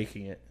about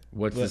making it.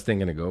 What's this thing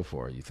gonna go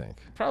for? You think?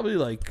 Probably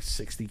like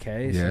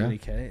 60K, Yeah.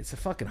 70K. It's a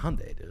fucking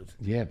Hyundai, dude.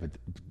 Yeah, but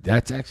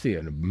that's actually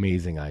an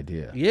amazing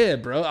idea. Yeah,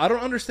 bro. I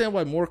don't understand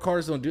why more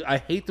cars don't do. I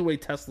hate the way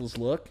Teslas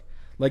look.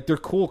 Like they're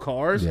cool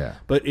cars. Yeah.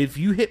 But if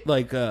you hit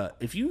like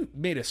if you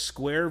made a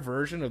square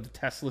version of the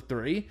Tesla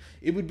 3,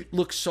 it would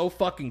look so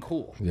fucking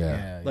cool.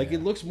 Yeah. Like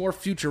it looks more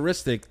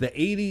futuristic. The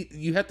 80,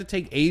 you have to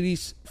take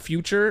 80s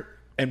future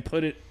and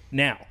put it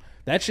now.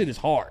 That shit is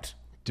hard.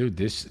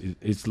 Dude,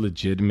 it's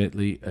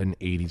legitimately an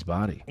 80s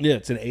body. Yeah,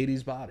 it's an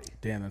 80s body.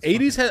 Damn, that's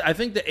 80s had. I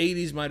think the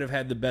 80s might have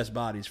had the best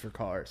bodies for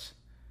cars.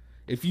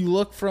 If you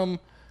look from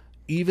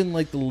even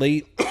like the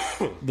late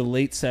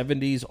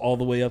 70s all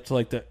the way up to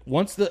like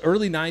once the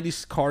early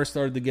 90s cars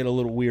started to get a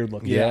little weird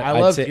looking. Yeah, I'd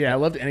I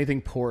loved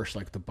anything Porsche,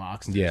 like the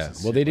Boxsters. Yeah,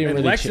 well, they didn't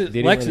And really. Lexus-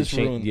 They didn't really Lexus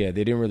change. ruined- Yeah,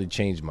 they didn't really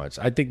change much.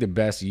 I think the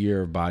best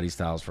year of body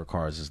styles for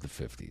cars is the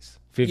 50s,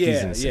 50s Yeah,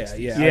 and 60s.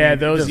 yeah. Yeah, I mean,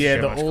 those. those Yeah,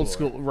 are the much old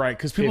cooler. school, right?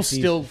 Because people 50s,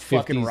 still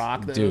fucking 50s,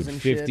 rock those dude, and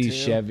 50s shit.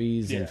 Too.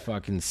 Chevys Yeah. and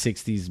fucking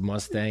 60s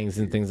Mustangs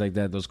and things like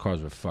that. Those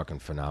cars were fucking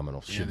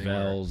phenomenal. Yeah, they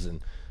Chevelles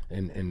and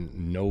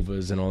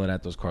Novas and all of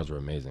that. Those cars were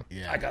amazing.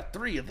 Yeah, I got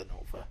 3 of the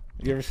Nova.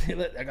 You ever see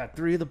that? I got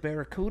 3 of the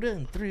Barracuda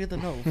and 3 of the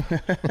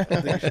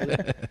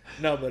Nova.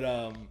 No, but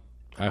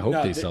I hope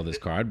No, they they- sell this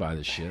car. I'd buy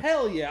this shit.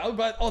 hell yeah! I would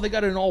buy. Oh, they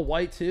got it in all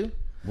white too.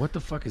 What the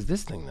fuck is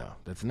this thing though?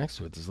 That's next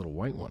to it. This little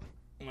white one.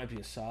 It might be a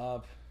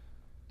Saab.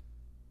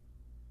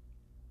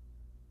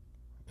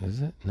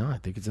 Is it? No, I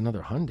think it's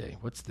another Hyundai.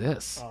 What's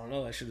this? I don't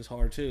know. That shit is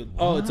hard too.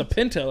 Oh, it's a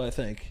Pinto. I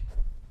think.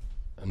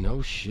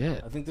 No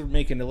shit. I think they're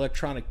making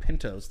electronic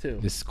Pintos too.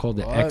 This is called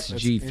the What? That's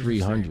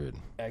XG300.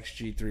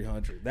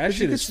 XG300. That you shit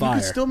could, is fire.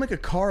 you could still make a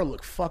car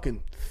look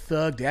fucking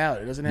thugged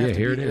out. It doesn't have Yeah, to.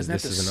 here be, it is. doesn't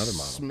have This to is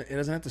another model. It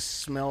doesn't have to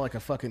smell like a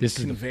fucking This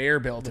is the- conveyor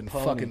belt and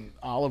pony. fucking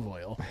olive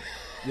oil.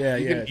 yeah,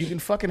 You can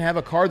fucking have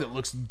a car that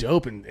looks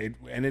dope and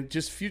it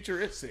just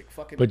futuristic.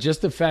 Fucking. But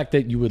just the fact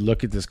that you would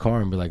look at this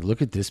car and be like,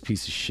 look at this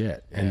piece of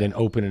shit, and then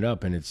open it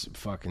up and it's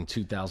fucking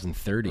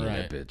 2030 in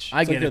that bitch.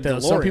 I get like it a though.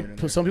 Some DeLorean in people,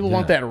 there. some people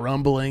want that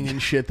rumbling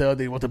and shit though.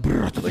 They want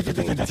the. Look at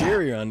the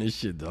interior on this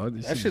shit, dog.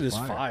 This that shit is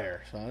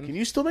fire, son. Can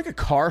you still make a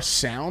car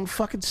sound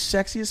fucking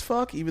sexy as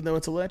fuck, even though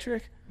it's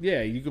electric?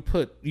 Yeah, you could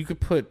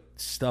put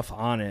stuff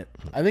on it.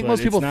 I think but most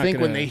it's people not think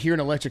when gonna- they hear an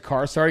electric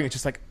car starting, it's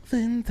just like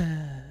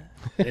Linda.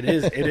 it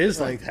is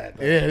like that.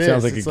 Yeah, it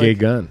Sounds is. like It's a gay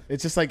gun.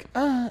 It's just like,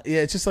 yeah,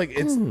 it's just like,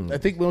 it's, I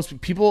think most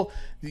people,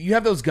 you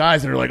have those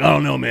guys that are like, I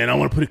don't know, man, I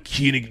want to put a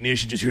key in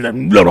ignition, just hear that.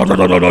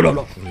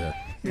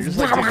 You're just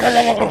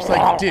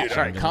like, dude, all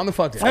right, calm the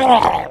fuck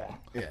down.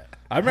 Yeah.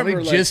 I remember How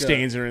many like, jizz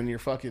stains are in your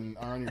fucking,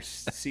 are on your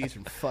seats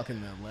from fucking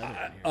the leather. in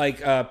here?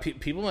 like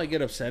people might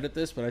get upset at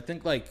this, but I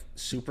think like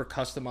super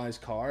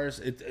customized cars,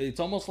 it's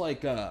almost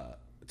like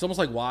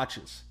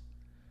watches.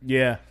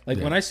 Yeah. Like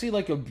when I see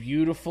like a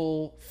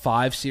beautiful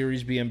 5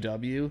 Series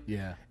BMW,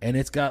 Yeah. and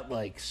it's got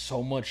like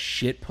so much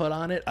shit put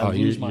on it, I Oh,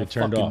 lose my you're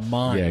turned fucking off.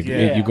 mind.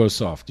 Yeah, you go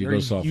soft. You go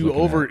soft. You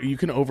looking at it. you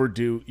can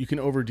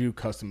overdo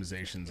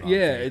customizations. On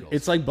Yeah, vehicles.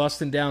 it's like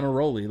busting down a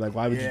Rollie. Like,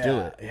 why would you do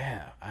it?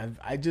 Yeah, I've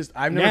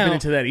never Now- been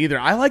into that either.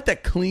 I like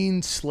that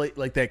clean slate,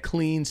 like that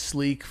clean,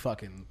 sleek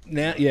fucking.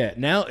 Now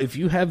if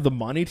you have the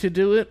money to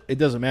do it, it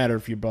doesn't matter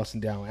if you're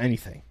busting down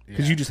anything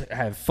because you just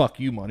have fuck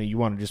you money. You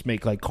want to just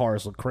make like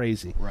cars look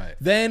crazy, Right.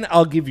 Then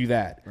I'll give you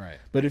that, Right.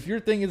 But if your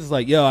thing is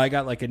like, yo, I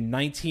got like a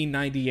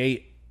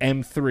 1998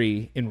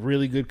 M3 in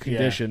really good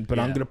condition, but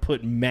I'm yeah. gonna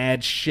put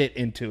mad shit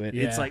into it.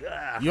 It's Yeah. like,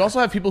 You also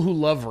have people who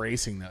love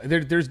racing though.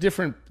 There's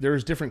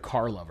different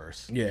car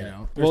lovers. Yeah. you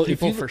know? There's Well, if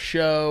people you- for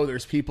show.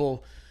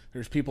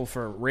 There's people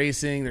for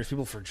racing. There's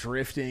people for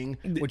drifting.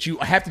 Which you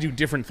have to do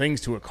different things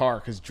to a car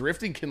because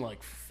drifting can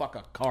like fuck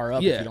a car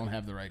up if Yeah. you don't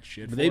have the right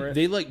shit. But for it.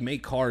 they like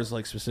make cars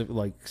like specific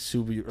like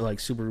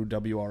Subaru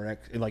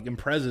WRX like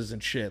Imprezas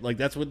and shit. Like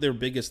that's what their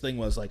biggest thing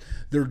was. Like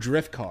they're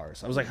drift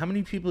cars. I was like, how many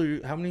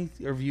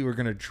of you are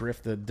gonna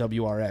drift the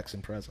WRX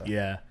Impreza?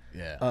 yeah.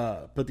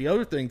 But the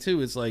other thing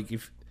too is like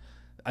if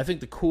I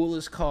think the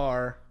coolest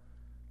car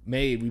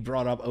made. We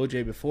brought up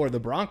OJ before. The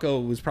Bronco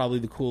was probably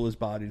the coolest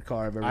bodied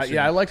car I've ever seen.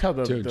 I like how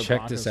the Dude, the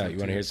check this Broncos out. look, You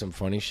want to too. hear some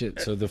funny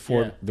shit? So the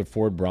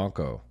Ford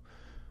Bronco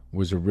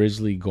was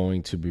originally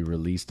going to be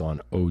released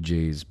on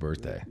OJ's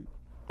birthday.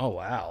 Oh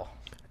wow.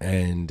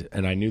 And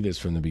I knew this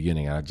from the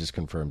beginning. I just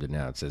confirmed it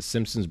now. It says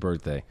Simpson's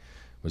birthday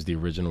was the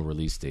original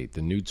release date.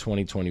 The new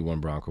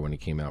 2021 Bronco, when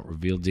it came out,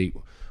 revealed date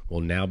will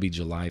now be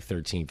July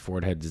 13th.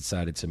 Ford had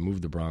decided to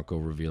move the Bronco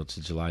reveal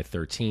to July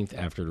 13th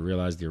after they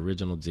realized the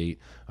original date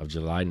of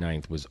July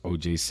 9th was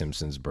O.J.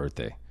 Simpson's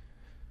birthday.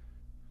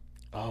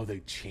 Oh, they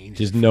changed.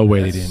 There's it. no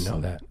way they didn't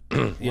know that.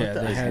 Yeah,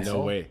 they had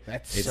No way.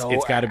 That's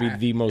It's got to be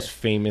the most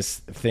famous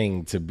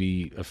thing to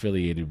be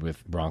affiliated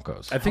with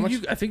Broncos. I think you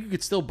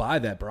could still buy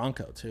that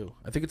Bronco too.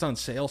 I think it's on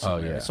sale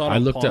somewhere. yeah. I saw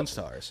it on Pawn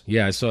Stars.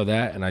 Yeah, I saw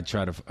that, and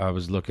I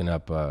was looking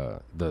up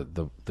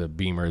the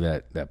Beamer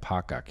that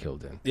Pac got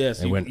killed in. Yeah,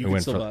 so it you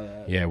can still for, buy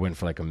that. Yeah, it went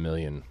for like $1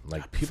 million,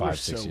 like People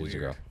 5-6 years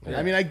ago. Yeah.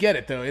 I mean, I get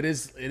it though. It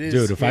is.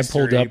 Dude, if I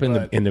pulled history, up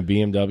but- in the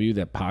BMW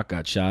that Pac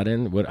got shot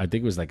in, what I think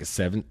it was like a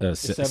seven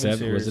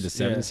series, was it a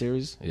 7 yeah.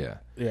 series? Yeah.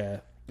 Yeah,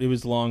 it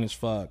was long as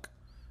fuck.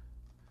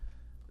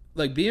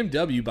 Like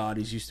BMW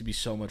bodies used to be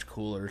so much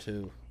cooler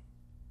too.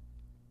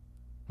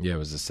 Yeah, it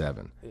was a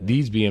 7.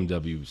 These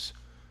BMWs,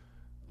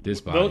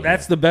 this body,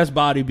 That's the best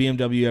body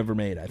BMW ever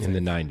made. I think in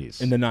the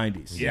 90s. in the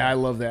 90s. Yeah, I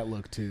love that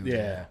look too.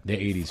 Yeah. the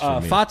 80s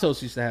for me.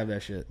 Fatos used to have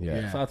that shit.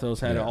 Yeah. Fatos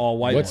had Yeah. an all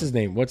white. What's one. his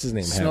name? What's his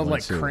name? It had smelled one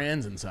like too.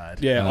 crayons inside.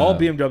 Yeah, all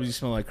BMWs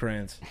smell like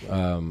crayons.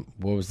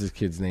 What was this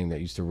kid's name that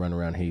used to run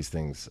around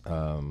Hastings?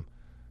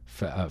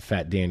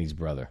 Fat Danny's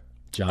brother.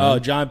 John. Oh,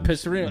 John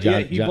Pistorino. John- Yeah,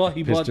 he John bought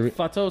Pistor-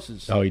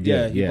 Fatos's. Oh, he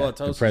did. he Yeah, bought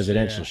the Tosis.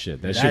 presidential Yeah.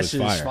 shit. That That shit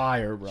was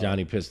fire. bro.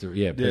 Johnny Pistol.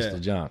 Yeah, Pistol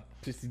John.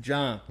 Pistol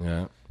John.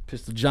 Yeah.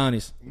 Pistol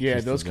Johnny's. Yeah,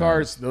 those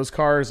cars,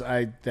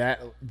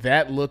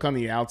 that look on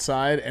the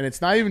outside, and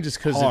it's not even just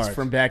because it's Hard.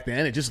 from back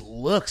then. It just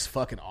looks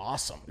fucking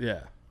awesome.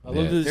 Yeah. I love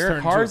Yeah. that this There are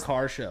turned cars- into a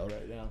car show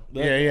right now.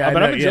 Yeah, I But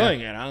know, I'm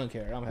enjoying it. I don't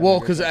care. I'm having Well, a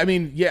good because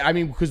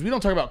time. because we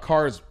don't talk about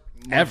cars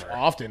much Ever.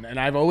 often, and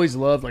I've always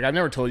loved. Like I've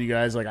never told you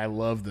guys, like I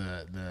love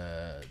the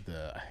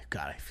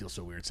God. I feel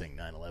so weird saying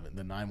 911,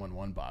 the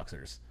 911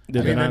 boxers.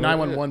 The the 911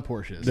 911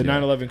 Porsches. The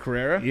 911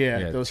 Carrera? Yeah,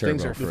 Yeah, those turbo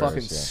things are Ferraris,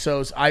 fucking yeah.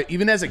 so. I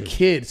even as a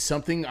kid,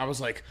 something I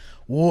was like,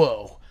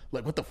 whoa,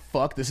 like what the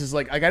fuck? This is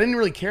like I didn't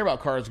really care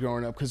about cars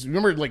growing up because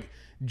remember like.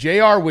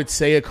 JR would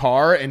say a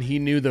car and he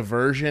knew the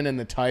version and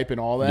the type and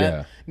all that.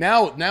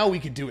 Yeah. Now we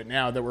could do it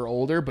now that we're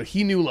older, but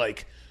he knew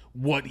like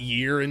what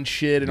year and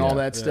shit and all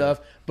that stuff.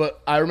 But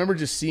I remember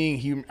just seeing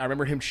him. I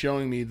remember him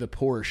showing me the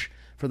Porsche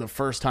for the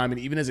first time, and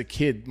even as a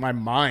kid, my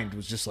mind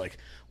was just like,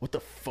 "What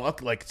the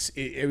fuck?" Like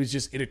it was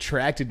just it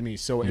attracted me.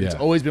 So and it's Yeah.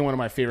 always been one of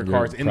my favorite You're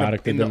cars a in the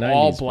product of the the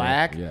all 90s,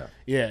 black. bro.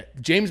 Yeah.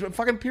 James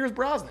fucking Pierce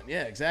Brosnan.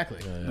 Yeah, exactly.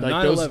 Like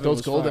 911 those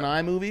was Golden fire.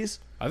 Eye movies.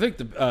 I think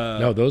the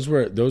No, those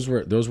weren't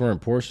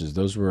Porsches.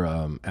 Those were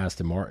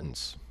Aston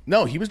Martins.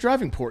 No, he was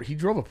driving Porsche. He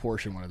drove a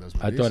Porsche in one of those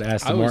movies. I thought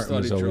Aston always Martin thought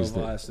was he always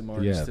drove the Aston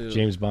Martins, yeah. too.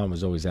 James Bond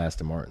was always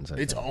Aston Martins.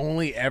 it's think.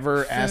 only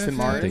ever Aston I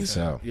Martin. think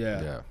so.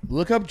 Yeah.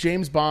 Look up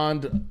James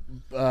Bond.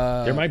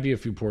 There might be a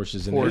few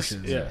Porsches in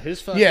Porsches. there. Yeah,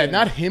 his fucking, Yeah,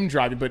 not him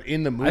driving, but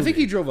in the movie. I think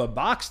he drove a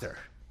Boxster.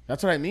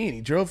 That's what I mean.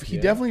 He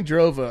definitely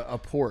drove a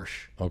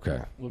Porsche.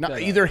 Okay. Look Not that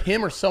up. either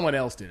him or someone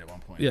else did at one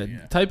point. Yeah,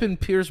 type in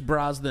Pierce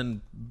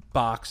Brosnan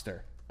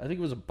Boxster. I think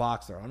it was a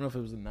Boxster. I don't know if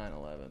it was a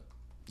 911.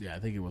 Yeah, I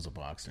think it was a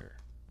Boxster.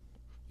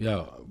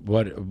 Yeah,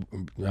 what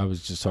I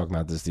was just talking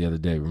about this the other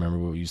day. Remember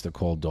what we used to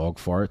call dog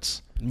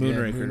farts?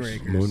 Moonrakers.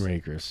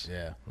 Moonrakers.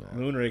 Yeah.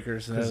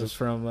 Moonrakers. That was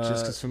from,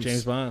 Just 'cause from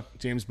James Bond.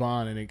 James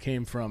Bond, and it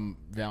came from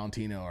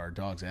Valentino, our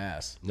dog's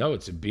ass. No,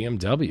 it's a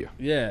BMW.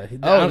 Yeah.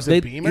 Oh, it was a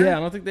Beamer? Yeah, I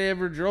don't think they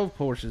ever drove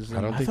Porsches.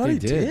 I don't I think thought they he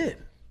did.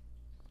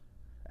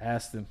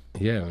 Asked him.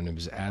 Yeah, and it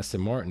was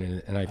Aston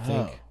Martin, and I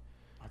think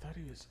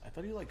I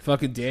thought he like.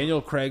 Fucking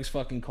Daniel Craig's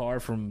fucking car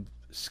from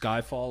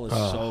Skyfall is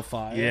so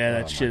fire. Yeah,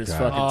 that shit is God.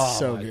 fucking Oh,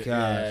 so my good.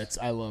 gosh.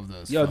 Yeah, I love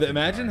those. Yo, fucking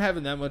imagine cars.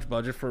 having that much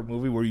budget for a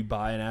movie where you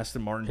buy an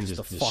Aston Martin And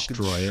just to just fucking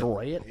destroy it.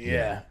 destroy it.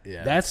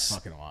 Yeah, That's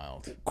fucking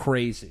wild.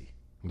 crazy.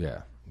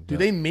 yeah. Do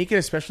they make it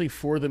especially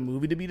for the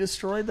movie to be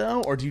destroyed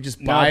though, or do you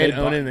just No, buy they it,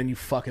 own buy- it, and then you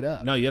fuck it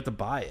up? No, you have to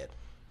buy it.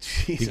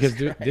 Jesus Because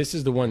Christ. this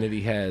is the one that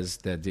he has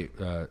that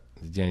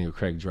Daniel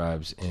Craig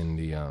drives in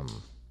the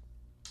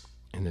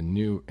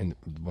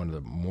one of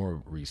the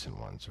more recent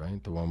ones,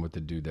 right? The one with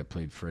the dude that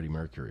played Freddie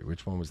Mercury.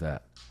 Which one was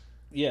that?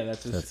 Yeah,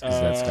 that's Is that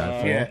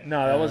Skyfall? yeah.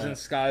 No, that wasn't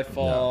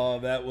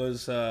Skyfall. That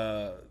was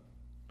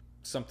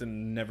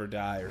something Never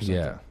Die or something.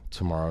 Yeah,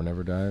 Tomorrow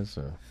Never Dies.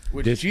 Or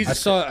Which, this,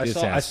 Jesus I this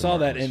saw Aston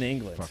that Martin in was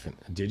England. Fucking,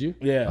 did you?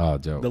 Yeah. Oh,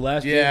 dope. The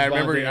last. Yeah, James I Bond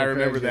remember. Daniel I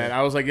remember Craig that. did.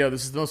 I was like, "Yo,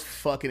 this is the most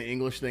fucking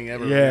English thing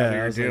ever." Yeah, what I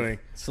you're was doing. like,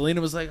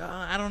 Selena was like, oh,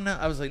 I don't know.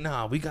 I was like,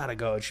 no, we gotta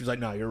go. And she was like,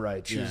 no, you're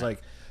right. She was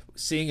like,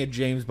 seeing a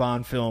James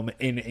Bond film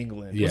in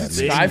England. Yeah, Was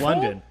it in Skyfall?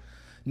 London.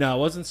 No, it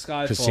wasn't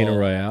Skyfall. Casino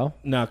Royale.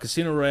 No,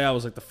 Casino Royale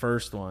was like the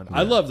first one.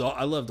 I loved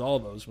all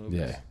those movies.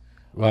 Yeah.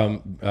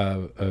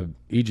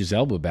 Idris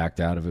Elba backed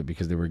out of it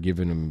because they were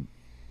giving him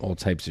all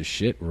types of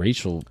shit,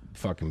 racial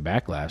fucking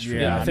backlash. For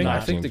Yeah, him I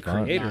not think the James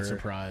Bond. creator. Not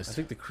surprised. I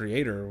think the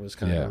creator was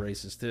kind Yeah. of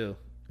racist too.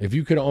 If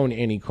you could own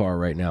any car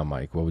right now,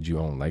 Mike, what would you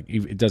own? Like,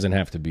 it doesn't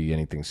have to be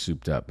anything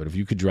souped up, but if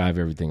you could drive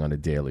everything on a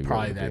daily,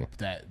 Probably what would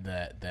it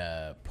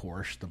that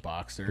Porsche, the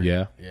Boxster.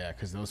 Yeah? yeah,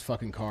 because those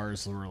fucking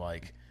cars were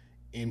like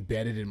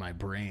embedded in my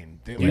brain.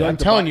 You I'm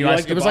telling you,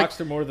 like it was like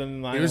Boxster more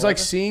than it was like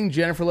seeing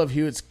Jennifer Love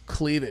Hewitt's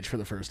cleavage for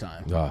the first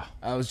time.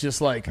 I was just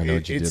like, I know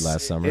what you did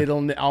last summer.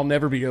 I'll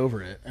never be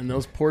over it. And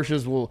those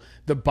Porsches will,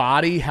 the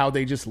body, how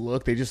they just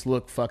look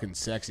fucking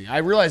sexy. I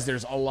realize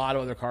there's a lot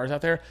of other cars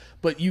out there,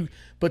 but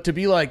to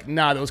be like,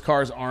 nah, those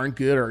cars aren't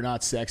good or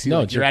not sexy. No,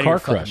 like, it's your car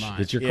crush.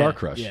 It's your car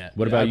crush. Yeah.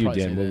 What about I'd you,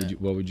 probably Dan? say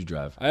What would you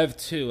drive? I have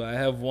two. I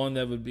have one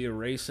that would be a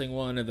racing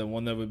one, and then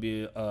one that would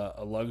be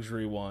a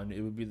luxury one.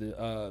 It would be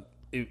the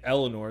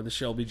Eleanor, the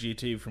Shelby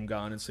GT from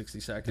Gone in 60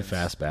 Seconds. The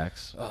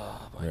fastbacks.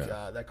 Oh my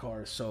god, that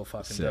car is so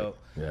fucking Sick. dope.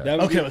 Yeah. That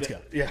would Okay, be- let's go.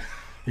 Yeah.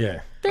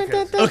 Yeah.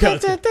 Okay,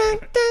 let's go.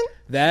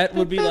 That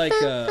would be like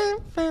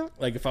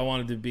if I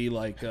wanted to be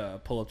like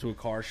pull up to a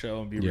car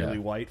show and be Yeah. really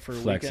white for a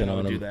Flexing weekend, I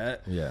would on do them.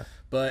 that. Yeah.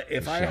 But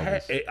if The I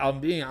had, Shelbys. I'm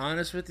being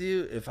honest with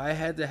you, if I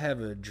had to have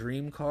a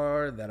dream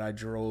car that I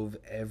drove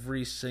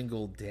every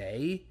single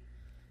day,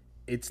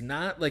 it's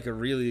not like a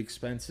really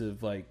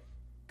expensive like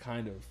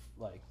kind of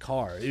like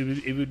car.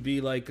 It would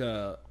be like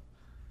the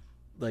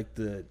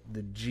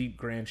Jeep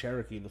Grand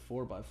Cherokee, the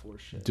 4x4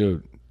 shit.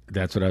 Dude,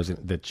 that's what I was in.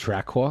 The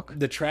Trackhawk?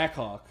 The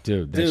Trackhawk.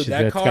 Dude, that that's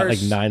got like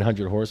car's-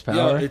 900 horsepower.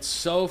 Yo, it's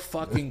so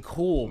fucking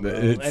cool, bro.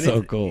 It's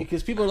so cool.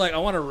 Because people are like, I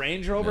want a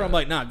Range Rover. I'm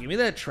like, nah, give me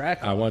that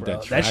Trackhawk. I want bro.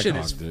 that Trackhawk, That shit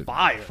is dude.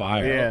 fire.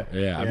 Fire.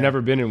 Yeah. I've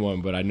never been in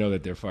one, but I know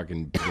that they're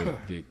fucking,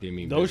 they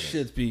mean Those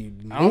business. shits be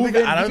I don't moving.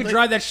 think- I don't You can think-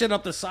 drive that shit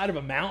up the side of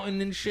a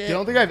mountain and shit. I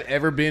don't think I've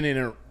ever been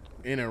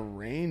in a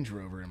Range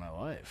Rover in my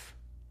life.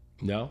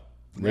 No?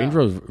 Range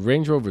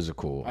Rovers are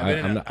cool.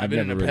 I've been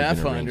in a really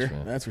Pathfinder,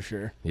 fan. that's for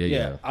sure.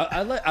 Yeah.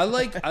 I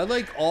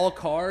like all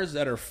cars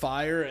that are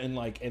fire in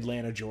like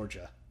Atlanta,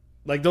 Georgia.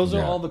 Like those are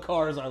Yeah. all the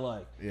cars I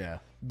like. Yeah.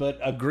 But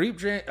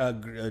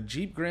a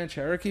Jeep Grand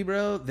Cherokee,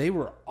 bro, they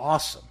were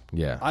awesome.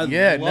 Yeah. I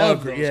Yeah,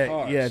 love those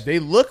cars. yeah. They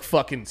look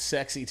fucking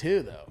sexy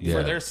too, though. Yeah.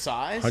 For their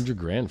size.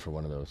 $100,000 for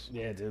one of those.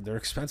 Yeah, dude, they're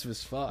expensive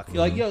as fuck. Mm-hmm.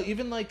 Like, yo,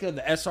 even like the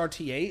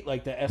SRT8,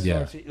 like the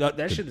SRT, like,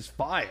 that shit is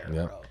fire,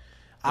 Yeah. bro.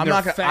 I'm They're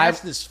not gonna,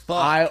 fast as fuck.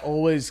 I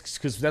always,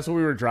 because that's what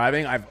we were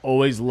driving. I've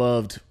always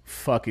loved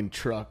fucking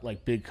truck,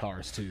 like big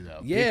cars too, though.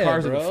 Yeah, big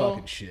cars are the bro.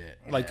 fucking shit.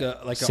 like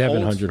a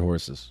 700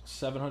 horses.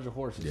 700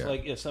 horses. Yeah.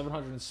 Like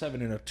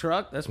 707 in a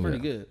truck. That's pretty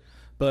Yeah. good.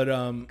 But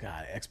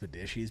God,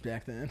 Expeditions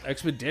back then.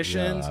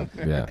 Expeditions,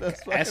 Yeah.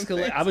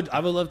 Escalade. I would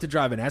love to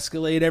drive an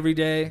Escalade every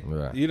day.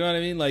 Yeah. You know what I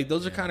mean? Like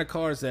those are kind of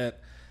cars that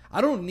I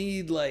don't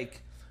need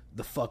like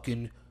the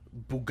fucking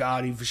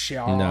Bugatti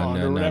Veyron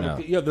No, or whatever. no.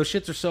 Yo, those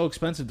shits are so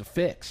expensive to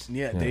fix.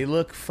 Yeah, they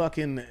look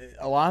fucking.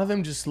 A lot of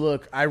them just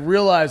look. I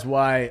realize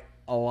why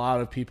a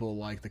lot of people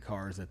like the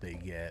cars that they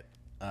get.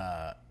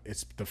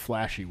 It's the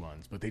flashy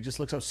ones, but they just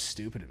look so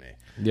stupid to me.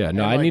 Yeah,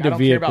 no, And, I like, need I a don't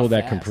care about vehicle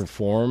that can fast.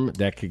 perform,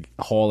 that could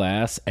haul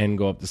ass and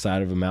go up the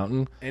side of a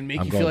mountain. And make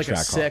I'm you going feel like a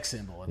Trackhawk. sex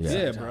symbol. At the Yeah, same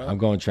Yeah, time. bro. I'm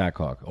going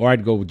Trackhawk. Or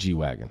I'd go with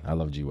G-Wagon. I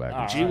love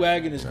G-Wagon. G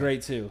Wagon is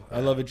great too.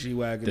 I love a G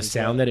Wagon. The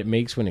sound that it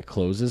makes when it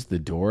closes the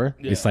door,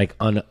 it's like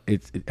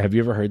have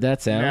you ever heard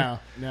that sound?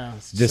 No.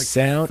 It's The just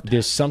sound,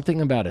 there's something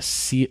about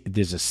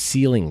there's a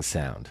ceiling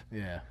sound.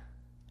 yeah.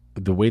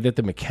 The way that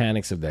the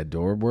mechanics of that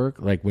door work,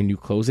 like when you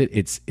close it,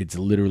 it's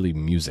literally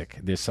music.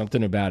 There's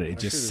something about it. It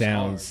just shit is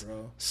sounds hard,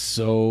 bro.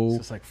 so. It's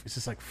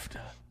just like.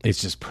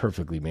 It's just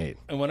perfectly made.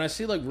 And when I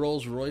see like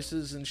Rolls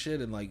Royces and shit,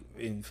 and like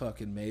in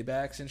fucking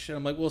Maybachs and shit,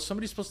 I'm like, well,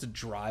 somebody's supposed to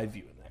drive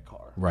you in that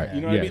car, Right.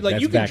 You know what I mean? Like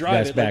that's you can back, drive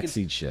that's it, like,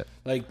 backseat shit.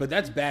 like, but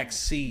that's back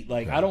seat.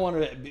 Like I don't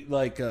want to be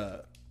like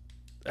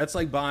that's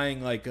like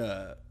buying like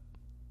a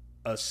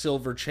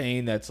silver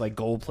chain that's like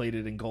gold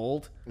plated in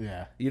gold.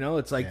 Yeah. You know,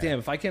 it's like, damn,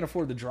 if I can't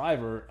afford the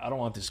driver, I don't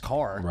want this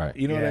car. Right.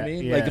 You know what I Yeah,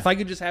 mean? yeah. Like if I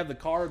could just have the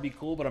car, it'd be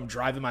cool, but I'm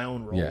driving my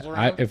own Rolls Yeah.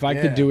 around. If I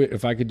could do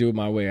it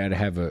my way, I'd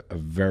have a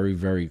very,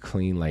 very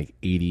clean like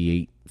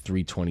 88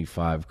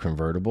 325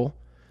 convertible.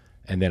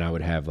 And then I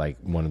would have like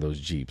one of those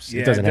Jeeps.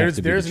 Yeah, It doesn't have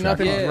to be there's the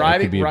nothing Trackhawk. It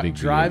driving could be a big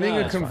driving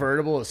vehicle. a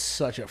convertible is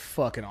such a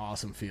fucking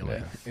awesome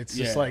feeling. It's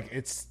just Yeah. like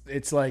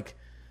it's like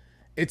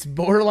it's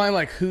borderline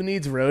like who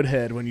needs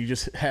roadhead when you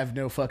just have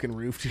no fucking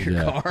roof to your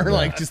Yeah, car? yeah.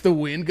 Like just the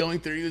wind going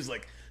through you is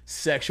like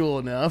sexual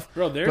enough.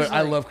 Bro, there's but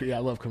I like-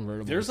 love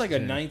convertibles. There's like a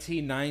too.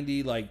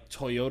 1990 like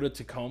Toyota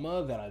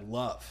Tacoma that I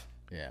love.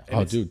 Yeah.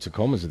 Oh, dude,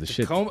 Tacomas are the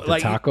shit. Tacoma- The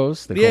like-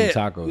 tacos? They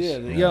call them tacos.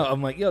 Yeah, yo,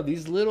 I'm like, yo,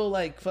 these little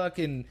like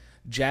fucking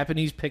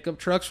Japanese pickup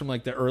trucks from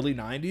like the early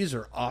 90s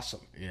are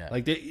awesome. Yeah.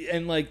 Like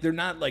they're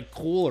not like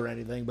cool or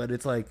anything, but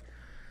it's like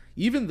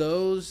even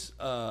those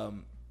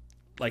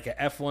like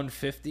a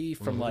F-150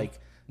 from like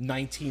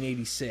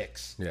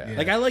 1986. Yeah.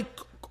 Like I like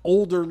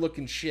older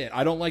looking shit.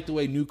 I don't like the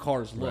way new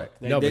cars look.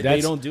 They, No, but they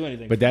that's- don't do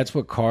anything. But that's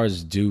what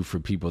cars do for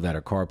people that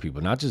are car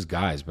people. Not just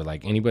guys, but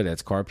like anybody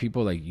that's car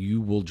people. Like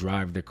you will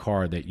drive the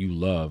car that you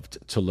loved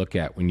to look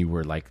at when you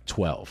were like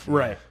 12.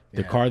 Right.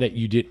 The car that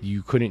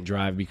you couldn't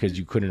drive because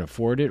you couldn't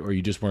afford it or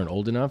you just weren't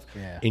old enough.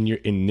 Yeah.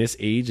 In this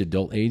age,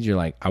 adult age, you're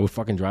like, I would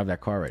fucking drive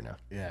that car right now.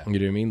 Yeah. You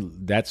know what I mean?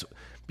 That's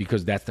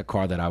because that's the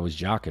car that I was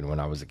jocking when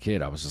I was a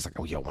kid. I was just like,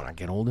 oh, yo, when I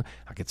get older,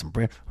 I'll get some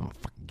bread. I'm gonna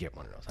fucking get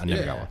one of those. I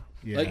never got one.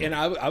 Yeah. Like, and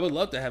I would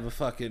love to have a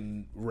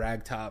fucking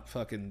ragtop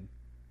fucking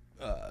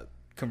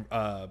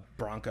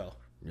Bronco.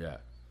 Yeah.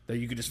 that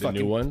you could just The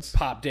fucking new ones?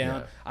 pop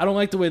down. Yeah. I don't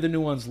like the way the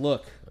new ones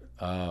look.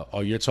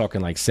 You're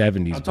talking like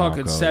 70s. I'm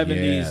talking Bronco.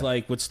 70s, Yeah.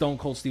 like with Stone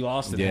Cold Steve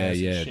Austin. Yeah, has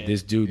and yeah. shit.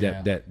 This dude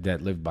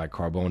that lived by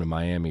Carbone in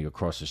Miami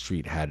across the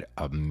street had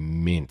a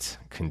mint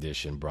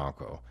condition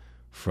Bronco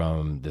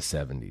from the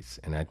 70s,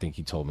 and I think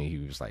he told me he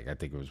was like, I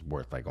think it was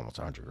worth like almost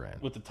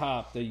 $100,000 with the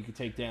top that you could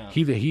take down.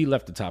 He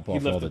left the top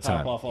off left all the the top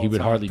time. off all He the would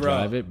time. hardly Bro.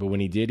 drive it, but when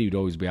he did, he'd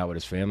always be out with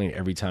his family. And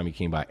every time he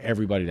came by,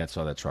 everybody that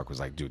saw that truck was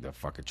like, "Dude, that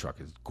fucking truck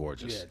is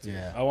gorgeous."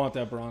 Yeah. I want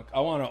that Bronco. I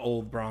want an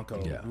old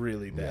Bronco Yeah.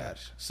 really bad.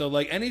 Yeah. So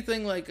like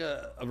anything like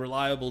a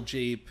reliable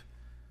Jeep.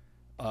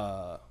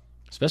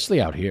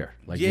 Especially out here,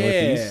 like Yeah.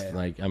 Northeast.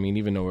 Like, I mean,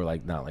 even though we're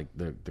like not like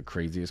the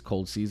craziest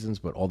cold seasons,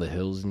 but all the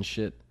hills and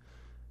shit,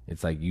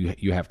 it's like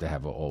you have to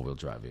have an all-wheel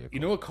drive vehicle. You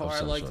know what of car I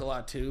some liked sort. a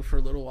lot too for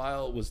a little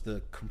while was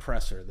the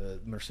compressor, the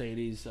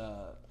Mercedes.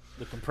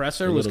 The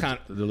compressor The was little- kind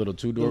of the little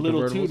two-door the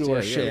little convertibles? two-door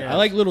Yeah, shit. yeah. I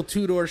like little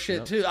two-door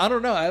shit too. I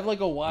don't know. I have like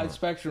a wide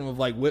spectrum of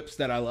like whips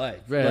that I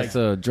like. That's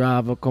a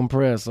drive a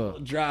compressor.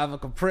 Drive a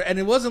compressor, and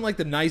it wasn't like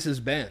the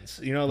nicest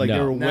Benz. You know, like they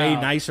No. were way No.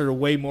 nicer,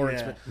 way more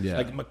expensive, Yeah.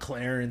 like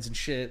McLarens and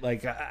shit.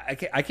 Like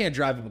I can't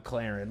drive a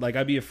McLaren. Like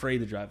I'd be afraid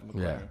to drive a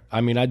McLaren. Yeah,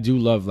 I mean, I do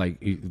love like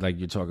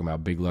you're talking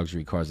about big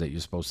luxury cars that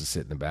you're supposed to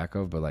sit in the back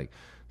of, but like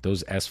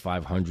those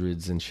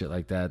S500s and shit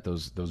like that,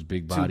 those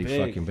big body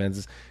big. fucking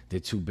Benzes, they're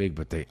too big.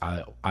 But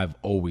I've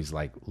always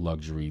liked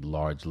large luxury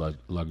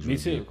Me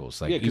too.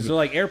 vehicles. Like Yeah, because even, they're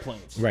like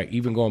airplanes. right,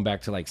 even going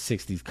back to like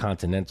 60s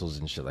Continentals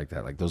and shit like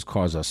that. Like those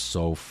cars are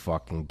so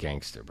fucking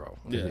gangster, bro.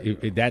 Yeah.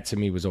 That to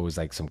me was always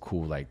like some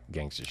cool like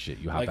gangster shit.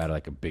 You hop Like- out of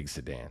like a big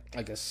sedan.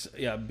 Like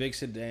a big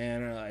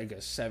sedan, like a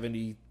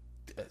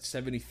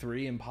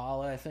 73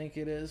 Impala, I think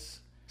it is.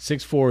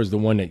 6.4 is the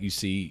one that you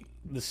see.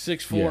 The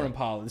 6.4 Yeah.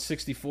 Impala, the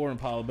 64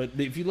 Impala. But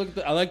if you look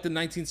at I like the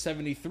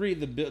 1973,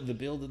 the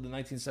build of the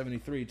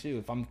 1973 too,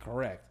 if I'm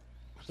correct.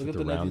 Look at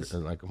The the round,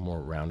 19 like a more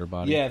rounder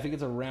body. Yeah, I think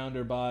it's a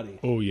rounder body.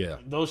 Oh yeah.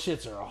 Those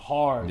shits are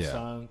hard, Yeah.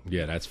 son.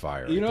 Yeah, that's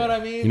fire. You know right what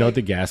there. I mean? You know Like- what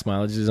the gas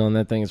mileage is on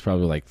that thing? It's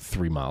probably like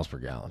 3 miles per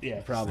gallon.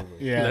 Yeah, probably.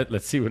 Yeah.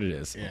 Let's see what it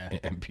is. Yeah.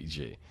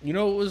 MPG. You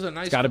know what was a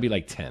nice? It's got to be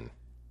like 10.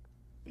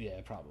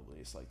 Yeah, probably.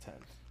 It's like 10.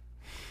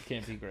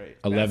 Can't be great.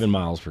 11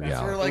 miles per That's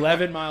gallon. where, like,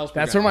 11 miles per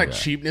That's where gallon. my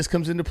cheapness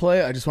comes into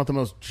play. I just want the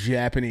most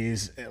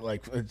Japanese,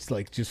 like it's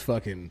like just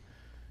fucking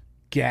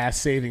gas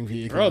saving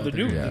vehicle. Bro, out the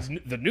there. new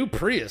the new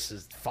Prius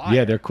is fire.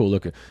 Yeah, they're cool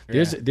looking.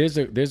 There's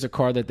a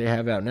car that they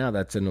have out now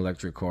that's an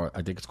electric car.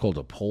 I think it's called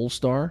a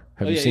Polestar.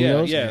 Have you yeah, seen yeah,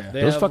 those? yeah.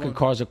 They Those have fucking one.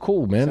 cars are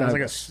cool, man.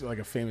 Sounds like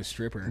a famous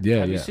stripper. yeah,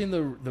 Have yeah. you seen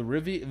the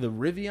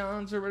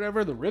Rivians or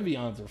whatever? The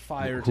Rivians are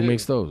fire too. Who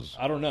makes those?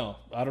 I don't know.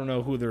 I don't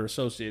know who they're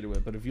associated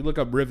with, but if you look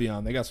up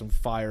Rivian, they got some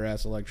fire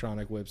ass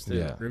electronic whips too.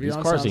 Yeah. Rivian These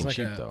cars sounds ain't like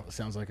cheap a, though.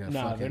 Sounds like a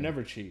Nah, fucking, they're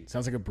never cheap.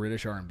 Sounds like a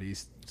British R&B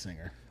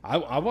singer.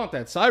 I want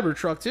that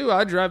Cybertruck too.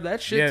 I drive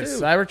that shit Yeah, too.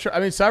 Cybertruck. I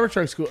mean,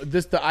 Cybertruck's cool.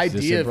 The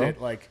idea it, of bro?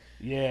 it, like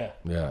yeah.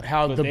 Yeah.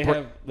 how But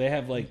the they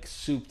have like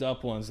souped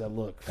up ones that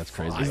look. That's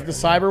crazy. fire. is the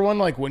Cyber one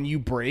like when you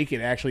brake, it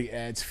actually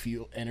adds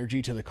fuel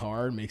energy to the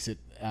car and makes it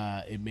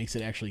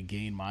actually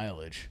gain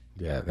mileage.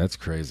 Yeah, that's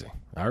crazy.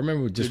 I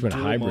remember just The when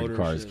dual hybrid motor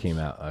cars shits. came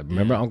out. I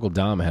remember Uncle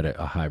Dom had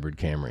a hybrid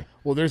Camry.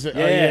 Well, there's a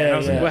Yeah, and I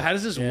was like, well, how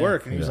does this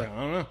work? And he was Yeah. like,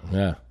 I don't know.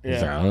 Yeah.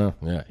 He's like, I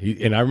don't know.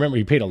 Yeah. And I remember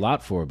he paid a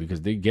lot for it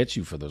because they get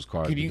you for those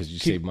cars because you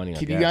save money on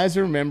Can gas. you guys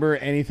remember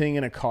anything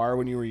in a car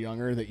when you were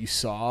younger that you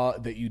saw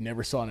that you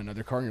never saw in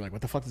another car? And you're like,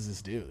 what the fuck does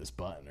this do? This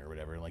button or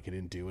whatever. Like it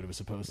didn't do what it was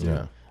supposed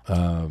to.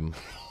 Yeah.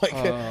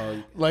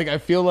 Like I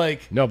feel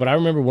like No, but I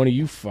remember one of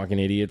you fucking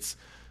idiots.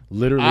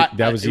 Literally,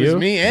 that was it you. was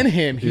me and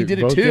him. He You did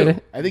it both too. did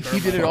it? I think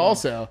he did it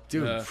also.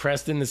 Dude,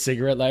 pressed in the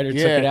cigarette lighter,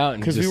 Yeah, took it out,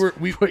 and because just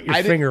we put your I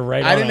didn't- finger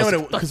right I on didn't it. know I what was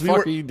it like, because what the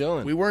fuck are you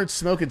doing? We weren't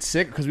smoking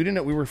sick because we didn't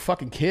know we were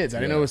fucking kids. I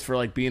didn't know it was for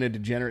like being a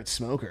degenerate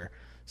smoker.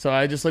 So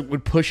I just like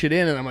would push it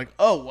in, and I'm like,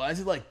 oh, why is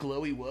it like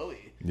glowy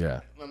woey? Yeah.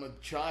 I'm a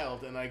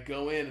child, and I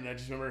go in, and I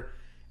just remember.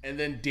 And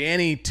then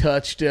Danny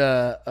touched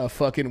a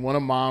fucking one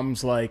of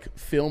Mom's like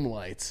film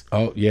lights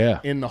Oh, yeah.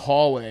 in the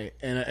hallway,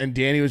 and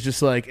Danny was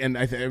just like, and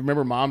I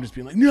remember Mom just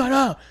being like,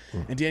 no,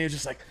 and Danny was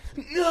just like,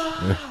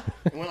 no,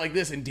 and went like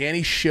this, and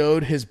Danny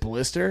showed his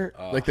blister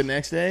like the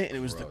next day, and it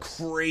was the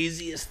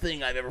craziest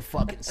thing I've ever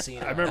fucking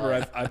seen. I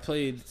remember I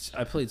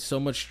played so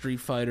much Street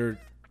Fighter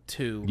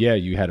 2. Yeah,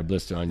 you had a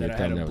blister on your That I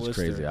had thumb. a That was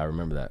blister. crazy. I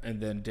remember that. And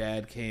then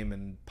Dad came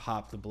and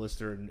popped the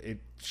blister, and it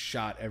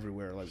shot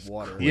everywhere like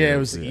water. Yeah, it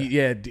was,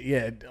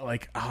 yeah,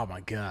 like, oh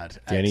my god,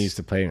 Danny used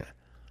to play.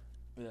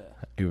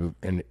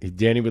 And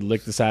Danny would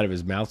lick the side of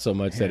his mouth so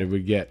much that it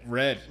would get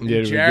red. Yeah, it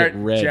would Jared,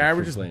 get red. Jared for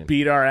would just playing.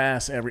 beat our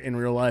ass in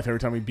real life every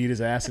time we beat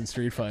his ass in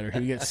Street Fighter. He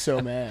would get so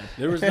mad.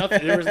 There was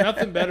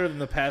nothing better than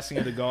the passing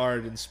of the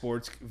guard in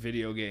sports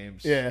video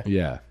games. Yeah,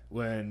 Yeah.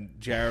 When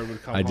Jared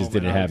would come I just home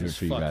didn't and I have would it just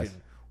for you guys.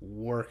 fucking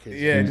work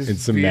his yeah, And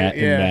just some beat-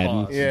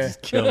 Madden. yeah.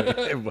 Just kill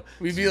it.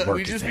 We'd Just work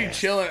just his be ass.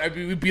 chilling.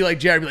 We'd be like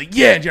Jared, be like,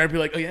 yeah. Jared be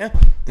like, oh yeah.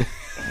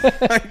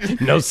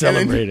 No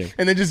celebrating.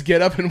 And then just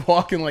get up and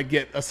walk and like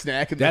get a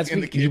snack in the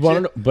kitchen. You want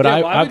to know,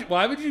 but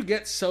why would you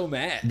get so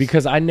mad?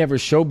 because I never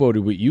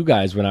showboated with you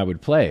guys when I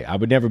would play. I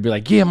would never be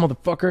like, yeah,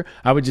 motherfucker.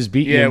 I would just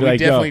beat you. Yeah, and be we like,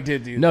 definitely Yo.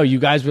 did do that. No, you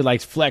guys would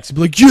like flex, and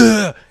be like,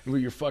 yeah,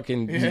 with your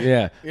fucking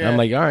yeah. And I'm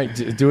like, all right,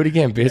 do it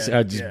again, bitch.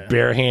 I'd just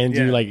bare hand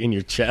you like in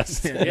your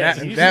chest.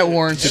 That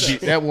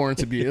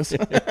warrants abuse.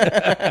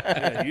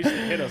 Yeah, you used to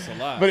hit us a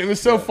lot. But it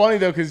was so funny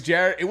though because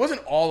Jared, it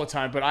wasn't all the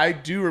time, but I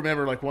do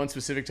remember like one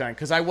specific time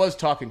because I was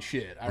talking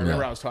shit. I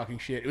remember I was talking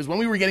shit. It was when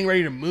we were getting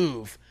ready to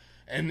move,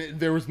 and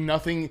there was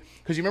nothing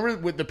because you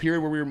remember with the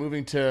period where we were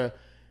moving to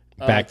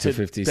back to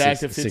 56,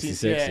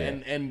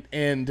 66,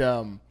 and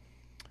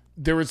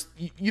there was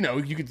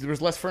there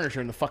was less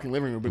furniture in the fucking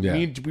living room, but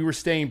we were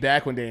staying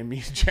back one day, and me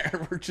and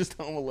Jared were just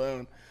home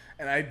alone.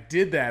 And I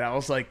did that. I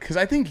was like, because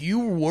I think you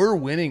were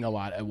winning a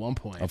lot at one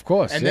point. Of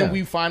course, and then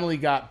we finally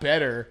got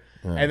better.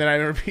 And then I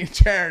remember being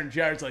Jared, and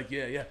Jared's like,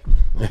 yeah.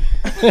 And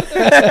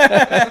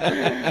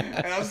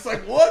I was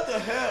like, what the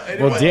hell?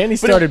 And Danny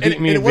started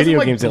beating me in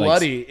video games.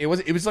 Bloody. It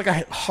was like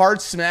a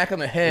hard smack on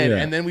the head,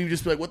 and then we would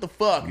just be like, what the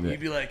fuck? And you'd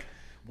be like,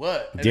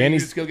 what? And then you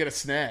just go get a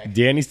snack.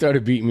 Danny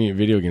started beating me in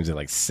video games at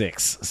like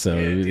 6. So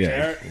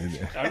Jared,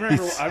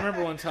 I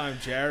remember one time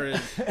Jared,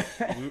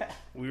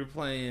 we were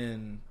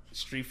playing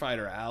Street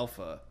Fighter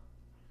Alpha,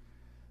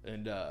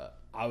 and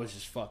I was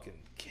just fucking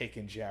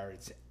kicking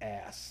Jared's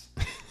ass,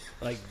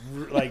 like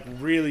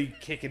really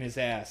kicking his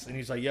ass. And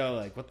he's like, "Yo,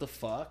 like what the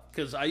fuck?"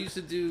 Because I used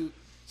to do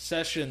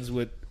sessions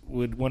with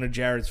one of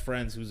Jared's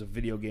friends who's a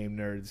video game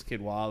nerd, this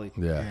kid Wally.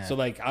 Yeah. So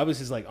like I was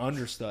his like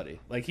understudy.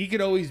 Like he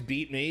could always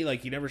beat me.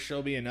 Like he never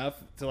showed me enough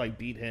to like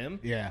beat him.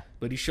 Yeah.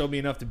 But he showed me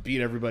enough to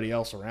beat everybody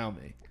else around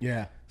me.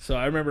 Yeah. So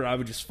I remember I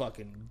would just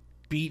fucking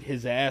beat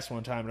his ass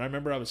one time. And I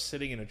remember I was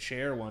sitting in a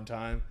chair one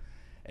time,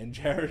 and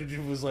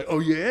Jared was like, "Oh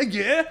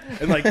yeah,"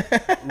 and like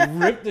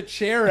ripped the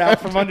chair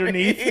out from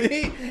underneath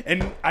me,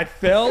 and I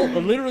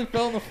literally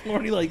fell on the floor,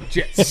 and he like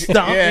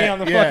stomped me on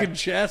the fucking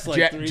chest.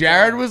 Like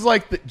Jared was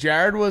like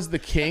Jared was the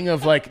king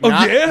of like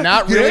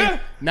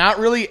not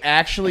really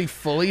actually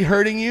fully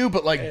hurting you,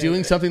 but like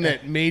doing something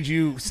that made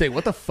you say,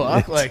 "What the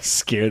fuck?" Like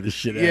scare the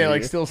shit out of you.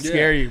 Like still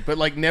scare you, but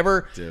like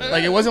never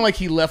like it wasn't like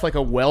he left like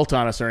a welt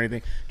on us or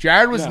anything.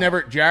 Jared was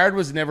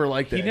never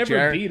like that. He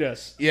never beat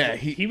us. Yeah,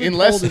 he would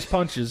hold his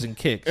punches and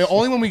kicks.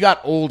 Only when we got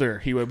older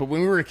he would, but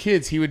when we were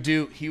kids he would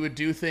do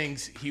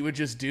things. He would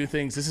just do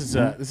things. This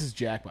is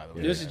Jack, by the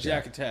way. This is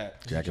Jack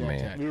Attack. Jack and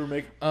Man. We were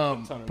making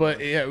but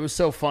yeah, it was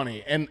so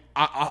funny. And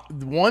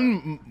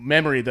one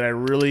memory that I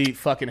really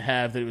fucking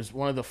have that was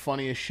one of the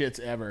funniest shits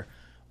ever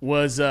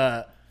was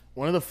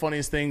one of the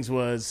funniest things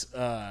was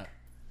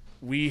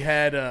we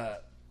had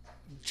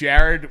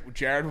Jared was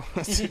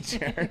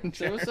Jared.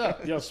 Say what's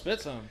up. Yo,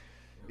 spit some.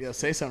 Yo,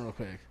 say something real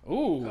quick.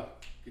 Ooh.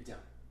 Get down.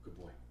 Good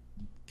boy.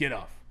 Get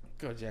off.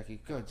 Go, Jackie.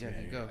 Go,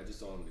 Jackie. Go. I just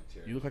saw him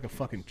with You look like a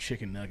fucking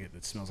chicken nugget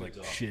that smells like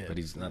shit. But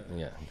he's not,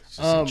 he's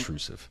just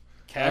intrusive.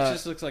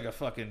 Cassius looks like a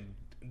fucking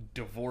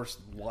divorced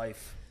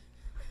wife.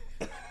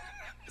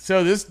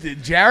 So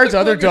Jared's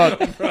other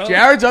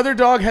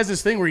dog has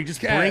this thing where he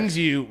just brings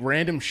you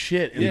random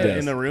shit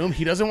in the room.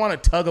 He doesn't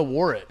want to tug of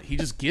war it. He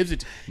just gives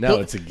it.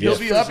 It's a gift. He'll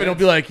be up and he'll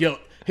be like, yo.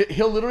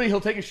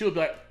 He'll take his shoe and be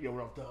like, yo,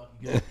 what up, dog?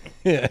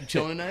 You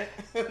chilling tonight?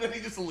 And then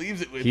he just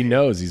leaves it with you. He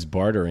knows he's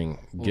bartering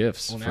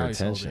gifts for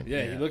attention.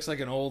 Yeah, he looks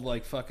like an old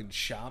like fucking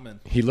shaman.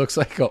 He looks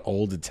like an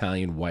old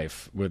Italian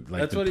wife with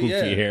like the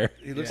poofy hair.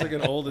 He looks like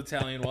an old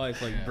Italian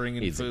wife, like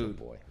bringing He's food. A good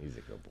boy. He's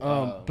a good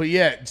boy. But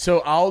yeah,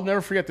 so I'll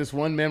never forget this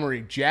one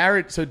memory.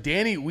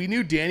 Danny, we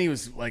knew Danny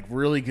was like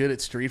really good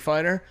at Street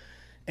Fighter.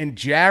 And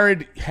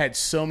Jared had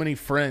so many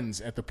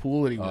friends at the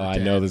pool that he worked at.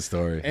 I know the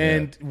story.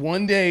 And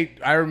one day,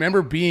 I remember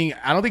I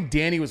don't think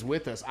Danny was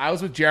with us. I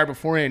was with Jared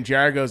beforehand.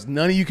 Jared goes,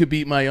 none of you could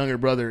beat my younger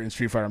brother in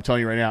Street Fighter. I'm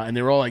telling you right now. And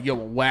they were all like, yo,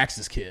 well, wax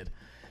this kid.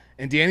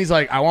 And Danny's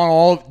like,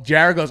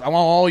 Jared goes, I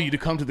want all of you to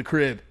come to the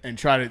crib and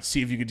try to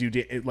see if you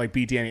could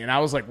beat Danny. And I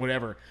was like,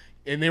 whatever.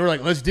 And they were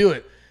like, let's do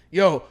it.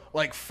 Yo,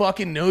 like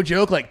fucking no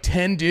joke, like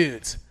 10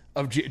 dudes.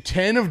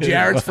 10 of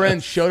Jared's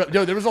friends showed up.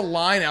 Yo, there was a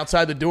line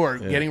outside the door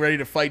getting ready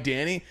to fight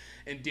Danny.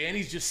 And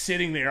Danny's just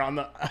sitting there in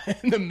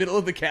the middle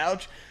of the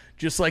couch,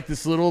 just like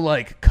this little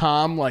like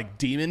calm like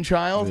demon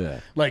child,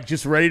 like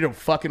just ready to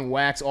fucking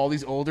wax all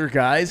these older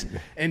guys.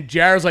 And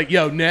Jared's like,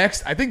 "Yo,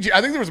 next." I think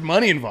there was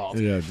money involved.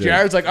 Yeah,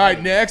 Jared's like, "All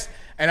right, next."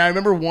 And I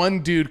remember one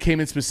dude came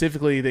in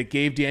specifically that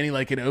gave Danny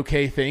like an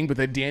okay thing, but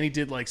then Danny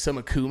did like some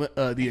the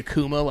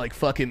Akuma like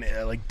fucking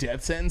like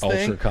death sentence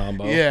thing. Ultra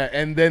combo. Yeah,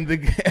 and then the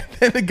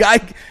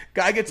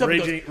guy gets up,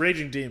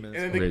 raging demons.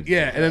 And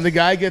then the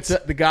guy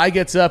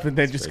gets up and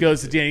then just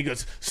goes to Danny. He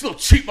goes, "This little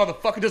cheap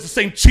motherfucker does the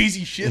same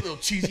cheesy shit, little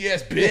cheesy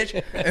ass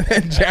bitch." And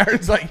then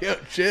Jared's like, "Yo,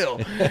 chill."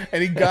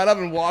 And he got up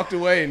and walked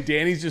away, and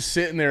Danny's just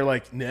sitting there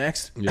like,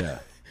 "Next." Yeah.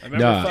 Dude,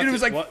 it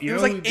was like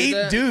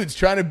 8 dudes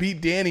trying to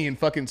beat Danny in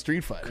fucking Street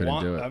Fighter.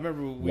 Couldn't do it. I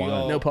remember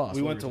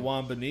we went to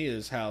Juan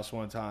Bonilla's house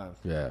one time.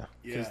 Yeah.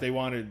 Because they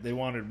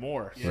wanted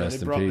more. So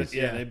Rest in peace.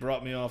 They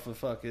brought me off a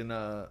fucking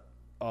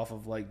off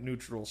of like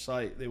neutral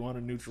site. They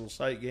wanted neutral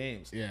site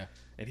games. Yeah.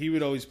 And he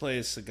would always play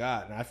as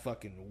Sagat, and I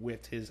fucking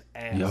whipped his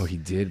ass. Yo, he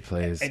did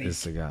play as and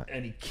Sagat.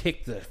 And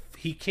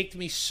he kicked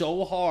me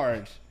so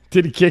hard.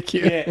 Did he kick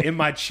you? Yeah, in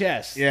my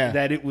chest. Yeah.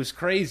 That it was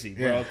crazy,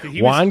 bro.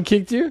 Yeah. Juan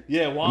kicked you?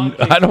 Yeah, Juan.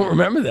 I don't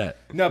remember that.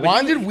 No, but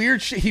Juan did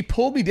weird shit. He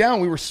pulled me down.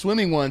 We were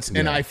swimming once,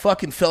 and I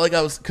fucking felt like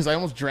I was, because I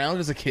almost drowned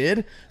as a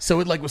kid. So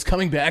it like was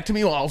coming back to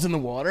me while I was in the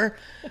water,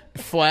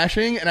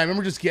 flashing. And I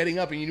remember just getting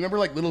up. And you remember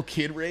like little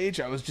kid rage?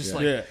 I was just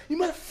like, you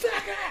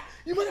motherfucker,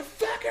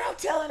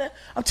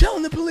 I'm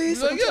telling the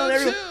police. I'm telling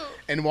everyone.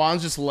 And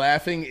Juan's just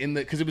laughing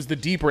because it was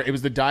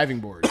the diving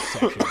board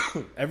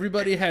section.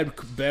 Everybody had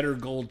better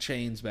gold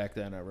chains back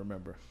then. I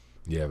remember.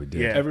 Yeah, we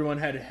did. Yeah. Everyone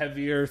had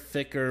heavier,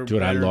 thicker.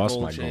 Dude, I better lost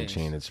gold my gold chains.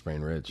 chain at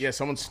Sprain Ridge. Yeah,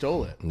 someone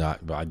stole it.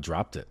 But I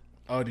dropped it.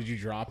 Oh, did you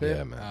drop it?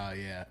 Yeah, man.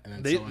 Yeah.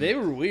 And then They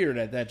were weird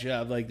at that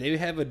job. Like they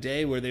have a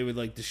day where they would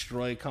like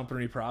destroy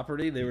company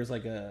property. There was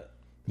like a.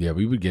 Yeah,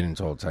 we would get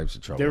into all types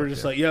of trouble. They were up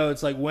just there. like, yo,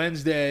 it's like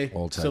Wednesday.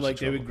 All types So like of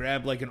they would trouble.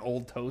 grab like an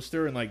old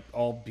toaster and like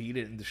all beat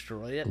it and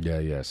destroy it.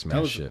 Yeah,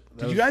 smash shit.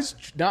 Did you guys,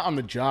 not on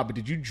the job, but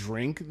did you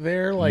drink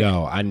there? Like,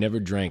 No, I never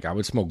drank. I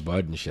would smoke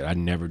bud and shit. I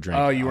never drank.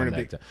 Oh, you on weren't a that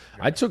big- time.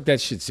 I took that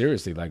shit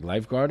seriously. Like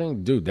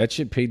lifeguarding, dude, that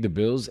shit paid the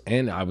bills,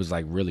 and I was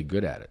like really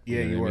good at it.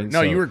 Yeah, know you what were. I mean?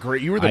 No, you were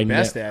great. You were the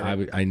best at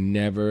it. I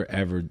never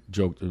ever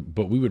joked,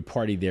 but we would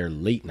party there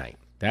late night.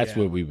 That's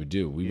what we would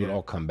do. We would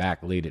all come back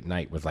late at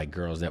night with like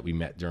girls that we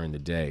met during the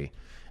day,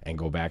 and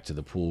go back to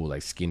the pool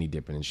like skinny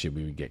dipping and shit.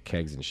 We would get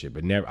kegs and shit,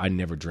 but I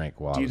never drank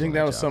while. Do you think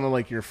that was some of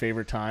like your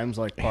favorite times,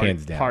 like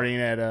Hands down. partying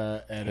at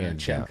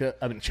Hands down. Chemka?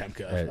 I mean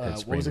Chemka. At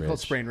What was it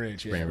Sprain called?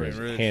 Ridge. Sprain Ridge. Yeah.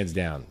 Sprain Ridge. Hands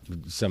down,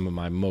 some of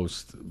my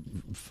most,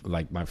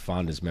 like my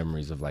fondest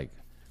memories of like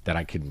that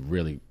I can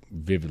really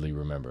vividly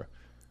remember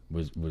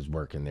was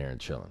working there and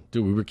chilling.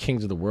 Dude, we were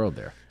kings of the world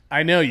there.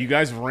 I know you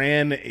guys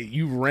ran.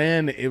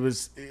 It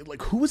was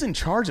like, who was in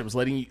charge that was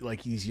letting you,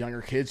 like these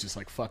younger kids just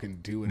like fucking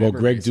do whatever? Well,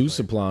 Greg basically?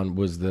 Dusaplon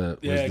was the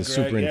Greg,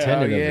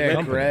 superintendent of the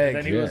company. Greg.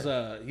 Then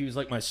he was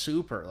like my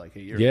super like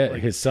a year. Yeah,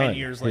 like his son. 10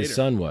 years later. His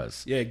son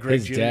was. Yeah, Greg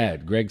His Jr.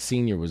 dad, Greg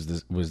Senior, was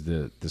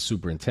the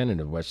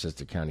superintendent of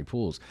Westchester County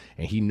Pools,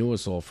 and he knew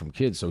us all from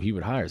kids, so he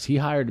would hire us. He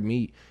hired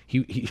me. He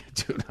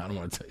dude, I don't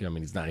want to tell you. I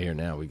mean, he's not here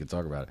now. We could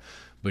talk about it.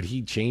 But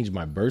he changed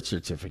my birth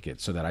certificate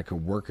so that I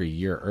could work a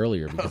year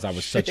earlier because I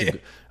was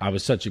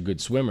such a good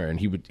swimmer. And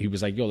he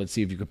was like, yo, let's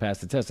see if you could pass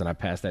the test. And I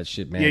passed that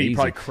shit, man. Yeah, you easy.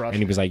 probably crushed And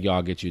he it. was like, yo,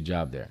 I'll get you a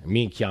job there.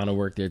 Me and Keanu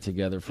worked there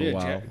together for a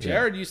while. Yeah,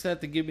 Jared used to have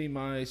to give me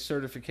my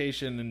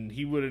certification, and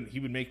he would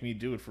make me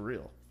do it for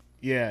real.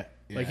 Yeah.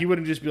 Like he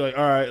wouldn't just be like,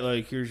 all right,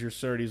 like here's your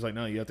cert. He's like,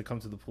 no, you have to come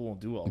to the pool and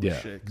do all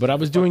this shit. But I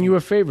was doing you a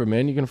favor,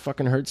 man. You're gonna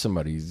fucking hurt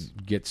somebody.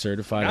 Get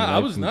certified. Nah, in I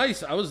life was and-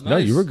 nice. I was nice. No,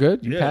 you were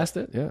good. You Yeah. passed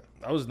it. Yeah.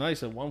 I was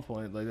nice at one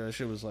point. Like that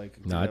shit was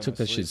like. No, I took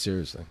that shit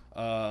seriously.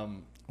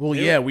 Well,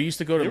 yeah, we used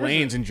to go to there was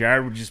lanes, and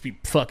Jared would just be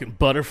fucking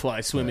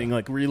butterfly swimming,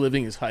 like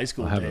reliving his high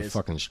school I'll have days. a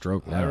fucking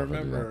stroke now. I if do that.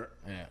 remember.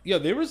 Yeah,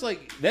 there was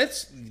like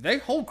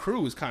that whole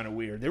crew was kind of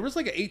weird. There was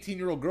like an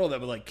 18-year-old girl that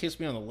would like kiss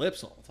me on the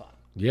lips all the time.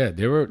 Yeah,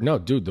 they were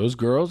dude. Those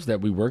girls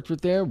that we worked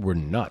with there were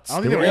nuts. I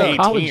don't think they were all 18.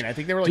 college. I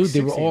think they were like dude. They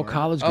were 16, all right?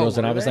 college Oh, girls,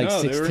 and were I was they? like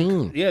No, they were-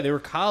 16. yeah, they were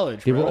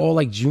college. They bro. were all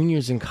like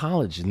juniors in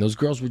college, and those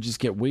girls would just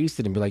get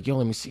wasted and be like, "Yo,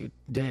 let me see your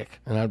dick,"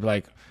 and I'd be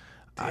like,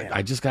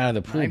 I just got out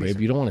of the pool, 90s babe.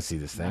 You don't want to see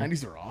this thing."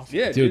 90s are awesome.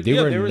 Yeah, Dude, they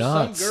were there was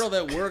nuts. some girl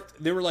that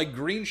worked. They were like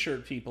green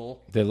shirt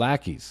people. They're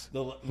lackeys.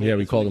 The- Yeah,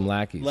 we called them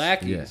lackeys.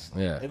 Lackeys.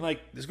 Yeah. And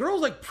like this girl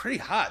was like pretty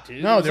hot,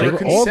 dude. No, It was, there They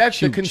like, were were all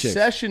concession. cute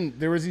chicks.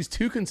 There was these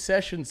two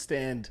concession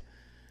stand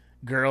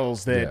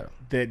girls that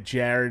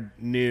Jared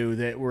knew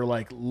that were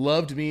like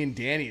loved me and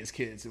Danny as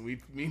kids, and me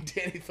and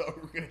Danny thought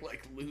we were gonna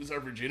like lose our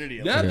virginity.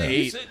 At No, like they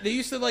 8.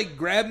 used to like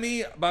grab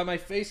me by my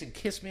face and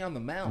kiss me on the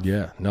mouth.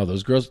 Yeah, no,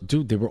 those girls,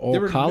 dude, they were all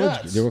were college.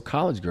 nuts. They were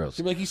college girls.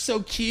 They'd be like, "He's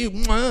so cute."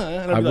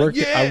 Mwah. And I'd I be worked.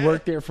 Like, yeah. I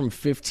worked there from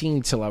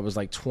 15 till I was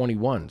like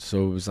 21.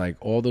 So it was like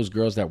all those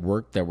girls that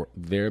worked that were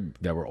there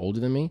that were older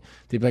than me.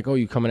 They'd be like, "Oh,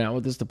 you coming out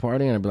with us to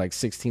party?" And I'd be like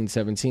 16,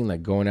 17,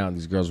 like going out. And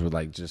these girls were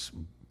like just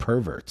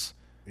perverts,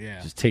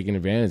 Yeah, just taking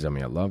advantage of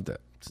me. I loved it.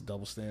 It's a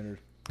double standard.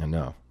 I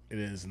know. it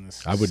is in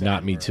this. I would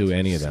not meet to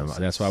any of them.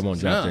 That's why I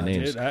won't drop their No,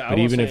 names. dude, I But won't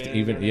even say if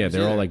any of their yeah, names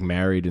they're all either. like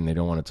married and they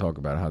don't want to talk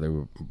about how they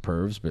were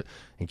pervs. But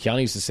and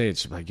Keanu used to say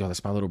it's like, "Yo,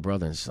 that's my little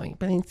brother." And she's like,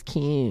 "But it's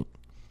cute."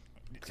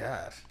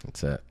 God.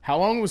 That's it. How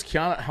long was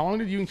Keanu? How long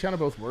did you and Keanu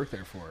both work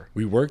there for?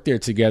 We worked there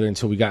together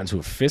until we got into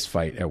a fist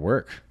fight at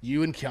work.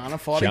 You and Keanu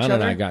fought each Kiana other.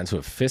 and I got into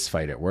a fist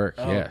fight at work.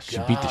 Yeah, she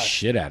beat the God.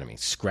 shit out of me,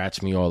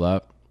 scratched me all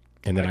up,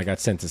 and then I got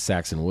sent to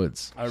Saxon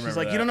Woods. I remember She's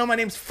like, that. "You don't know my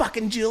name's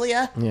fucking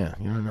Julia." Yeah,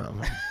 you don't know,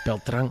 I'm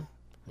Beltran.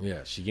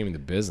 Yeah, she gave me the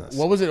business.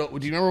 What was it? Do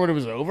you remember what it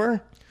was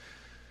over?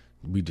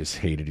 We just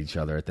hated each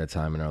other at that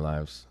time in our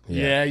lives.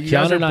 Yeah, you Kiana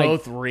guys are and I-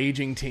 both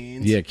raging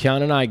teens. Yeah,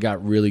 Keanu and I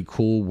got really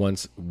cool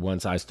once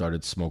I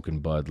started smoking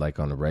bud like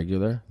on the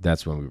regular.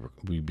 That's when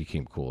we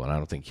became cool, and I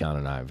don't think Keanu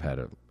and I have had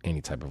any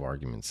type of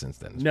argument since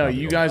then. It's No, probably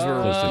you over guys close to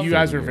were 30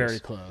 years. very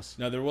close.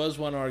 Now there was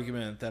one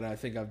argument that I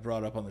think I've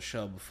brought up on the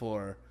show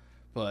before,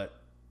 but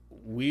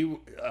we,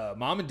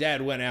 mom and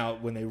dad went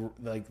out when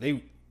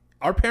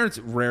our parents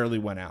rarely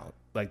went out.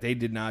 Like, they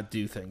did not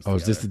do things Oh,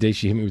 is this the day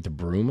she hit me with the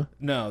broom?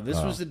 No, this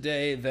was the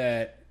day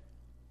that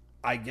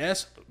I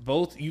guess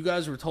both you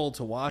guys were told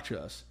to watch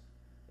us.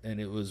 And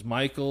it was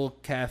Michael,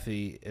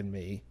 Kathy, and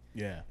me.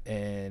 Yeah.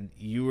 And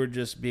you were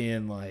just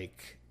being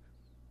like,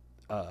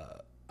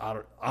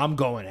 I'm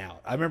going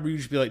out. I remember you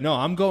just be like, no,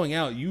 I'm going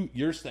out.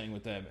 You're staying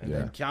with them. And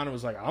then Kiana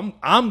was like,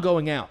 I'm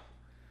going out.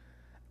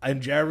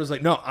 And Jared was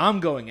like, no, I'm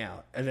going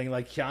out. And then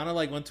like Kiana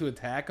like went to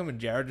attack him, and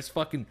Jared just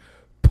fucking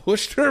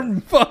pushed her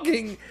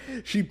fucking.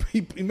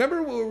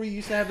 Remember where we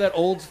used to have that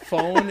old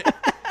phone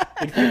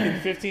in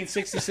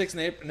 1566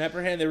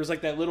 Nepperhan? There was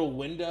like that little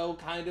window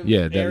kind of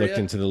that area looked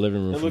into the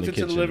living room. That from looked the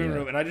into kitchen, the living yeah.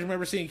 room, and I just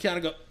remember seeing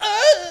Kiana go, ah!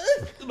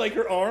 Like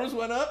her arms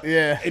went up.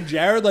 Yeah. And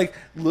Jared like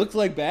looked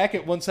like back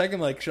at 1 second,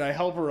 like, should I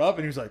help her up?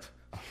 And he was like,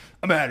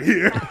 I'm out of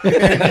here.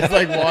 And just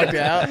like walked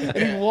out. And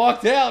he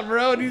walked out,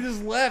 bro, and he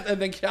just left.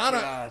 And then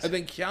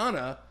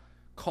Kiana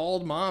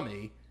called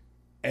mommy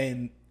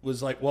and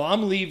was like, well,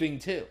 I'm leaving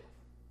too.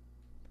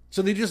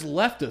 So they just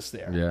left us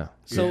there. Yeah.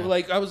 So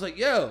like I was like,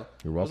 yo.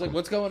 You're I was like, welcome.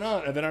 what's going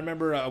on? And then I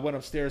remember I went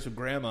upstairs with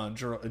grandma and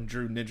drew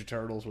Ninja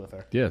Turtles with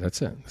her. Yeah,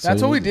 that's it.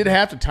 That's what we did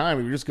half the time.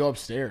 We would just go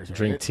upstairs.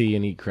 Drink right? tea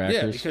and eat crackers.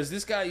 Yeah, because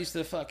this guy used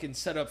to fucking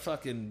set up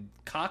fucking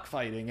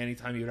cockfighting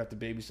anytime he would have to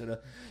babysit.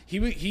 He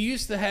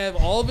used to have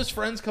all of his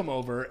friends come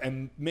over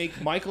and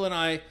make Michael and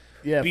I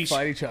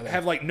fight each other.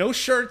 Have like no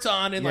shirts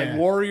on in like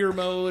warrior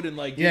mode and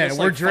like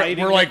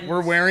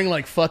we're wearing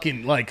like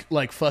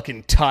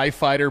fucking TIE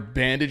fighter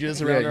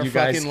bandages around our you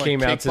guys fucking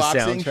came like out to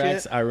kickboxing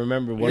soundtracks. shit. I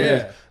remember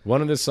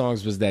one of the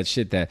songs was that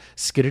shit that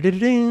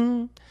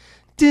skidadading,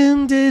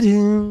 ding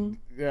ding.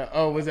 Yeah.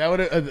 Oh, was that what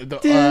it?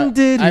 Ding,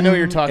 ding, I know what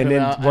you're talking and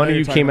then about. one of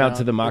you came out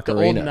to the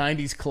Macarena. The old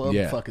 '90s club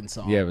fucking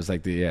song. Yeah, it was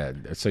like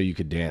so you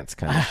could dance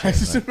kind of shit. I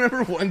just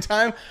remember one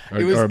time or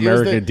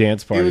American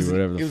Dance Party,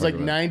 whatever. It was like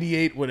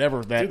 '98,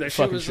 whatever that, Dude, that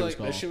fucking shit show was was like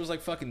called. that shit was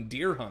like fucking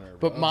Deer Hunter.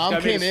 But Mom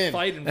came in,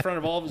 fight in front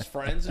of all of his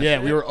friends. And yeah,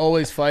 shit. we were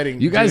always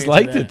fighting. You guys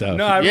liked it though.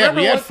 No, I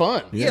remember we had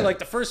fun. Yeah, like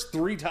the first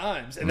 3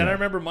 times, and then I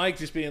remember Mike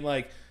just being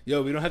like,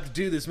 "Yo, we don't have to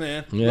do this,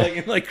 man."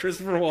 Like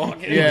Christopher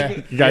Walken.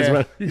 Yeah,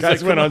 you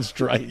guys went on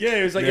strike. Yeah,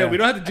 he was like, "Yo, we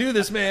don't have to do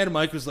this, man." And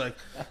Mike was like,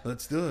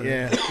 "Let's do it."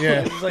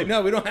 Yeah. He was like,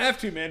 "No, we don't have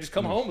to, man. Just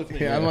come home with me."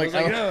 Yeah, I'm like,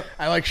 no.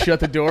 I like shut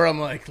the door. I'm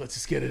like, let's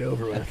just get it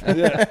over with.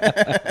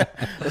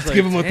 Let's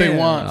give them what they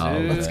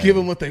want. Let's give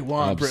them what they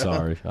want,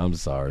 bro. I'm He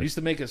sorry. used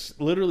to make us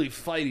literally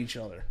fight each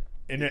other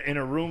in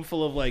a room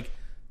full of like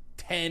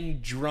 10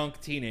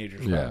 drunk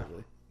teenagers,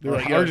 probably.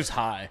 Or just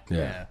high.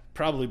 Yeah.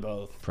 Probably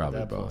both.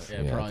 Probably both.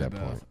 Yeah, Yeah, probably at that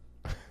both. point.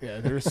 Yeah,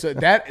 there was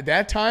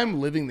that time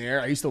living there.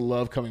 I used to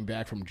love coming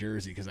back from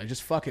Jersey because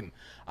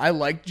I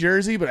liked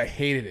Jersey, but I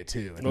hated it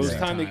too. It was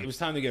time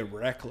to get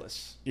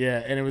reckless.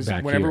 Yeah, and it was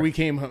Back whenever here. we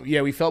came home.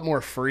 Yeah, we felt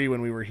more free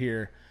when we were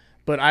here.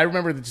 But I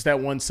remember just that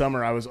one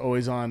summer, I was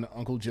always on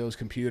Uncle Joe's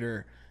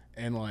computer,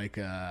 and like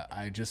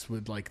I just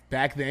would like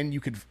back then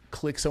you could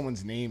click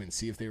someone's name and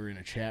see if they were in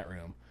a chat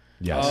room.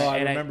 Yes. Oh, I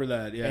And remember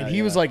that. Yeah, and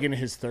he was like in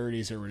his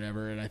 30s or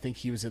whatever, and I think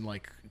he was in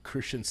like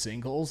Christian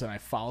Singles, and I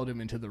followed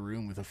him into the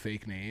room with a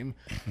fake name,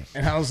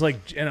 and I was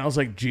like,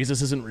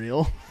 Jesus isn't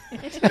real.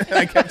 And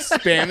I kept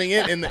spamming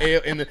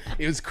it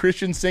it was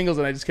Christian Singles,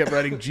 and I just kept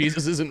writing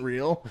Jesus isn't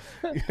real.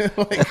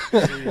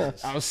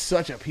 I was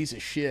such a piece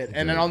of shit,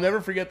 and then I'll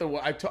never forget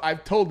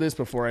I've told this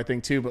before, I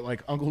think too, but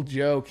like Uncle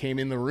Joe came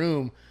in the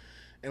room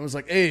and was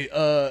like, "Hey,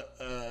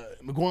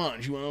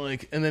 McGuan, you want to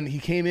like?" And then he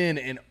came in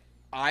and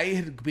I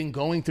had been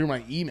going through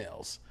my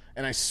emails,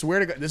 and I swear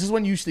to God, this is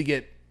when you used to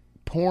get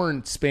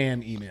porn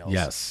spam emails.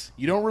 Yes.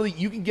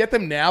 You can get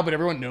them now, but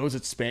everyone knows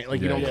it's spam. Like,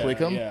 you don't click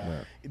them.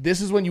 Yeah.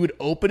 This is when you would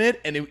open it,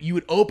 and you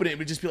would open it, and it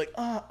would just be like,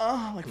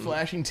 like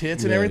flashing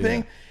tits and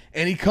everything.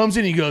 And he comes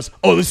in and he goes,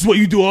 "Oh, this is what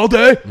you do all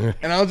day?"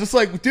 And I was just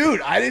like,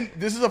 "Dude,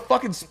 this is a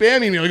fucking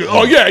spam email." He goes,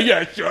 "Oh,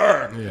 yeah,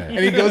 sure." Yeah. And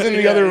he goes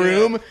into the other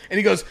room and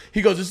he goes,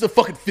 "This is the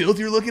fucking filth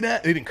you're looking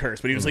at?" He didn't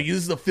curse, but he was like, "This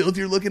is the filth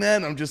you're looking at?"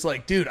 And I'm just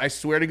like, "Dude, I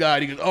swear to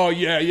God." He goes, "Oh,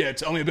 yeah,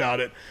 tell me about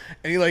it."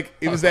 And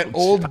it was that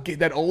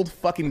old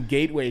fucking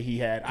gateway he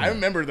had. I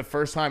remember the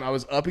first time I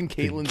was up in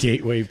Caitlin's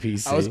Gateway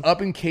PC. I was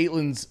up in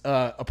Caitlin's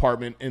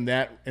apartment in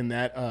that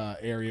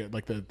area,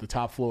 like the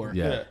top floor.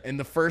 Yeah. And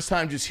the first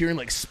time just hearing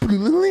like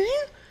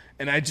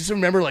and I just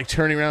remember like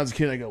turning around as a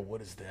kid and I go,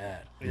 "What is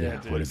that?" Yeah,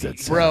 dude. What is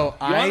that? Bro,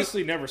 You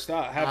honestly never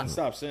stopped. Haven't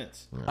stopped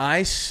since.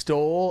 I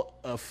stole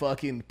a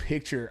fucking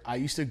picture. I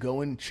used to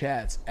go in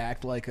chats,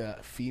 act like a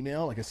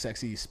female, like a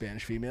sexy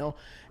Spanish female,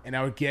 and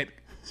I would get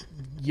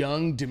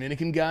young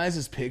Dominican guys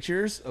as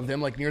pictures of them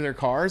like near their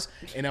cars,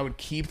 and I would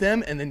keep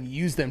them and then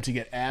use them to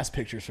get ass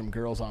pictures from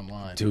girls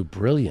online. Dude,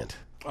 brilliant.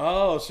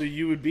 Oh, so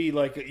you would be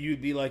like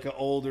an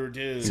older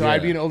dude. So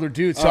I'd be an older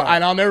dude. So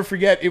and I'll never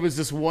forget. It was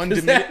this one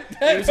Dominican.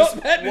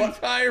 That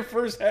entire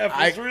first half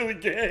was really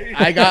gay.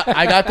 I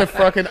got the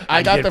fucking.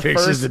 I got the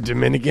pictures first of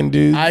Dominican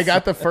dudes. I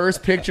got the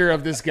first picture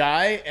of this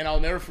guy, and I'll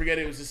never forget.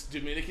 It was this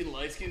Dominican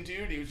light skinned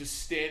dude. He was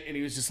just standing, and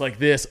he was just like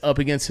this up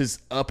against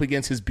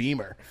his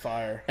Beamer.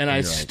 Fire. And I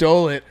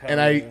stole it,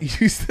 and I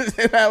used to.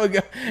 And I would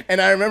go,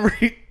 and I remember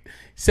he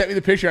sent me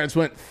the picture. And I just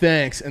went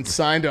thanks and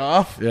signed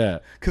off. Yeah.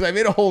 Because I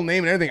made a whole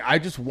name and everything. I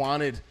just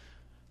wanted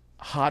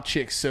hot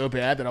chick so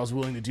bad that I was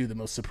willing to do the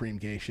most supreme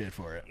gay shit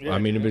for it. I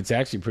mean, it's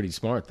actually pretty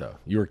smart though.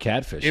 You were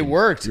catfishing. It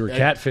worked. You were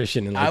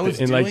catfishing in like I was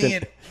in like doing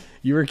it.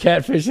 You were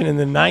catfishing in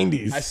the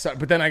 90s.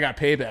 But then I got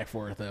payback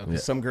for it though,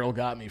 because some girl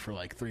got me for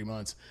like 3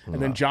 months,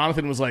 and then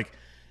Jonathan was like,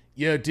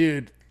 "Yo,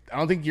 dude, I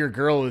don't think your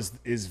girl is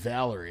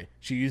Valerie.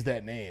 She used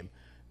that name."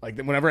 Like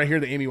whenever I hear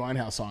the Amy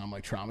Winehouse song, I'm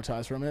like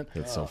traumatized from it.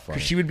 That's so funny.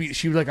 She would be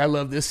like, "I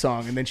love this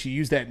song," and then she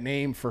used that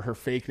name for her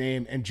fake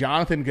name. And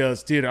Jonathan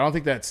goes, "Dude, I don't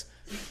think that's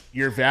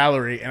your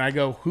Valerie." And I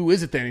go, "Who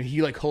is it then?" And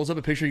he like holds up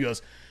a picture. He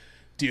goes,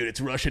 "Dude,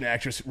 it's Russian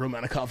actress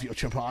Romana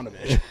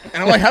Kofio-Champanovich."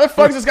 And I'm like, "How the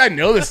fuck does this guy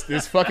know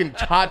this fucking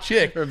hot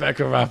chick?"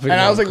 Rebecca Rapinoe. And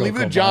I was like, "Leave it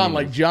to John."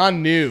 Like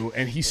John knew,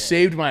 and he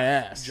saved my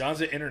ass.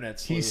 John's an internet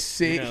sleuth.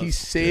 He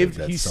saved.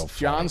 Dude, that's so funny.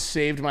 John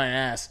saved my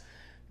ass.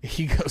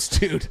 He goes,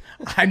 "Dude,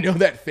 I know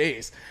that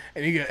face,"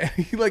 and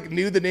he like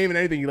knew the name and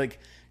everything. He like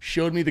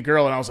showed me the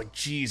girl, and I was like,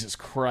 "Jesus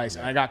Christ!"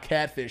 And I got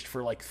catfished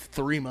for like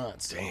 3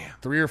 months. Damn,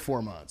 3 or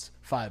 4 months,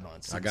 5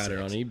 months. I got it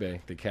on eBay.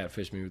 They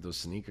catfished me with those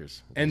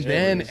sneakers. And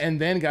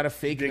then got a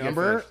fake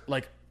number,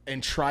 like,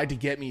 and tried to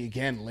get me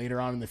again later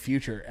on in the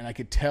future. And I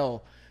could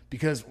tell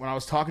because when I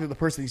was talking to the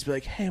person, he'd be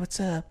like, "Hey, what's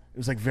up?" It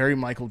was like very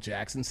Michael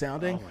Jackson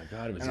sounding. Oh my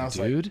god, it was and I was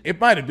a dude. Like,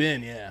 it might have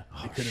been, yeah.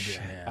 It could have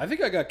been. Yeah. I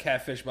think I got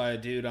catfished by a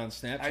dude on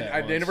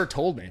Snapchat. They never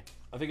told me.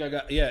 I think I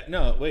got. Yeah,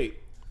 no, wait.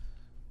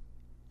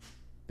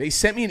 They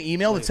sent me an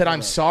email that said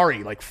 "I'm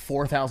sorry" like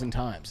 4,000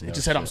 times. It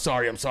just said "I'm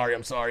sorry, I'm sorry,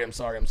 I'm sorry, I'm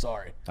sorry, I'm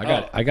sorry."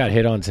 I got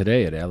hit on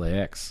today at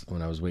LAX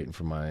when I was waiting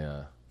for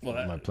my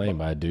my plane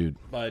by a dude.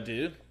 By a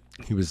dude?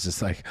 He was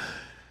just like,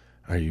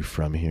 "Are you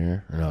from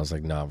here?" And I was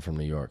like, "No, I'm from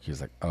New York." He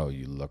was like, "Oh,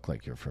 you look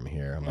like you're from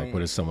here." I'm like, "What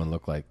does someone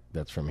look like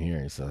that's from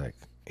here?" He's like,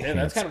 Yeah,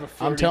 that's kind of a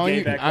flirty I'm telling gay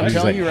you- background. I'm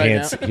telling you right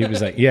now. He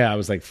was like, "Yeah." I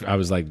was like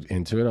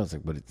into it. I was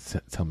like, "But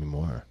tell me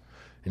more."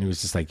 And he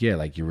was just like, "Yeah,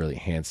 like you're really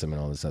handsome and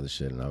all this other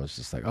shit." And I was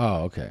just like,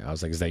 "Oh, okay." I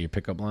was like, "Is that your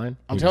pickup line?"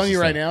 I'm telling you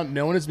right now,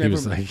 no one has He never.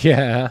 was like,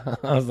 "Yeah."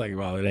 I was like,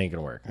 "Well, it ain't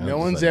gonna work." No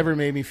one's ever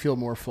made me feel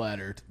more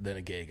flattered than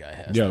a gay guy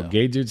has. Yo, though.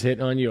 gay dudes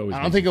hitting on you. Always I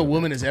don't makes think you a feel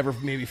woman has ever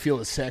made me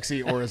feel as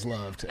sexy or as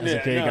loved as a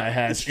Yeah, gay no, guy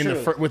has it's in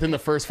the true. within the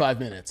first 5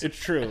 minutes. It's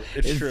true.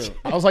 It's true.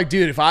 I was like,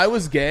 dude, if I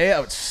was gay, I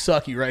would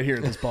suck you right here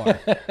at this bar.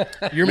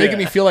 You're making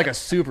me feel like a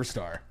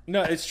superstar.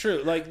 No, it's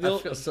true. Like they'll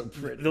feel so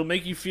pretty. they'll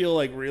make you feel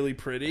like really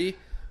pretty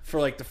for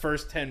like the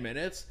first 10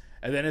 minutes,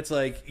 and then it's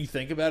like you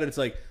think about it. It's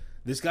like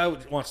this guy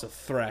wants to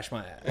thrash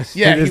my ass.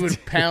 Yeah, he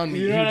would pound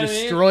me. You He know would what I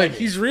mean? destroy Like, me.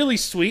 he's really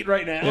sweet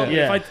right now.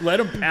 Yeah. If I let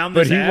him pound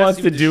But this he ass, wants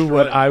to would do destroy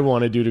what me. I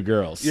want to do to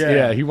girls. Yeah.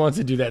 Yeah, he wants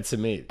to do that to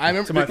me. I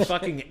remember to my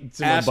fucking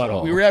my asshole.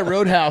 butthole. we were at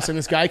Roadhouse and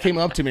this guy came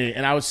up to me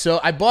and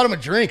I bought him a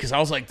drink because I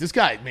was like, this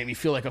guy made me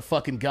feel like a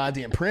fucking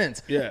goddamn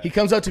prince. Yeah. He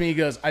comes up to me, he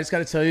goes, "I just got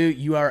to tell you,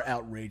 you are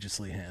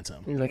outrageously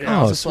handsome." He's like, And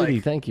I was "Oh, just sweetie,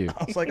 like- thank you."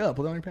 I was like, "Oh,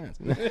 pull down your pants."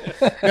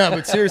 No,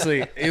 but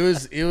seriously,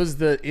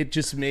 it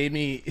just made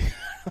me.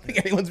 I don't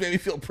think anyone's made me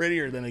feel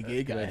prettier than a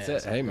gay guy That's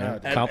has. it. Hey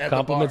man, At the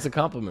compliment's bar. a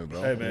compliment,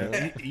 bro. Hey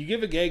man, you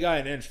give a gay guy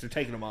an inch, they're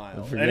taking a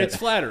mile, forget and it's it.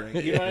 flattering.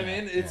 You know what I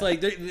mean? It's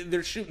like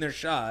they're shooting their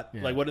shot.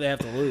 Like, what do they have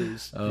to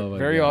lose? Oh, my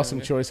Very God.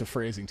 awesome choice of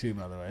phrasing too,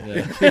 by the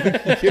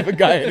way. Give a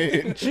guy an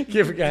inch.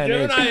 Give a guy an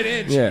Give inch. an eye an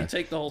inch. Yeah. You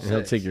take the whole He'll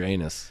six. take your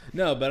anus.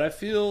 No, but I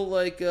feel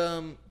like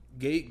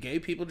gay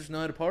people just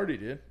know how to party,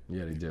 dude.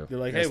 Yeah, they do. They're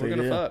like, Yes, hey, we're they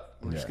gonna do. fuck.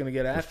 We're just gonna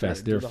get after it.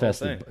 They're Do the whole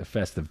thing. a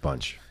festive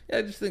bunch. Yeah,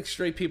 I just think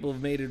straight people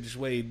have made it just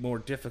way more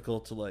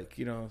difficult to like,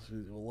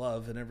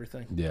 love and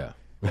everything. Yeah.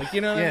 Like,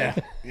 you know,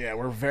 Yeah,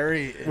 we're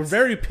very. we're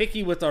very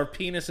picky with our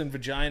penis and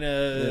vagina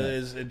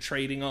and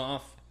trading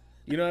off.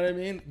 You know what I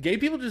mean? Gay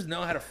people just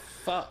know how to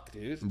fuck,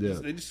 dude. Yeah.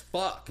 They just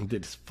fuck. They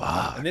just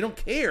fuck. And they don't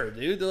care,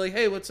 dude. They're like,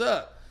 hey, what's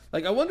up?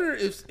 Like, I wonder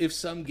if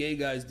some gay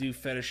guys do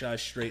fetishize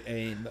straight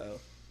aim, though.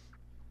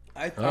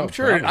 I'm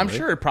sure. I'm probably.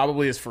 sure it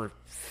probably is for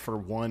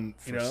You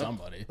know?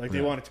 somebody. Like,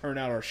 they want to turn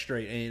out our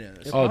straight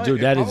anus. Oh, probably- dude,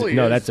 it that is probably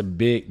no. is.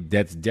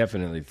 That's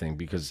definitely a thing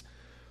because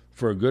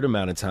for a good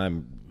amount of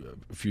time,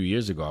 a few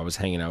years ago, I was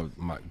hanging out with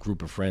my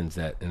group of friends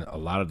that, and a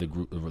lot of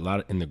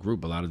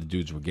the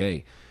dudes were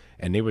gay,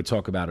 and they would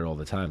talk about it all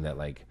the time. That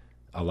like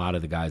a lot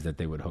of the guys that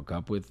they would hook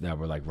up with that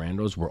were like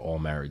randos were all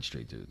married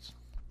straight dudes.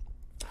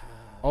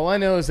 All I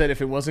know is that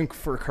if it wasn't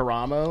for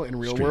Karamo in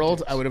Real Straight World,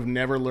 dudes. I would have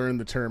never learned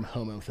the term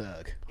homo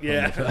thug.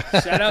 Yeah.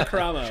 Shout out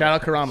Karamo. Shout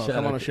out Karamo.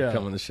 Come on the show.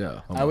 Come on the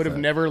show. I would have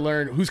never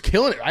learned who's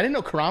killing it. I didn't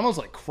know Karamo's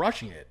like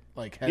crushing it.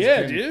 Like has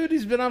Yeah, been- dude.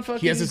 He's been on fucking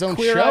He has his own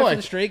Queer show, Eye for I-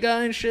 the Straight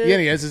Guy and shit. Yeah,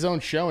 and he has his own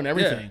show and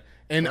everything.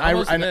 Yeah. And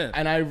Karamo's the I man.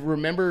 and I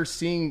remember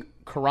seeing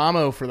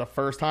Karamo for the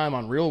first time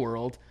on Real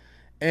World,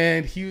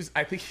 and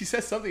I think he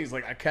said something. He's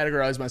like, I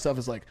categorize myself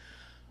as like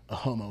a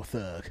homo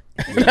thug.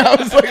 And I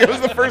was like, it was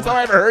the first time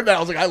I ever heard that. I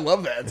was like, I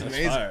love that. It's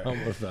amazing.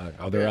 Fire.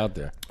 Oh, they're out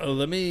there. Oh,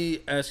 let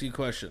me ask you a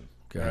question.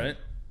 Go All ahead. right?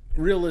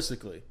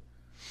 Realistically,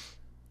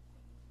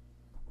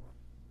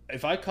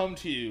 if I came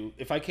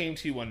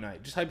to you one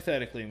night, just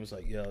hypothetically, and was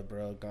like, yo,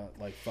 bro, got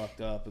like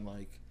fucked up and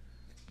like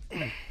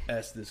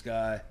asked this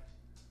guy.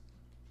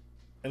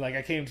 And like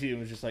I came to you and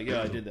was just like,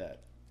 yo, I did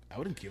that. I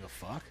wouldn't give a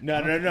fuck. No.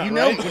 You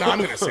know right? what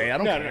I'm gonna say. I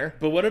don't No. care.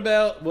 But what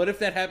if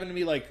that happened to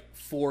me like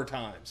 4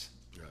 times?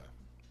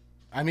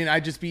 I mean,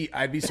 I'd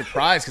be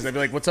surprised because I'd be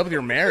like, "What's up with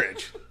your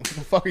marriage? What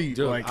the fuck are you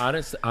Dude, like?"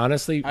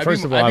 honestly, I'd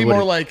first be, of all, I'd be more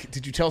wouldn't- like,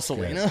 "Did you tell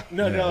Selena?"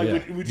 No,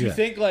 Yeah. Would you Yeah.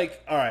 think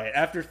like, all right,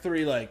 after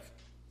 3, like,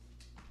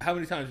 how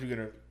many times are you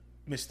gonna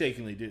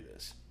mistakenly do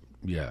this?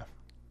 yeah.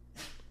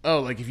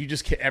 Oh, like if you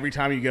just every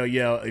time you go,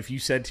 if you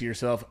said to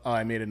yourself, "Oh,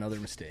 I made another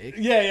mistake,"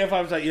 Yeah, if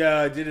I was like,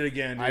 I did it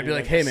again, dude. I'd be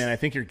like, "Hey, man, I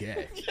think you're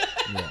gay."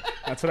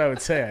 That's what I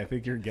would say. I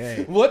think you're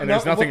gay. What and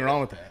there's no- nothing what-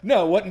 wrong with that.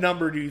 No, what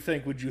number do you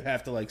think would you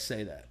have to like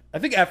say that? I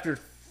think after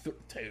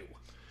 2.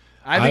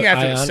 I think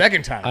after the hon-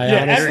 second time, I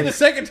Yeah, honestly- after the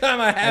second time,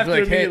 I I'd have be to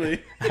like, "Hey,"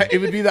 immediately. it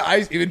would be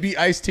It would be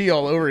iced tea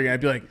all over again. I'd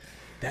be like,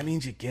 "That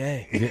means you're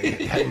gay."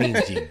 That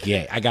means you're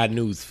gay. I got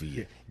news for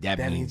you. That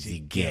means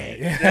you're gay.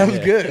 Yeah, that was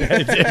good.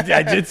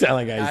 I did sound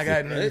like I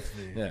got news for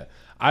you. Yeah,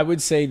 I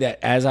would say that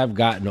as I've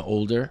gotten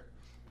older,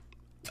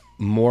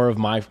 more of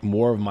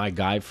my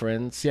guy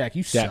friends, Jack,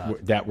 you suck.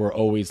 that were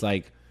always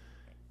like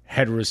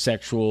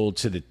heterosexual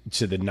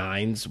to the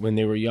nines when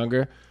they were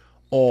younger,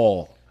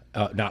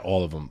 not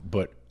all of them,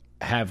 but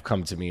have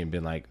come to me and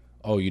been like,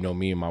 "Oh,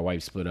 me and my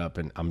wife split up,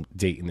 and I'm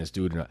dating this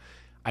dude." And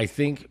I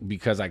think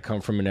because I come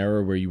from an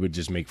era where you would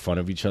just make fun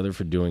of each other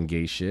for doing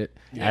gay shit.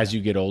 As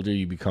you get older,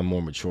 you become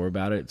more mature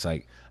about it. It's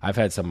like I've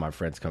had some of my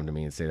friends come to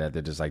me and say that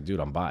they're just like, "Dude,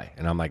 I'm bi,"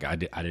 and I'm like, I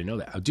didn't know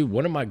that. Dude,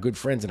 one of my good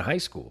friends in high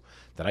school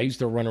that I used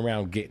to run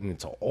around getting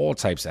into all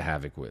types of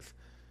havoc with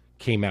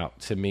came out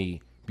to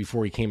me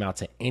before he came out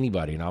to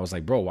anybody, and I was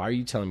like, "Bro, why are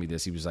you telling me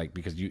this?" He was like,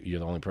 "Because you're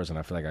the only person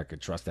I feel like I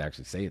could trust to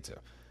actually say it to."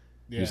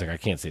 He was like, "I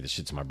can't say this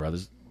shit to my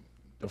brothers.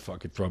 They'll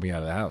fucking throw me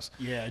out of the house."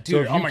 Yeah, dude.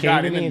 So if Oh you my came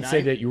God, to in me the and said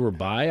night- that you were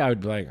bi, I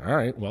would be like, "All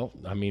right, well,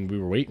 I mean, we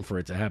were waiting for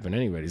it to happen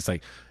anyway." It's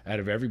like out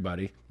of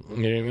everybody, you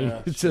know what I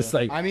mean? It's just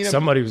like I mean,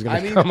 somebody was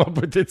going to come up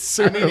with it I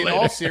sooner mean, or in later.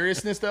 all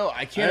seriousness, though,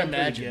 I can't I'm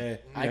pretty imagine. gay.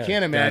 I Yeah,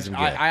 can't imagine.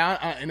 guys, I'm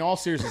gay. I, in all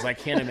seriousness, I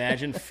can't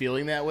imagine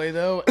feeling that way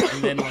though.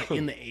 And then, like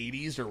in the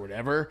 '80s or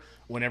whatever,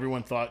 when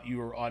everyone thought you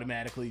were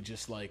automatically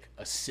just like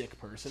a sick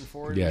person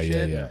for it. Yeah, and yeah,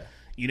 shit. yeah.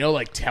 You know,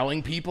 like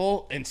telling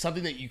people and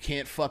something that you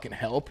can't fucking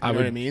help. You know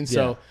what I mean? yeah.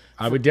 So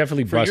I would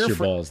definitely for bust your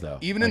fr- balls though,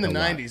 even like in the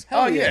a lot. '90s.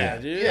 Hell Oh yeah, yeah,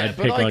 dude. yeah. I'd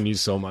but pick like, on you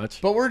so much.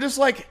 But we're just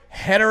like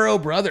hetero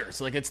brothers.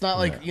 Like it's not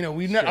like I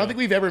don't think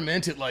we've ever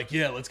meant it. Like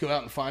let's go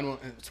out and find one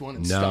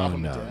and No, stop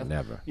them no, to death.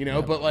 never. You know,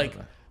 Never, but like,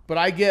 never. but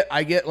I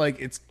get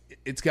like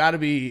it's got to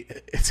be.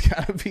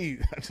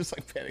 I'm just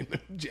like petting the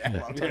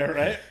Jack. Yeah,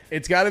 right?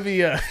 It's got to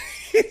be.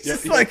 It's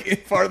just like in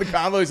part of the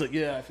combo. He's like,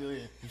 yeah, I feel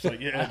you. It's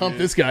like, I hump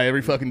this guy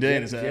every fucking day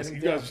in his ass.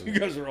 You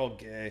guys are all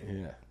gay.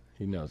 Yeah,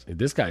 he knows.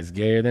 This guy's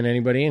gayer than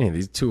anybody in here.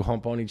 These two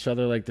hump on each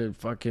other like they're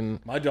fucking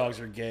My dogs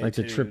are gay. like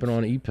too. they're tripping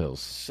on e-pills.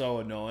 So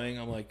annoying.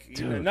 I'm like,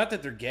 not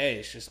that they're gay.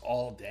 It's just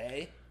all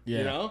day. Yeah.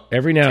 You know.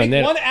 Every now Take and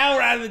then, 1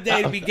 hour out of the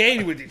day to be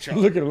gay with each other.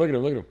 look at him, look at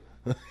him, look at him.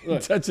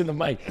 He's touching the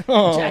mic.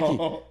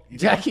 Oh.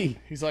 Jackie.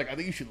 He's like, I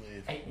think you should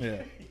leave.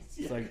 Yeah.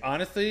 It's like,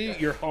 honestly,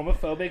 your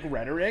homophobic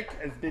rhetoric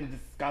has been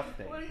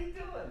disgusting. What are you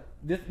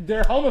doing?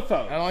 They're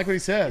homophobes. I don't like what he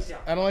says.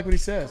 I don't like what he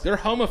says. They're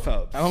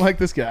homophobes. I don't like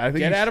this guy. I think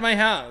Get out of my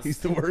house. He's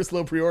the worst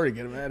low priority.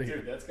 Get him out of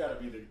here. That's gotta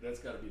be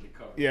the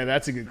cover. Yeah,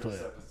 that's a good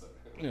clip.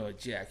 You know,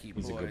 Jackie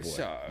boy. He's a good boy.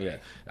 Sorry. Yeah,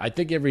 I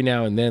think every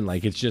now and then,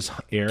 like it's just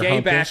air Gay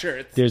humping.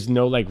 basher. There's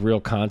no like real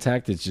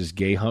contact. It's just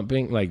gay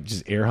humping, like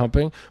just air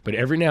humping. But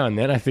every now and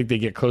then, I think they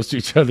get close to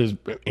each other's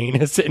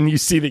anus, and you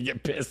see they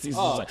get pissed. He's,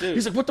 Oh, like, dude.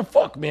 he's like, "What the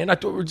fuck, man? I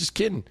thought we were just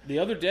kidding." The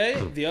other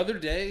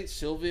day,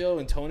 Silvio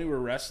and Tony were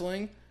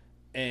wrestling,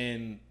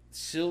 and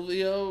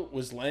Silvio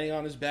was laying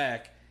on his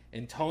back,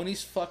 and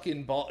Tony's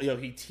fucking ball. He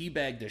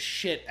teabagged the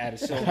shit out of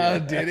Silvio. Oh,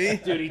 did he?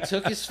 Dude, he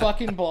took his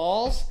fucking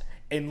balls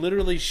and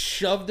literally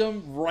shoved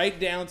them right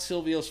down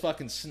Silvio's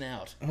fucking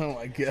snout. Oh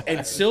my god.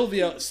 And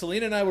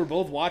Selena and I were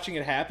both watching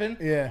it happen.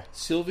 Yeah.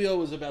 Silvio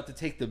was about to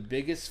take the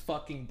biggest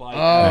fucking bite.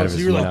 Oh, of so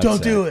his you were like, nuts don't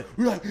out. do it.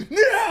 We're like, no!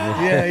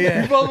 Yeah,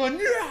 yeah. We both went,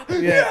 no!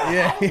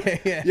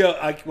 Yeah. Yo,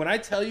 when I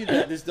tell you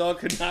that this dog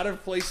could not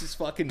have placed his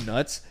fucking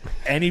nuts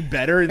any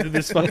better into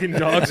this fucking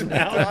dog's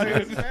mouth,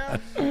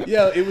 dude.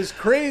 Yo, it was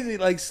crazy.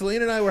 Like,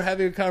 Selena and I were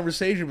having a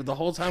conversation, but the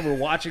whole time we're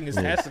watching his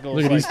testicles.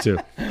 Look at like, these two.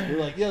 We're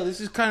like, yo, this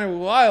is kind of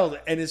wild.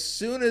 And as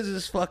soon as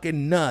his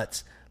fucking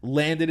nuts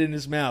landed in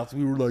his mouth,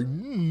 we were like,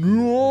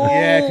 no.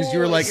 Yeah, because you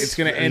were like, it's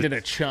gonna end in a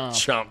chomp.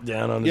 Chomp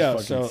down on his Yeah,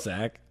 fucking so-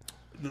 sack.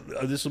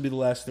 This will be the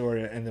last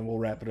story, and then we'll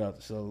wrap it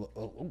up. So,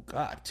 oh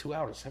God, 2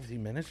 hours,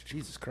 17 minutes?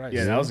 Jesus Christ.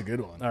 Yeah, that was a good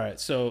one. All right,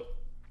 so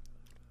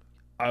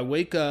I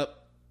wake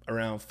up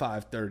around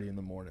 5:30 in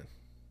the morning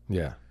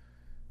Yeah.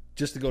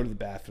 just to go to the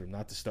bathroom,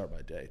 not to start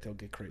my day. Don't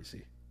get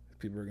crazy.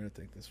 People are going to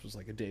think this was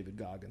like a David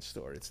Goggins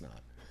story. It's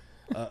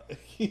not.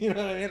 You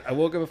know what I mean? I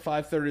woke up at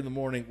 5:30 in the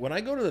morning. When I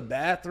go to the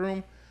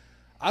bathroom,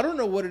 I don't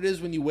know what it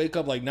is when you wake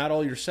up, like not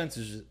all your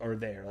senses are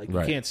there. Like you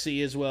Right. can't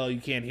see as well, you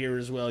can't hear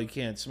as well, you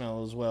can't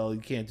smell as well, you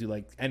can't do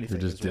like anything.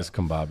 You're just as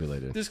well.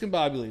 discombobulated.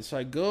 Discombobulated. So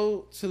I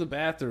go to the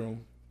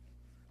bathroom,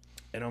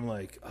 and I'm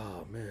like,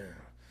 oh man.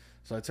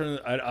 So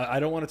I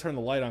don't want to turn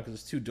the light on because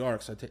it's too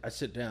dark. So I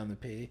sit down and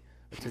pee.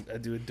 I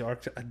do a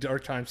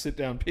dark time sit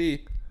down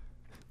pee.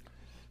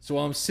 So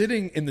while I'm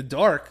sitting in the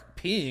dark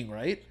peeing,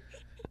 right,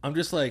 I'm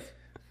just like,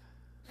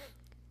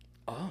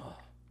 oh,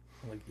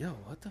 like, yo,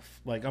 what the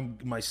like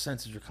my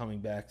senses are coming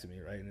back to me,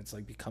 right? And it's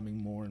like becoming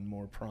more and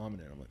more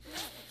prominent. I'm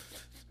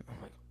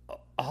like,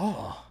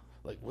 oh,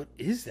 like what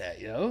is that,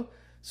 yo?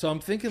 So I'm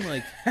thinking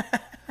like,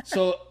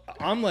 so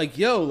I'm like,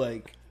 yo,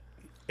 like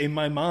in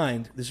my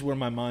mind, this is where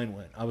my mind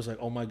went. I was like,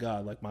 oh my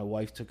God, like my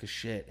wife took a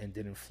shit and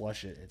didn't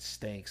flush it. It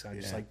stinks. I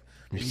just like,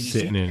 You're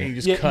sitting in And you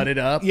it. just cut it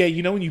up. yeah,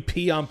 you know when you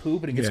pee on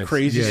poop and it gets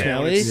crazy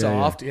smelly? It's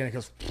soft. Yeah, it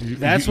goes.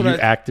 That's what you I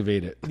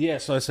activate it. Yeah,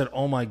 so I said,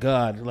 oh my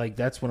God, like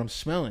that's what I'm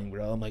smelling,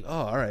 bro. I'm like, oh,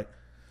 all right.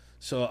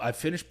 So I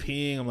finished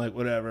peeing. I'm like,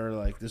 whatever,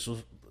 like this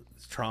will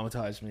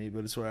traumatize me,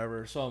 but it's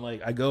whatever. So I'm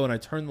like, I go and I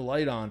turn the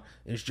light on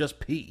and it's just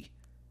pee.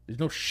 There's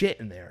no shit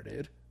in there,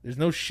 dude. There's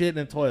no shit in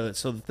the toilet.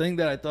 So the thing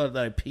that I thought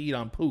that I peed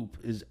on poop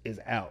is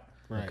out.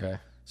 Right. Okay.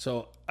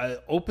 So I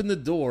open the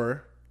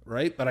door,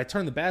 right? But I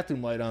turn the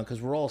bathroom light on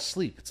because we're all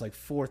asleep. It's like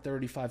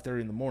 4:30,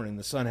 5:30 in the morning.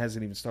 The sun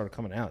hasn't even started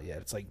coming out yet.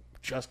 It's like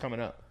just coming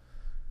up.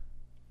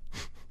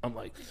 I'm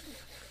like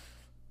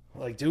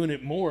doing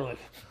it more like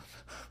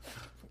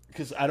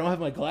because I don't have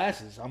my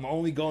glasses. I'm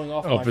only going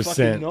off my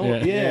fucking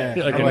nose. Yeah.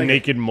 Like I'm a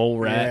naked mole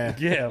rat.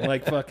 Yeah,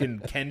 like fucking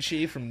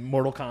Kenshi from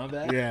Mortal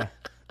Kombat. Yeah.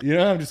 You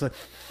know, I'm just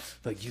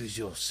like use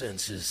your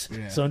senses.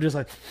 Yeah. So I'm just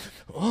like,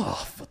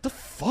 oh, what the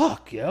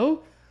fuck,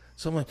 yo?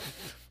 So I'm like,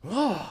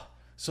 oh.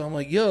 So I'm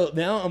like, yo,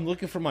 now I'm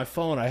looking for my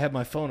phone. I have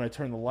my phone. I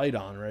turn the light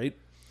on, right?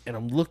 And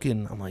I'm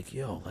looking. I'm like,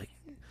 yo, like,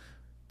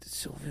 did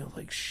Sylvia,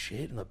 like,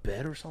 shit in the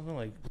bed or something?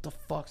 Like, what the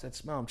fuck's that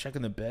smell? I'm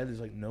checking the bed. There's,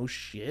 like, no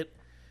shit,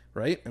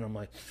 right? And I'm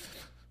like,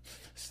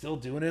 still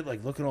doing it,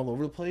 like, looking all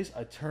over the place.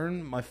 I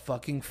turn my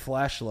fucking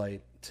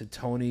flashlight to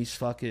Tony's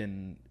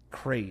fucking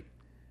crate.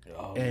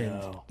 Oh, And,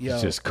 no. yo,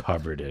 He's just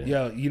covered in it.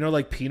 yo, you know,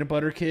 like Peanut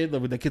Butter Kid,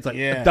 like, with the kid's like,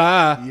 Yeah.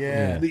 da.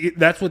 Yeah.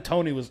 That's what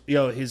Tony was.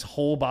 Yo, his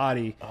whole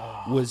body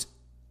was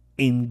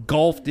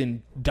engulfed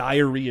in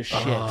diarrhea shit.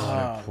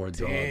 Oh, poor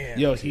dog. Damn,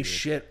 Yo, he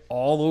shit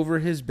all over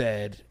his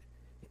bed.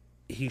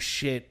 He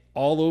shit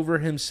all over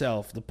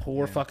himself. The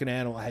poor fucking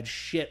animal had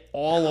shit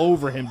all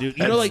over him, dude.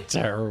 You know, like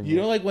terrible. You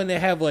know, like when they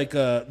have like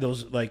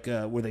those like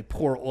where they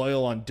pour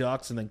oil on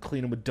ducks and then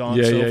clean them with Dawn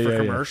Yeah, soap yeah, for yeah,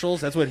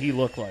 commercials. That's what he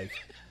looked like.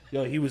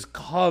 Yo, he was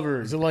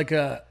covered. Is it like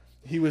a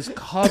He was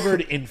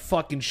covered in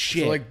fucking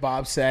shit. like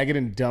Bob Saget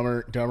and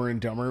Dumber and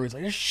Dumber? He's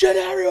like, there's shit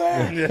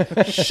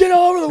everywhere, shit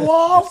all over the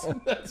walls.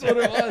 That's what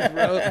it was,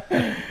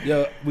 bro.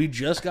 Yo, we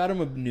just got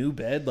him a new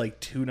bed like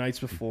 2 nights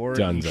before.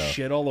 And he Dunzo.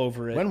 shit all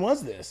over it. When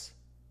was this?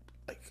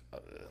 Like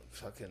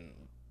fucking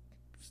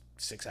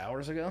 6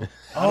 hours ago.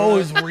 Oh, it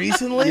was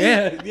recently.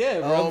 yeah,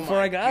 bro. Oh before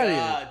my I got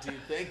God, here.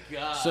 dude. Thank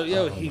God. So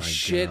yo, he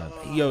shit.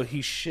 Yo,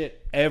 he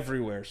shit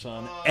everywhere,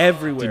 son.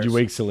 Everywhere. Did you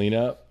wake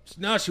Selena up?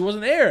 No, she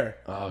wasn't there.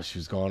 Oh, she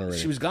was gone already.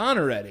 She was gone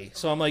already.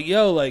 So I'm like,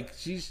 yo, like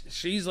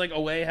she's like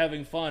away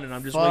having fun, and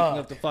I'm just waking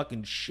up to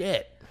fucking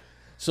shit.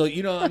 So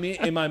you know, what I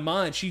mean, in my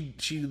mind, she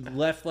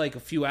left like a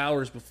few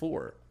hours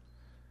before,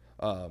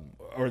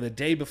 or the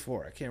day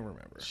before. I can't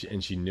remember.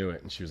 And she knew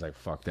it, and she was like,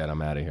 "Fuck that,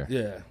 I'm out of here."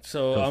 Yeah.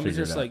 So Go I'm figure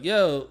just it out. like,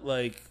 yo,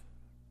 like,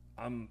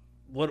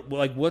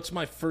 what's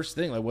my first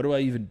thing? Like, what do I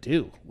even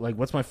do? Like,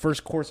 what's my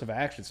first course of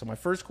action? So my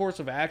first course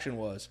of action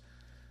was,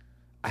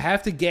 I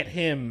have to get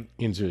him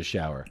Into the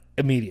shower.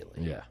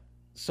 immediately. Yeah.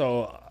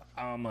 So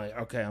I'm like,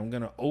 okay, I'm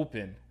gonna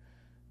open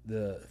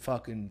the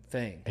fucking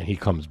thing, And he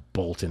comes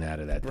bolting out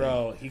of that thing.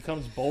 bro. He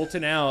comes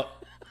bolting out,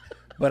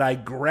 but I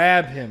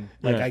grab him,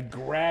 like Yeah. I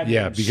grab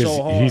Yeah, him because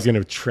so hard. he's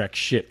gonna trek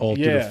shit all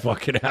through Yeah. the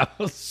fucking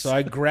house. So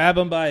I grab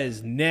him by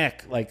his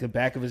neck, like the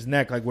back of his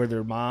neck, like where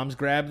their moms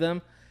grab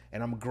them.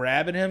 And I'm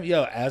grabbing him.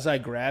 Yo, as I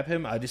grab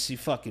him, I just see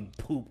fucking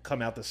poop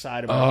come out the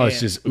side of my hand. It's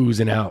just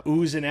oozing out.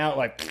 Oozing out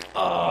like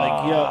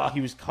yo,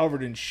 he was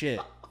covered in shit.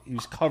 He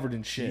was covered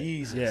in shit.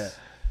 Jesus. Yeah.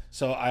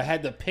 So I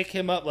had to pick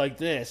him up like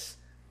this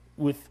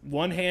with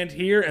one hand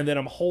here, and then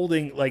I'm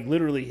holding like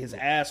literally his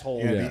asshole.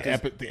 Yeah,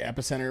 because- the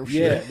epicenter of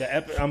yeah,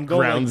 shit. I'm going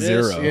Ground like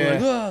this.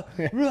 zero.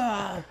 I'm like,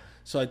 "Ah."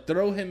 So I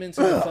throw him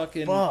into the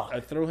fucking. fuck. I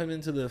throw him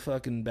into the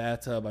fucking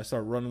bathtub. I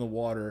start running the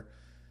water,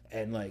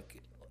 and like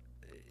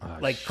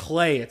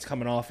clay, it's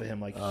coming off of him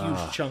like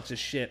huge chunks of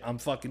shit. I'm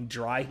fucking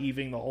dry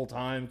heaving the whole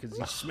time because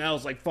he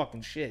smells like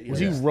fucking shit. Was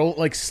he? he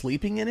like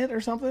sleeping in it or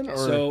something? Or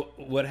So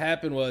what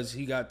happened was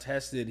he got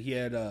tested. He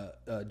had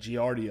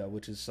giardia,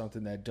 which is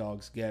something that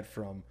dogs get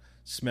from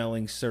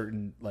smelling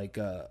certain like.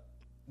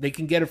 They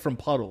can get it from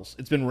puddles.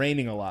 It's been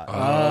raining a lot.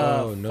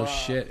 Oh, no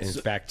shit. And it's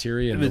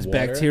bacteria in It's the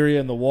water? bacteria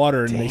in the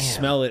water, and they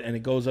smell it, and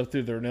it goes up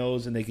through their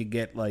nose, and they could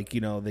get like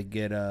they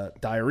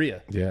get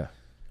diarrhea. Yeah.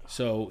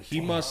 So he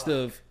must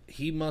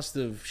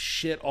have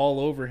shit all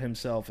over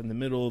himself in the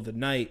middle of the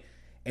night,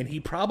 and he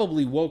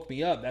probably woke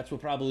me up. That's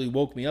what probably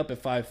woke me up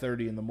at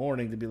 5:30 in the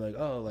morning to be like,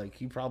 oh, like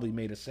he probably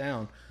made a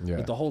sound. Yeah.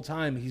 But the whole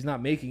time he's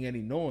not making any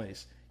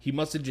noise. He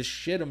must have just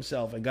shit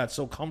himself and got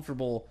so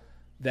comfortable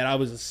that I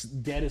was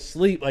dead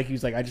asleep. Like he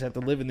was like, I just have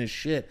to live in this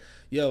shit.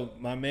 Yo,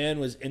 my man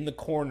was in the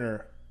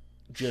corner,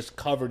 just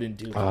covered in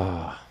doo.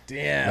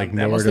 damn, Like that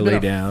nowhere must to have been lay a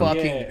down.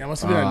 fucking. Yeah. That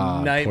must have been a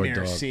Poor nightmare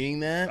dog. seeing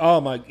that.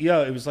 Oh my,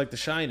 yo, it was like The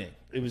Shining.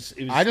 It was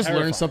I just terrifying.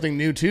 learned something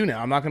new too.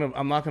 Now I'm not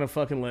gonna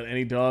fucking let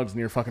any dogs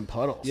near fucking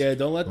puddles. Yeah,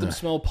 don't let them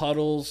smell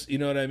puddles. You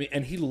know what I mean?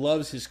 And he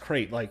loves his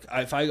crate. Like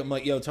I'm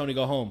like, yo, Tony,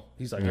 go home.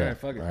 He's like, all right,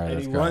 fuck it. All right, And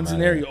he let's go, runs in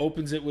man. there. He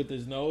opens it with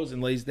his nose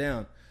and lays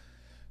down.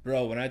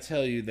 Bro, when I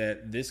tell you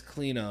that this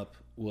cleanup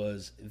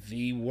was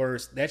the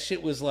worst, that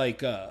shit was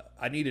like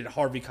I needed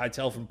Harvey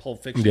Keitel from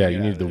Pulp Fiction. Yeah, to you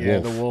get need out the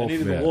of there. wolf. I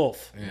needed the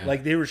wolf.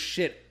 Like there was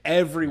shit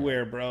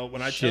everywhere, bro.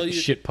 When I tell you,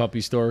 Shit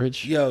puppy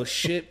storage. yo,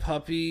 shit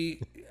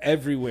puppy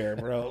everywhere,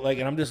 bro. Like,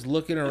 and I'm just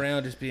looking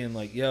around, just being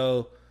like,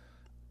 yo,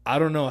 I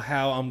don't know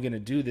how I'm gonna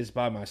do this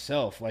by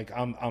myself. Like,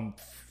 I'm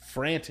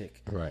frantic.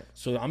 Right.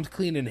 So I'm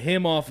cleaning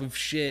him off of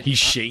shit. He's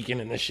shaking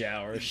in the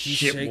shower. He's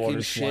Shit shaking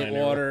water's shit flying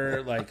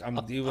water. Like I'm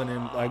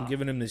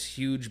giving him this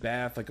huge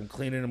bath. Like I'm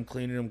cleaning him.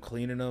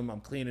 I'm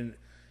cleaning.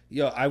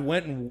 Yo, I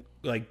went and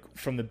like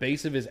from the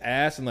base of his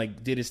ass and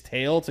like did his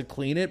tail to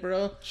clean it,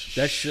 bro.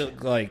 That shit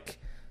looked like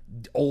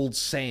old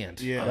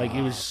sand. Yeah. Like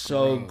it was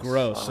so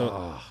gross.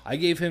 So I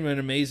gave him an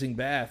amazing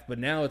bath, but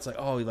now it's like,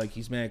 oh, like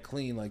he's mad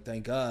clean. Like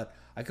thank God.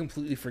 I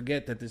completely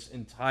forget that this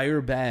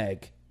entire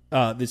bed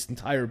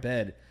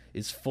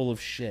is full of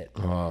shit.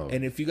 Oh.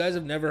 And if you guys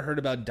have never heard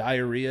about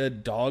diarrhea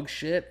dog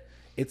shit,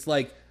 it's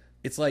like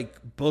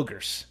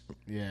boogers.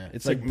 Yeah,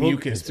 It's like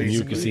mucus. It's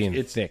mucusy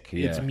and thick.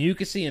 Yeah. It's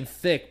mucusy and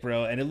thick,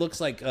 bro. And it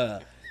looks like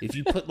if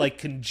you put like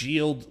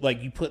congealed,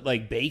 like you put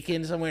like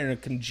bacon somewhere and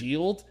it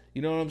congealed.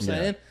 You know what I'm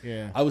saying?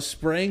 Yeah. I was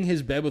spraying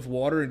his bed with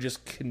water and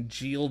just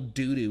congealed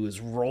doo-doo is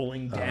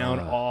rolling down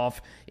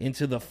off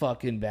into the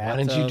fucking Why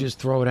bathtub. didn't you just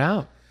throw it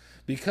out?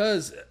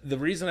 Because the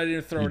reason I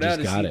didn't throw You it out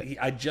just got it. is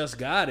I just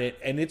got it,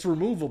 and it's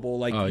removable.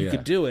 Like, you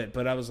could do it.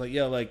 But I was like,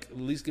 yo, like, at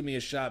least give me a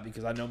shot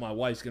because I know my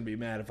wife's going to be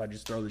mad if I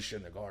just throw this shit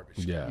in the garbage.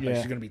 Yeah. Like, Yeah.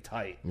 she's going to be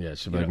tight. Yeah,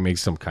 should like make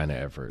some kind of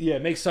effort. Yeah,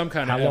 make some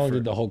kind How of long effort.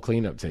 did the whole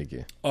cleanup take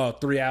you? Oh,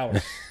 3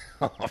 hours.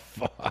 Oh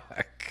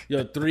fuck.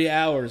 Yo, 3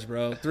 hours,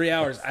 bro. 3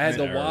 hours. I had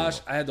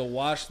to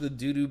wash the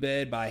doo-doo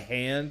bed by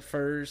hand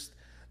first,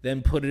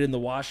 then put it in the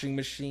washing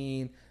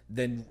machine.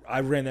 Then I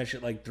ran that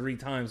shit like 3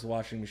 times the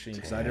washing machine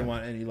because I didn't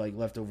want any like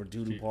leftover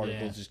doo-doo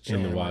particles just In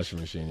chilling. the washing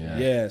machine, yeah.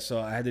 Yeah, so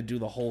I had to do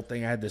the whole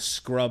thing. I had to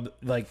scrub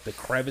like the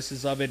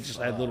crevices of it. Just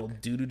had little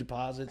doo-doo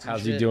deposits. And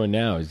How's shit. he doing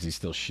now? Is he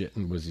still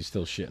shitting? Was he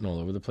still shitting all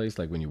over the place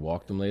like when you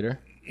walked him later?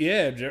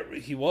 Yeah,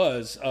 he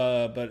was.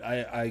 But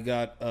I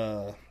got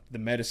the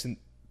medicine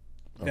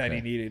that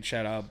he needed.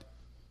 Shout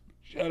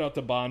out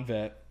to Bond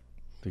Vet.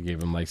 They gave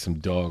him like some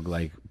dog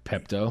like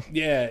Pepto.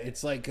 Yeah,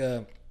 it's like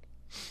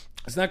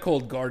it's not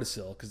called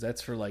Gardasil because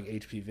that's for like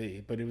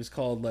HPV, but it was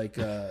called like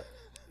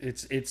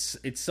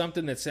it's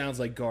something that sounds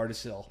like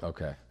Gardasil.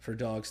 Okay. For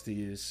dogs to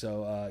use.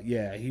 So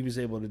yeah, he was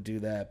able to do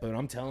that. But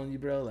I'm telling you,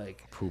 bro,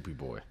 like Poopy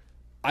boy.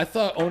 I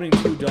thought owning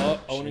two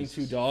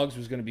dogs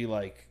was gonna be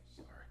like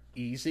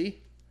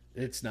easy.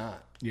 It's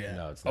not. Yeah.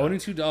 No, it's not. Owning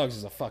 2 dogs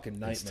is a fucking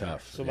nightmare.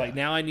 tough, So yeah. like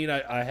now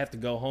I have to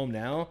go home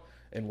now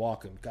and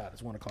walk him. God,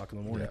 it's 1 o'clock in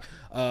the morning.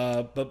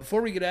 But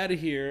before we get out of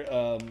here,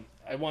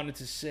 I wanted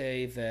to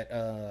say that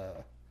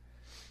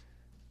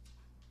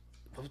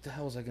what the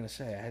hell was I gonna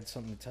say? I had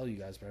something to tell you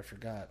guys, but I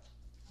forgot.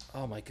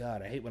 Oh my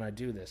God, I hate when I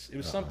do this. It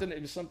was something.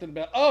 It was something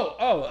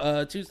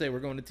about. Tuesday we're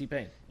going to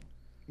T-Pain.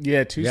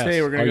 Yeah, Tuesday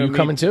Yes. we're gonna Are go you meet,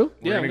 coming too?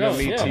 We're gonna go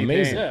meet yeah. T-Pain.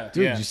 Amazing. Yeah.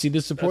 Dude, Yeah. you see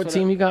the support That's what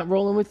team you got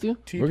rolling with you?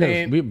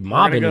 T-Pain. We're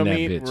mobbing in that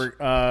meet,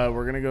 bitch.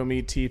 We're gonna go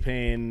meet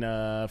T-Pain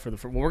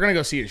we're gonna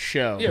go see his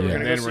show. Yeah, we're and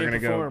gonna then go we're see gonna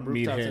him go perform,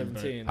 meet Rooftop him.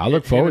 17. I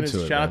look Him forward and his-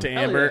 to it. Shout out to man.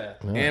 Amber.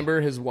 Hell yeah.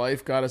 Amber, his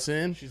wife, got us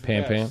in. She's the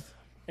Pam best. Pam.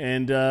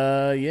 And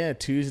yeah,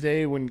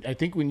 Tuesday when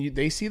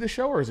they see the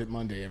show, or is it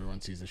Monday everyone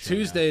sees the show? now?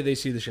 Tuesday they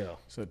see the show.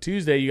 So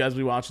Tuesday you guys will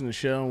be watching the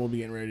show, and we'll be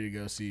getting ready to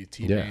go see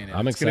T-Pain. Yeah, And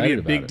I'm it's gonna excited be a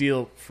about big it.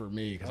 deal for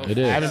me because It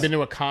I is. haven't been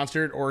to a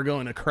concert or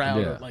go in a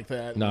crowd like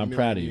that. No, in a I'm million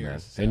proud of you, man.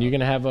 years, so. And you're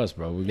gonna have us,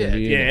 bro. We're gonna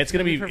be in Yeah, it. it's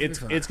gonna be Perfectly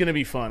fine. it's gonna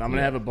be fun. I'm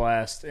gonna have a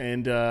blast,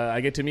 and I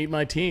get to meet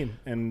my team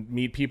and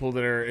meet people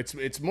that are.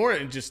 It's more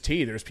than just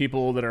T. There's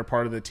people that are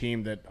part of the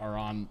team that are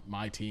on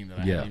my team that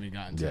I Yeah. haven't even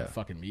gotten to Yeah.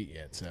 fucking meet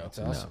yet. So That's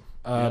awesome.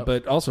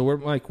 But also,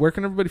 where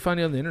can everybody find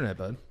you on the internet,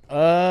 bud?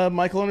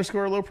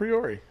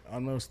 Michael_Lopriori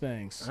on most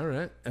things. All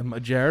right.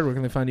 And Jared, where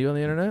can they find you on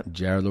the internet?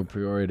 Jared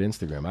Lopriori at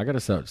Instagram. I gotta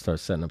start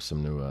setting up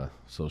some new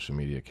social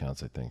media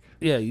accounts. I think.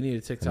 Yeah, you need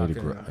a TikTok I need to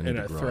grow- I need and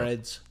to a grow.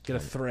 Threads. Get a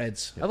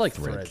Threads. I like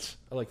Threads. Threads.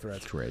 I like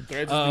Threads. Thread.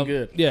 Threads has been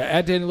good. Yeah,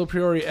 at Daniel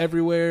Priori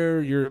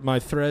everywhere. My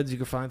Threads you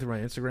can find through my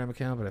Instagram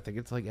account, but I think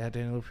it's like at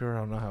Daniel Priori. I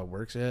don't know how it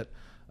works yet.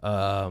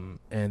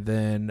 And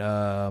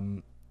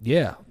then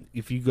yeah,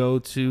 if you go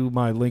to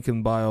my link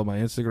in bio, my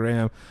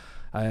Instagram,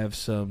 I have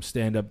some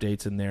stand-up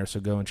dates in there, so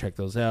go and check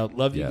those out.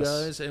 Love you Yes.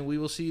 guys, and we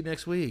will see you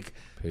next week.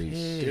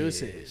 Peace.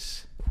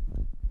 Deuces.